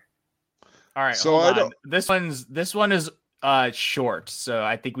on there. All right, so hold on. This one is short, so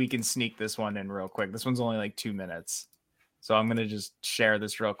I think we can sneak this one in real quick. This one's only like 2 minutes, so I'm gonna just share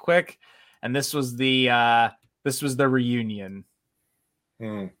this real quick. And this was the reunion.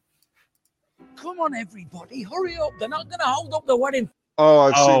 Come on, everybody, hurry up! They're not gonna hold up the wedding. Oh,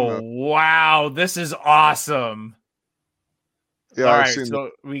 I've seen that. Wow, this is awesome. Yeah, all I've right, seen so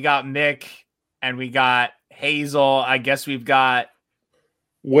we got Mick and we got Hazel. I guess we've got.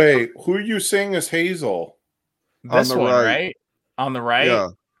 Wait, who are you saying is Hazel? This one, right? On the right? Yeah,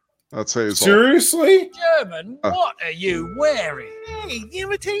 that's Hazel. Seriously? German, what are you wearing? Hey, the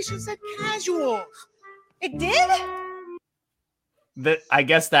invitation said casuals. It did? I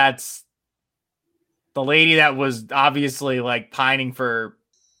guess that's the lady that was obviously like pining for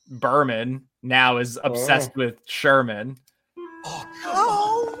Berman now is obsessed with Sherman.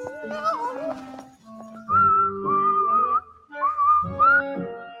 Oh,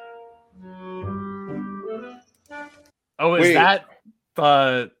 Oh, is that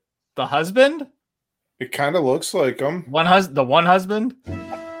the husband? It kind of looks like him. The one husband?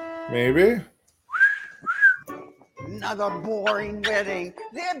 Maybe. another boring wedding.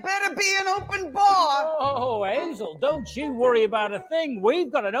 There better be an open bar. Oh, Hazel, don't you worry about a thing.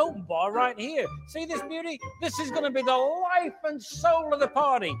 We've got an open bar right here. See this beauty? This is going to be the life and soul of the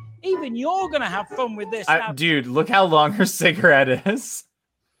party. Even you're going to have fun with this. Dude, look how long her cigarette is.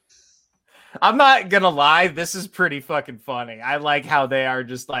 I'm not going to lie. This is pretty fucking funny. I like how they are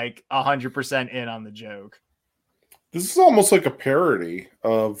just like 100% in on the joke. This is almost like a parody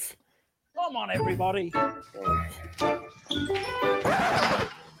of... Come on, everybody. Man.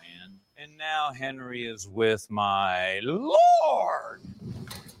 And now Henry is with my lord.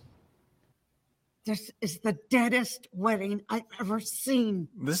 This is the deadest wedding I've ever seen.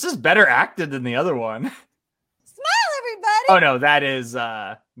 This is better acted than the other one. Smile, everybody. Oh no, that is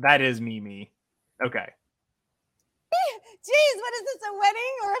Mimi. Okay. Geez, what is this, a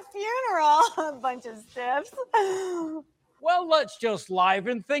wedding or a funeral? A bunch of stiffs. Well, let's just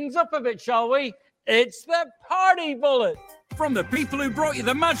liven things up a bit, shall we? It's the Party Bullet. From the people who brought you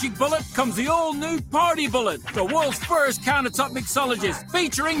the Magic Bullet comes the all-new Party Bullet, the world's first countertop mixologist,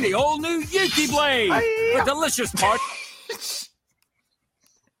 featuring the all-new Yuki Blade. The delicious part.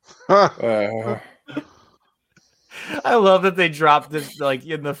 I love that they dropped this like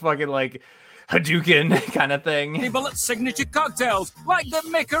in the fucking like Hadouken kind of thing. The Bullet's signature cocktails, like the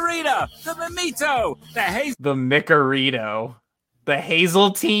Micarita, the Mimito, the Micarito, the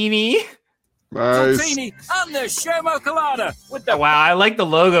Hazeltini. Nice. Hazeltini, and the Shomo Colada. With the Wow, I like the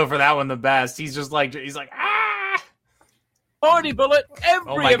logo for that one the best. He's like ah. Party Bullet. Every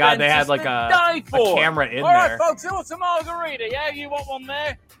Oh my god, event they had is like to a die for. camera in All right, there. folks, who wants a margarita? Yeah, you want one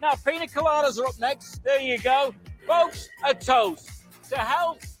there? Now, pina coladas are up next. There you go. Folks, a toast to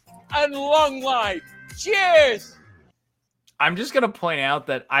health and long life. Cheers! I'm just gonna point out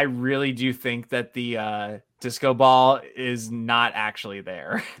that I really do think that the disco ball is not actually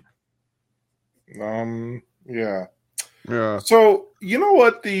there. Yeah. Yeah. So, you know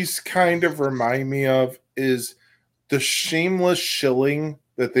what these kind of remind me of is the shameless shilling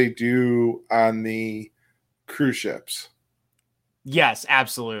that they do on the cruise ships. Yes,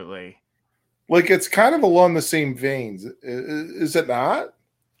 absolutely. Like, it's kind of along the same veins. Is it not?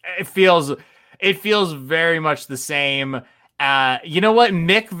 It feels very much the same. You know what?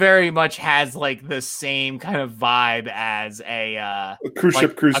 Mick very much has like the same kind of vibe as a cruise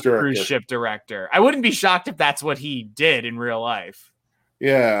ship director. I wouldn't be shocked if that's what he did in real life.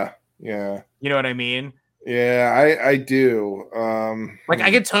 Yeah. You know what I mean? Yeah, I do. Like I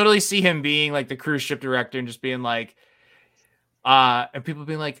could totally see him being like the cruise ship director and just being like, and people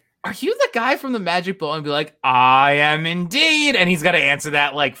being like, "Are you the guy from the Magic Bullet?" And be like, "I am indeed," and he's got to answer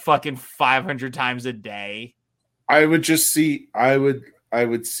that like fucking 500 times a day. I would see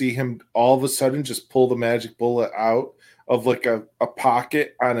him all of a sudden just pull the Magic Bullet out of like a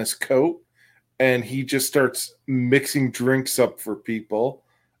pocket on his coat, and he just starts mixing drinks up for people,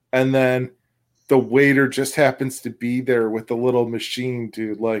 and then the waiter just happens to be there with a little machine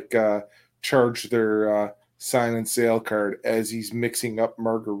to like charge their sign and sale card as he's mixing up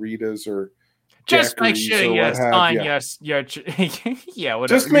margaritas or just make sure you sign your yeah,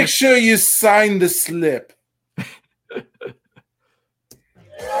 whatever. Just make sure you sign the slip.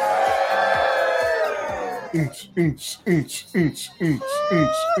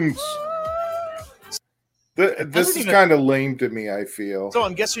 This is kind of lame to me, I feel. So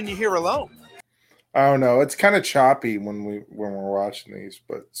I'm guessing you're here alone. I don't know. It's kind of choppy when we're watching these,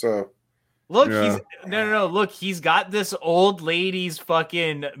 but so look, yeah. No. Look, he's got this old lady's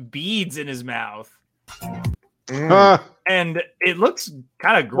fucking beads in his mouth, and it looks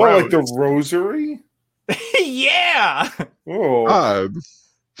kind of gross. What, like the rosary? Yeah. Oh,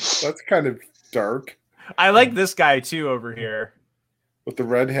 that's kind of dark. I like this guy too over here with the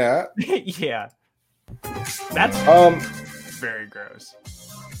red hat. Yeah, that's very gross.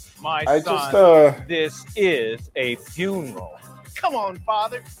 My I son, just, this is a funeral. Come on,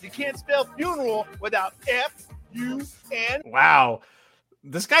 Father. You can't spell funeral without F-U-N. Wow.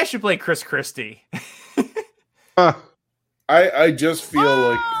 This guy should play Chris Christie. I just feel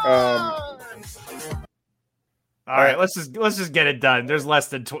like all right, let's just get it done. There's less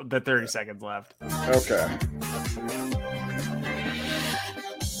than 30 seconds left. Okay.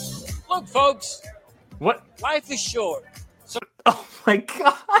 Look, folks. What? Life is short. So oh my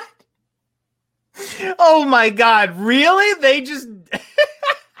god. Oh my god, really? They just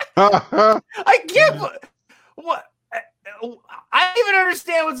I can't what I don't even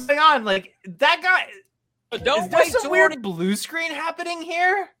understand what's going on. Like that guy don't is there some weird blue screen happening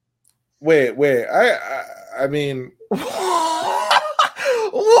here? Wait. I mean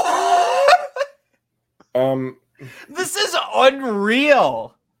this is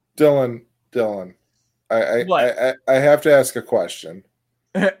unreal. Dylan. I have to ask a question.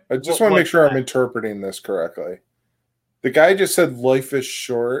 I just want to make sure I'm interpreting this correctly. The guy just said life is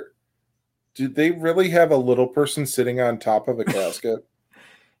short. Did they really have a little person sitting on top of a casket?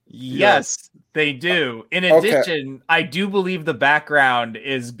 Yes, they do. In addition, I do believe the background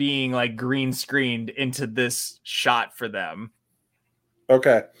is being like green screened into this shot for them.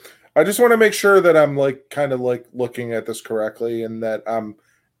 Okay. I just want to make sure that I'm like kind of like looking at this correctly and that I'm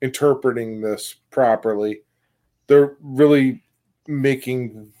interpreting this properly. They're really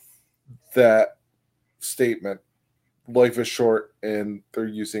making that statement. Life is short and they're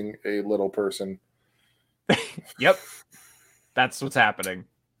using a little person Yep. That's what's happening.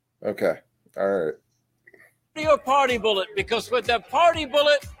 Okay. All right. Your party bullet, because with the party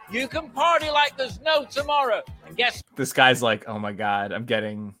bullet, you can party like there's no tomorrow. And guess This guy's like, oh my God, I'm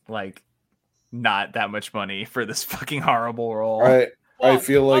getting like not that much money for this fucking horrible role. I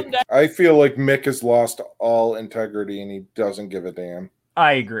feel like Mick has lost all integrity and he doesn't give a damn.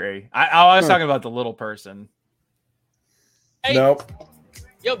 I agree. I was talking about the little person. Hey, Nope.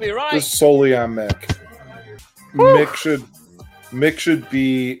 you'll be right. This is solely on Mick. Mick should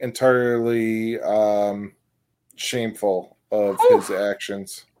be entirely shameful of his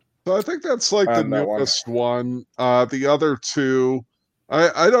actions. So I think that's like the On that one. newest one. The other two,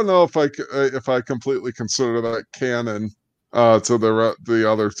 I don't know if I completely consider that canon to the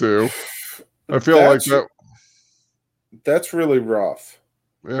other two. I feel like that's really rough.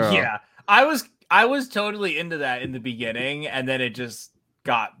 Yeah. I was totally into that in the beginning, and then it just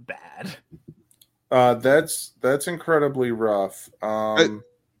got bad. That's incredibly rough.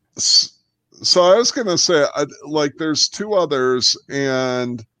 So I was gonna say, like, there's two others,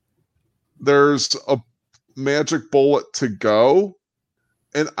 and there's a magic bullet to go,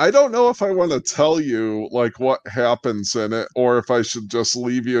 and I don't know if I want to tell you like what happens in it, or if I should just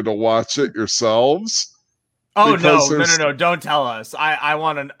leave you to watch it yourselves. Oh no! Don't tell us.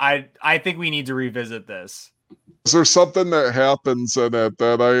 I think we need to revisit this. There's something that happens in it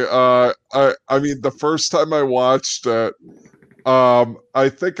that I mean, the first time I watched it, I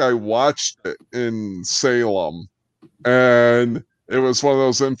think I watched it in Salem, and it was one of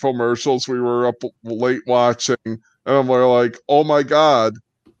those infomercials we were up late watching, and I'm like, oh my God,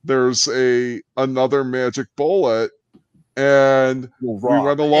 there's another magic bullet, and we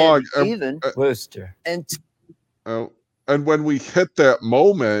went along, Worcester. And when we hit that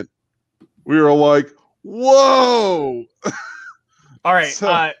moment, we were like, whoa. All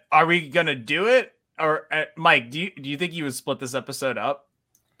right, are we gonna do it, or Mike? Do you think you would split this episode up?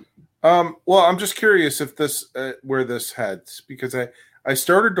 Well, I'm just curious if this where this heads, because I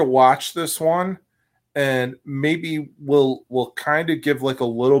started to watch this one, and maybe we'll kind of give like a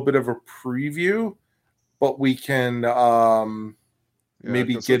little bit of a preview, but we can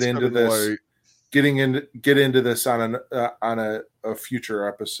maybe get into this. Late. Get into this on a future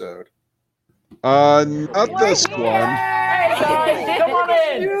episode. Not this one. Come on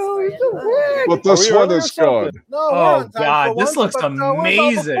in. But this one is good. Oh God, this looks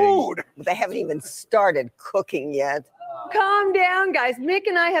amazing. They haven't even started cooking yet. Calm down, guys. Mick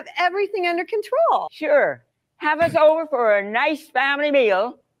and I have everything under control. Sure. Have us over for a nice family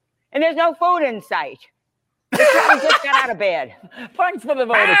meal, and there's no food in sight. We just got out of bed. Thanks for the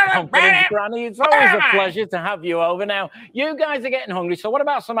vote of confidence, Granny. It's always a pleasure to have you over. Now, you guys are getting hungry, so what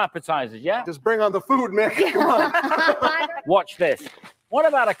about some appetizers, yeah? Just bring on the food, Mick. Come on. Watch this. What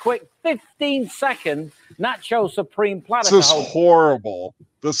about a quick 15-second Nacho Supreme platter? This is horrible.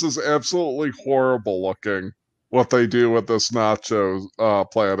 This is absolutely horrible looking, what they do with this nacho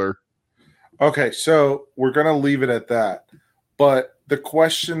platter. Okay, so we're going to leave it at that. But the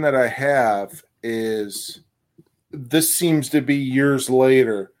question that I have is, this seems to be years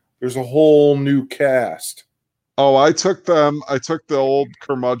later. There's a whole new cast. Oh, I took the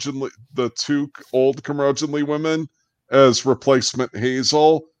two old curmudgeonly women as replacement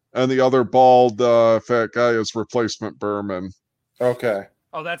Hazel, and the other bald fat guy as replacement Berman. Okay.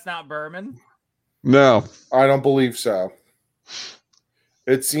 Oh, that's not Berman? No. I don't believe so.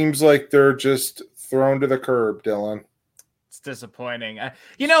 It seems like they're just thrown to the curb, Dylan. Disappointing. That's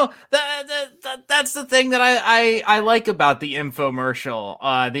the thing that I like about the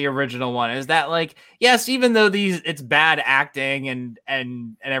infomercial, the original one, is that, like, yes, even though it's bad acting and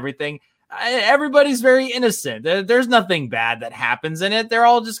everything, everybody's very innocent. There's nothing bad that happens in it. They're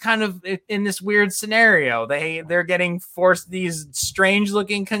all just kind of in this weird scenario. They're getting forced these strange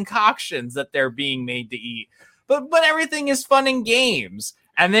looking concoctions that they're being made to eat, but everything is fun and games.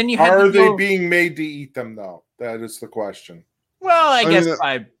 And then are they being made to eat them, though? That is the question. Well, I guess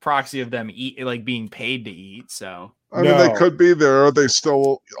by proxy of them being paid to eat. So I mean, they could be there. They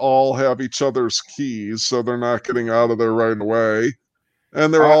still all have each other's keys, so they're not getting out of there right away.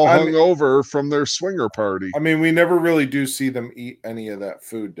 And they're all hung over from their swinger party. I mean, we never really do see them eat any of that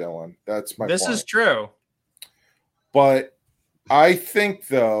food, Dylan. That's my point. This is true. But I think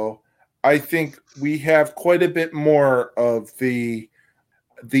we have quite a bit more of the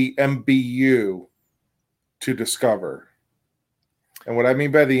MBU to discover. And what I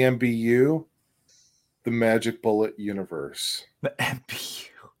mean by the MBU, the Magic Bullet universe. The MBU.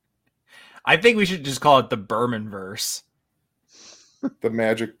 I think we should just call it the Berman-verse. The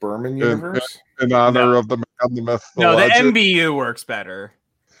Magic Berman universe? In honor of the man, the myth, the legend. The legend. MBU works better.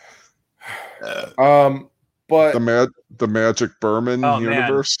 But the Magic Berman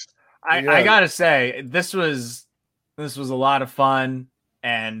universe. Man. I gotta say, this was a lot of fun,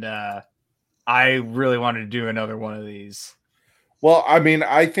 and I really wanted to do another one of these. Well, I mean,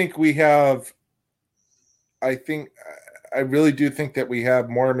 I really do think that we have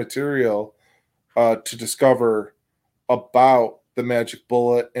more material to discover about the Magic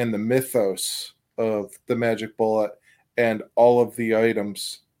Bullet and the mythos of the Magic Bullet and all of the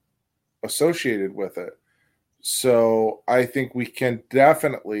items associated with it. So I think we can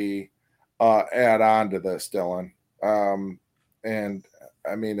definitely add on to this, Dylan. And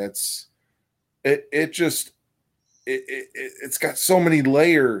I mean, it's got so many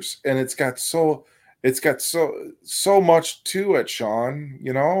layers, and it's got so much to it, Sean.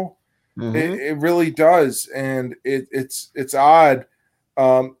 You know, it really does, and it's odd.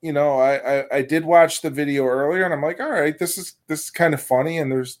 You know, I did watch the video earlier, and I'm like, all right, this is kind of funny,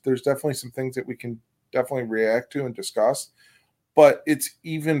 and there's definitely some things that we can definitely react to and discuss, but it's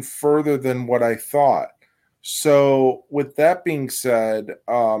even further than what I thought. So with that being said,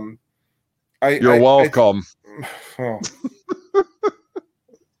 you're welcome.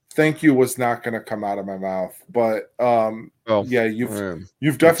 Thank you was not going to come out of my mouth, but yeah,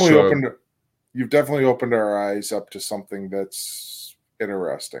 you've definitely opened our eyes up to something that's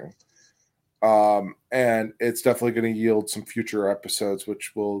interesting. And it's definitely going to yield some future episodes,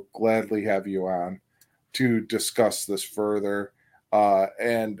 which we'll gladly have you on to discuss this further.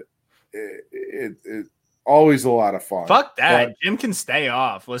 And it always a lot of fun. Fuck that. Jim can stay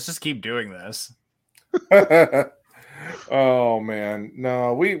off. Let's just keep doing this. Oh man,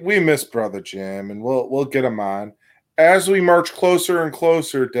 no, we miss Brother Jim, and we'll get him on as we march closer and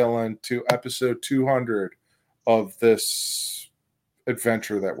closer, Dylan, to episode 200 of this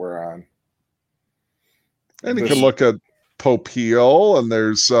adventure that we're on. And you can look at Popeil, and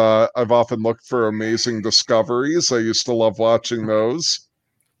there's I've often looked for Amazing Discoveries. I used to love watching those.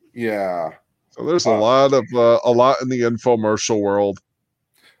 Yeah. So there's a lot in the infomercial world.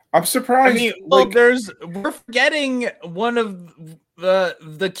 I'm surprised. I mean, well, we're forgetting one of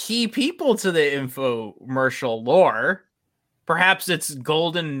the key people to the infomercial lore. Perhaps it's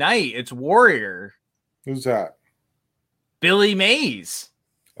Golden Knight, it's Warrior. Who's that? Billy Mays.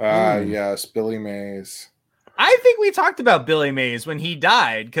 Yes, Billy Mays. I think we talked about Billy Mays when he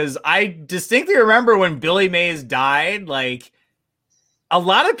died, because I distinctly remember when Billy Mays died, like, a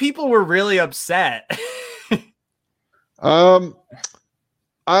lot of people were really upset.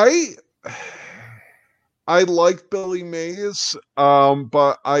 I like Billy Mays,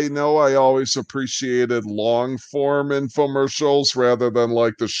 but I know I always appreciated long form infomercials rather than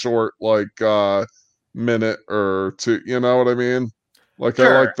like the short, like minute or two. You know what I mean? Like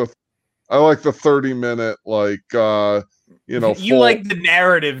sure. I like the 30-minute, like you like the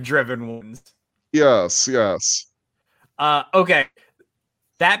narrative driven ones. Yes. Okay.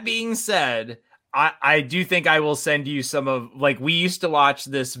 That being said, I do think I will send you some of, like, we used to watch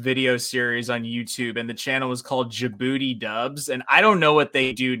this video series on YouTube, and the channel was called Djibouti Dubs, and I don't know what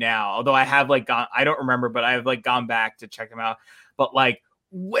they do now, although I have I don't remember, but I have gone back to check them out. But like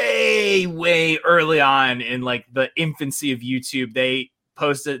way early on in like the infancy of YouTube, they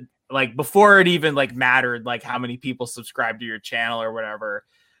posted, like, before it even like mattered like how many people subscribed to your channel or whatever,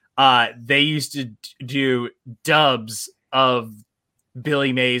 they used to do dubs of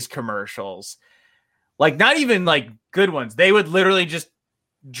Billy Mays commercials. Like, not even like good ones. They would literally just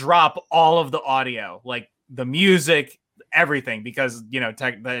drop all of the audio, like the music, everything, because, you know,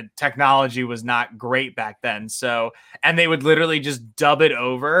 the technology was not great back then. So, and they would literally just dub it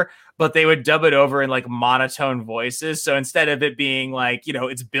over, but they would dub it over in like monotone voices. So instead of it being like, you know,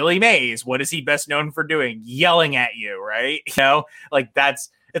 it's Billy Mays, what is he best known for doing? Yelling at you, right? You know, like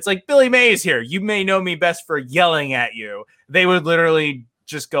it's like Billy Mays here. You may know me best for yelling at you. They would literally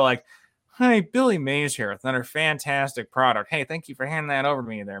just go like, "Hi, Billy Mays here with another fantastic product. Hey, thank you for handing that over to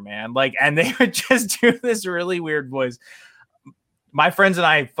me there, man." Like, and they would just do this really weird voice. My friends and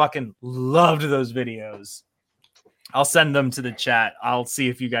I fucking loved those videos. I'll send them to the chat. I'll see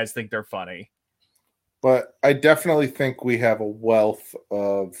if you guys think they're funny. But I definitely think we have a wealth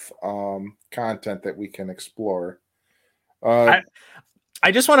of content that we can explore.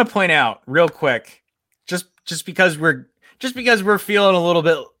 I just want to point out real quick, just because we're feeling a little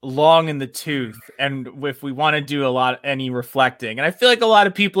bit long in the tooth, and if we want to do any reflecting, and I feel like a lot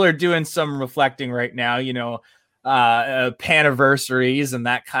of people are doing some reflecting right now, you know, paniversaries and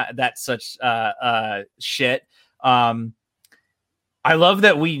that such shit. I love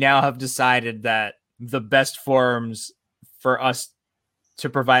that we now have decided that the best forms for us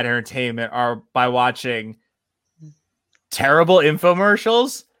to provide entertainment are by watching terrible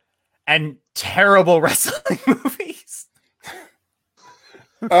infomercials and terrible wrestling movies.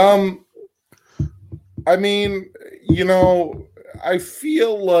 I mean, you know, I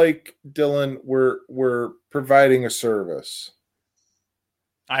feel like, Dylan, we're providing a service.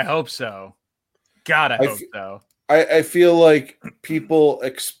 I hope so. God, I hope so. I feel like people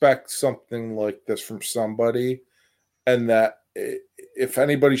expect something like this from somebody, and that if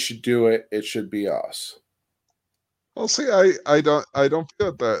anybody should do it, it should be us. Well, see, I don't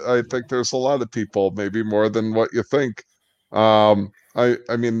feel that. I think there's a lot of people, maybe more than what you think. I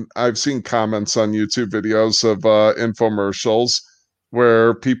mean, I've seen comments on YouTube videos of infomercials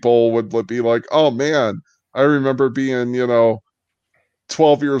where people would be like, "Oh man, I remember being,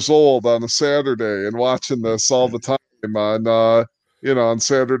 12 years old on a Saturday and watching this all the time on on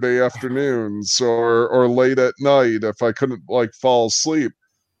Saturday afternoons or late at night if I couldn't fall asleep."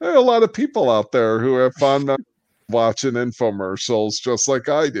 There are a lot of people out there who have fun watching infomercials just like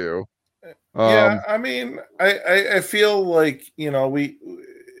I do. Yeah, I mean, I feel like,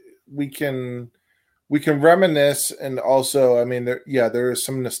 we can reminisce, and also, I mean, there is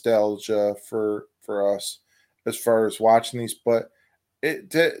some nostalgia for us as far as watching these, but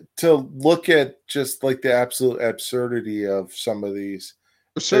to look at just like the absolute absurdity of some of these,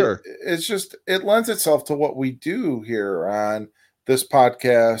 sure, it's just, it lends itself to what we do here on this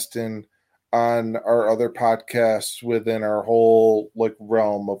podcast and on our other podcasts within our whole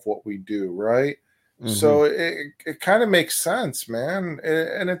realm of what we do, right? Mm-hmm. So it kind of makes sense, man.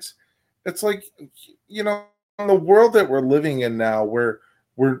 And it's like, in the world that we're living in now, where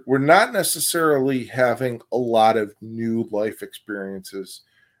we're not necessarily having a lot of new life experiences.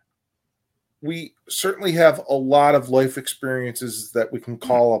 We certainly have a lot of life experiences that we can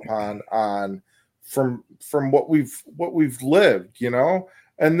call upon from what we've lived,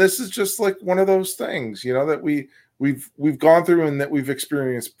 And this is just like one of those things, that we've gone through and that we've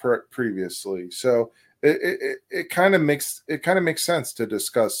experienced previously. So it kind of makes sense to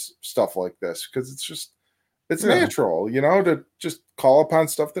discuss stuff like this, because it's natural, to just call upon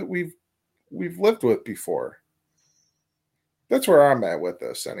stuff that we've lived with before. That's where I'm at with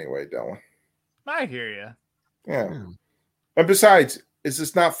this, anyway, Dylan. I hear you. Yeah. And besides, is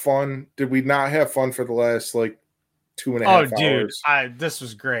this not fun? Did we not have fun for the last 2.5 hours? Oh, dude, this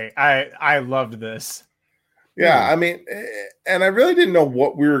was great. I loved this. Yeah, I mean, and I really didn't know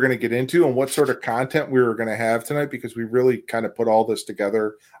what we were going to get into and what sort of content we were going to have tonight, because we really kind of put all this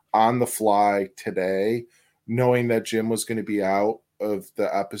together on the fly today, knowing that Jim was going to be out of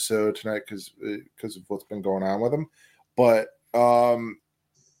the episode tonight because of what's been going on with him. But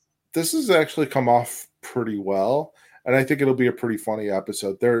this has actually come off pretty well, and I think it'll be a pretty funny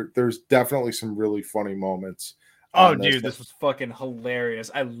episode. There's definitely some really funny moments. Oh, dude, this was fucking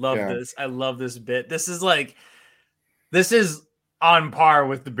hilarious. I love this. I love this bit. This is on par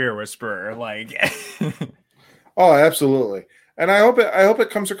with the Beer Whisperer. Oh, absolutely. And I hope it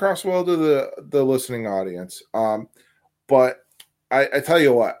comes across well to the listening audience. But I tell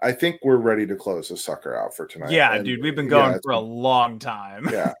you what, I think we're ready to close this sucker out for tonight. Yeah, dude, we've been going for a long time.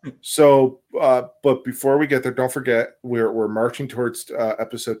 Yeah. So, but before we get there, don't forget we're marching towards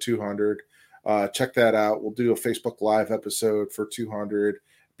episode 200. Check that out. We'll do a Facebook Live episode for 200. It'll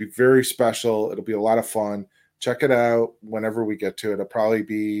be very special. It'll be a lot of fun. Check it out whenever we get to it. It'll probably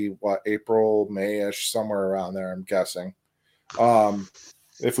be April, May-ish, somewhere around there, I'm guessing.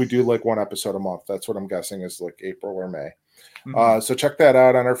 If we do one episode a month, that's what I'm guessing is April or May. Mm-hmm. So check that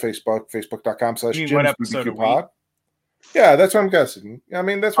out on our Facebook, facebook.com/JimsBBQPod. Yeah, that's what I'm guessing. I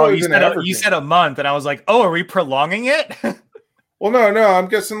mean, that's what you said a month, and I was like, oh, are we prolonging it? Well, no, I'm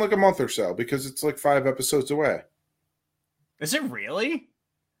guessing a month or so, because it's 5 episodes away. Is it really?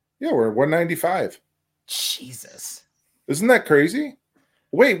 Yeah, we're at 195. Jesus. Isn't that crazy?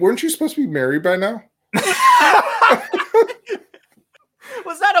 Wait, weren't you supposed to be married by now?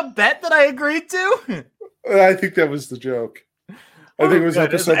 Was that a bet that I agreed to? I think that was the joke. I think it was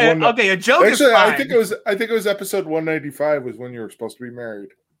episode 1. Okay, a joke Actually, is fine. I think it was episode 195 was when you were supposed to be married.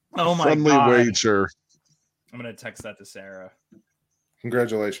 Oh my Friendly God. wager. I'm going to text that to Sarah.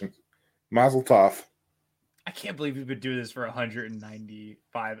 Congratulations. Mazel tov. I can't believe we've been doing this for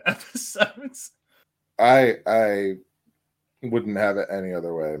 195 episodes. I wouldn't have it any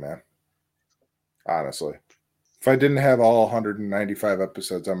other way, man. Honestly. If I didn't have all 195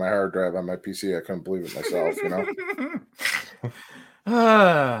 episodes on my hard drive on my PC, I couldn't believe it myself,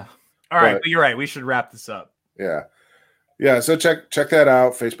 All right, but you're right. We should wrap this up. Yeah. Yeah, so check that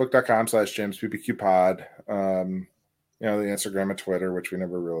out. Facebook.com/JimsBBQPod. The Instagram and Twitter, which we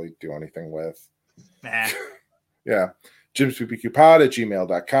never really do anything with. Nah. Yeah.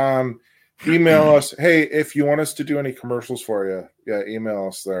 JimsBBQPod@gmail.com. email us. Hey, if you want us to do any commercials for you, yeah, email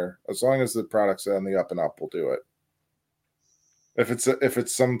us there. As long as the product's on the up and up, we'll do it. If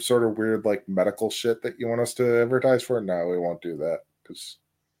it's some sort of weird like medical shit that you want us to advertise for, no, we won't do that because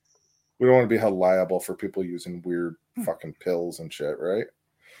we don't want to be held liable for people using weird fucking pills and shit, right?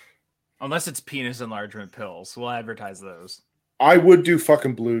 Unless it's penis enlargement pills, we'll advertise those. I would do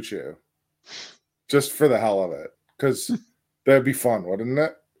fucking Blue Chew just for the hell of it because that'd be fun, wouldn't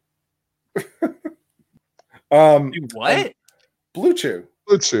it? What? Blue Chew.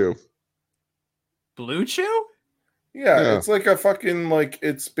 Blue Chew. Blue Chew? Yeah, it's like a fucking like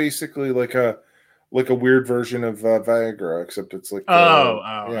it's basically like a weird version of Viagra, except it's like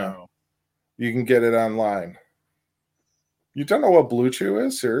you can get it online. You don't know what Blue Chew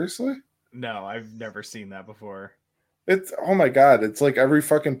is? Seriously? No, I've never seen that before. It's oh my god! It's like every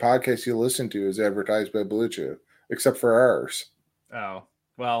fucking podcast you listen to is advertised by Blue Chew, except for ours. Oh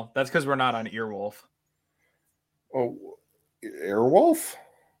well, that's because we're not on Earwolf. Oh, Earwolf?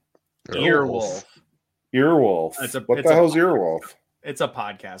 Earwolf. Earwolf. What the hell's Earwolf? It's a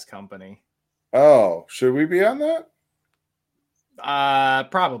podcast company. Oh, should we be on that?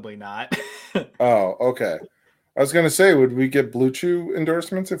 Probably not. Oh, okay. I was gonna say, would we get Blue Chew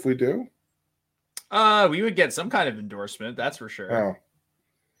endorsements if we do? We would get some kind of endorsement, that's for sure. Oh,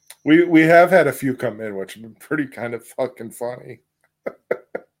 we have had a few come in, which have been pretty kind of fucking funny.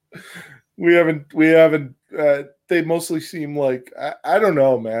 we haven't. They mostly seem like I don't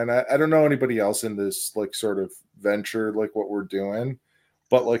know, man. I don't know anybody else in this like sort of venture like what we're doing,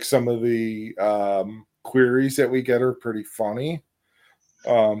 but like some of the queries that we get are pretty funny.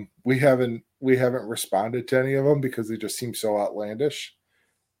 We haven't responded to any of them because they just seem so outlandish.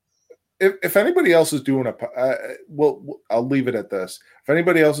 If anybody else is doing I'll leave it at this. If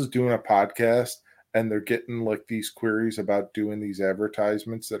anybody else is doing a podcast and they're getting like these queries about doing these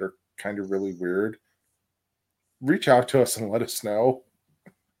advertisements that are kind of really weird, reach out to us and let us know.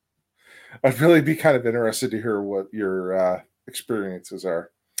 I'd really be kind of interested to hear what your experiences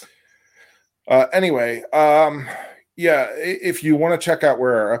are. Anyway, yeah, if you want to check out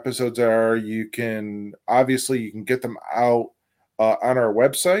where our episodes are, you can get them out on our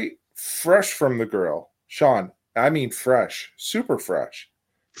website, fresh from the grill. Sean, I mean fresh, super fresh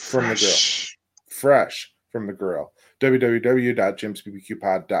from the grill. Fresh from the grill.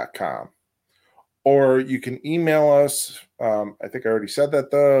 www.jimsbbqpod.com. Or you can email us. I think I already said that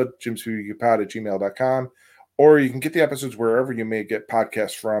though, jimsbbqpod@gmail.com. Or you can get the episodes wherever you may get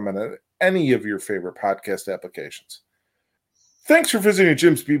podcasts from and any of your favorite podcast applications. Thanks for visiting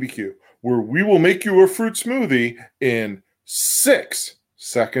Jim's BBQ, where we will make you a fruit smoothie in 6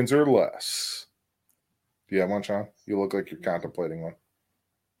 seconds or less. Do you have one, Sean? You look like you're contemplating one.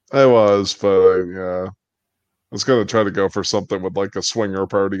 I was, but I was going to try to go for something with like a swinger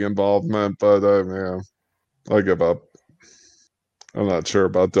party involvement, but I give up. I'm not sure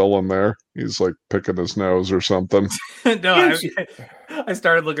about Dylan there. He's like picking his nose or something. No, I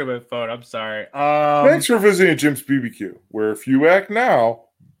started looking at my phone. I'm sorry. Thanks for visiting Jim's BBQ, where if you act now,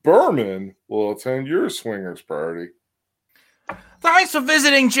 Berman will attend your swingers party. Thanks for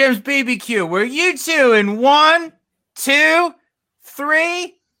visiting Jim's BBQ, where you two in 1, 2,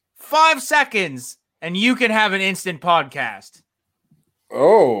 3, 5 seconds, and you can have an instant podcast.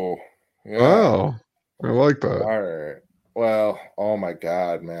 Oh, yeah. Wow. I like that. All right. Well, oh my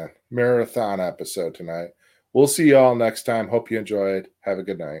God, man. Marathon episode tonight. We'll see y'all next time. Hope you enjoyed. Have a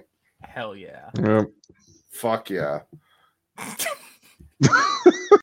good night. Hell yeah. Yep. Fuck yeah.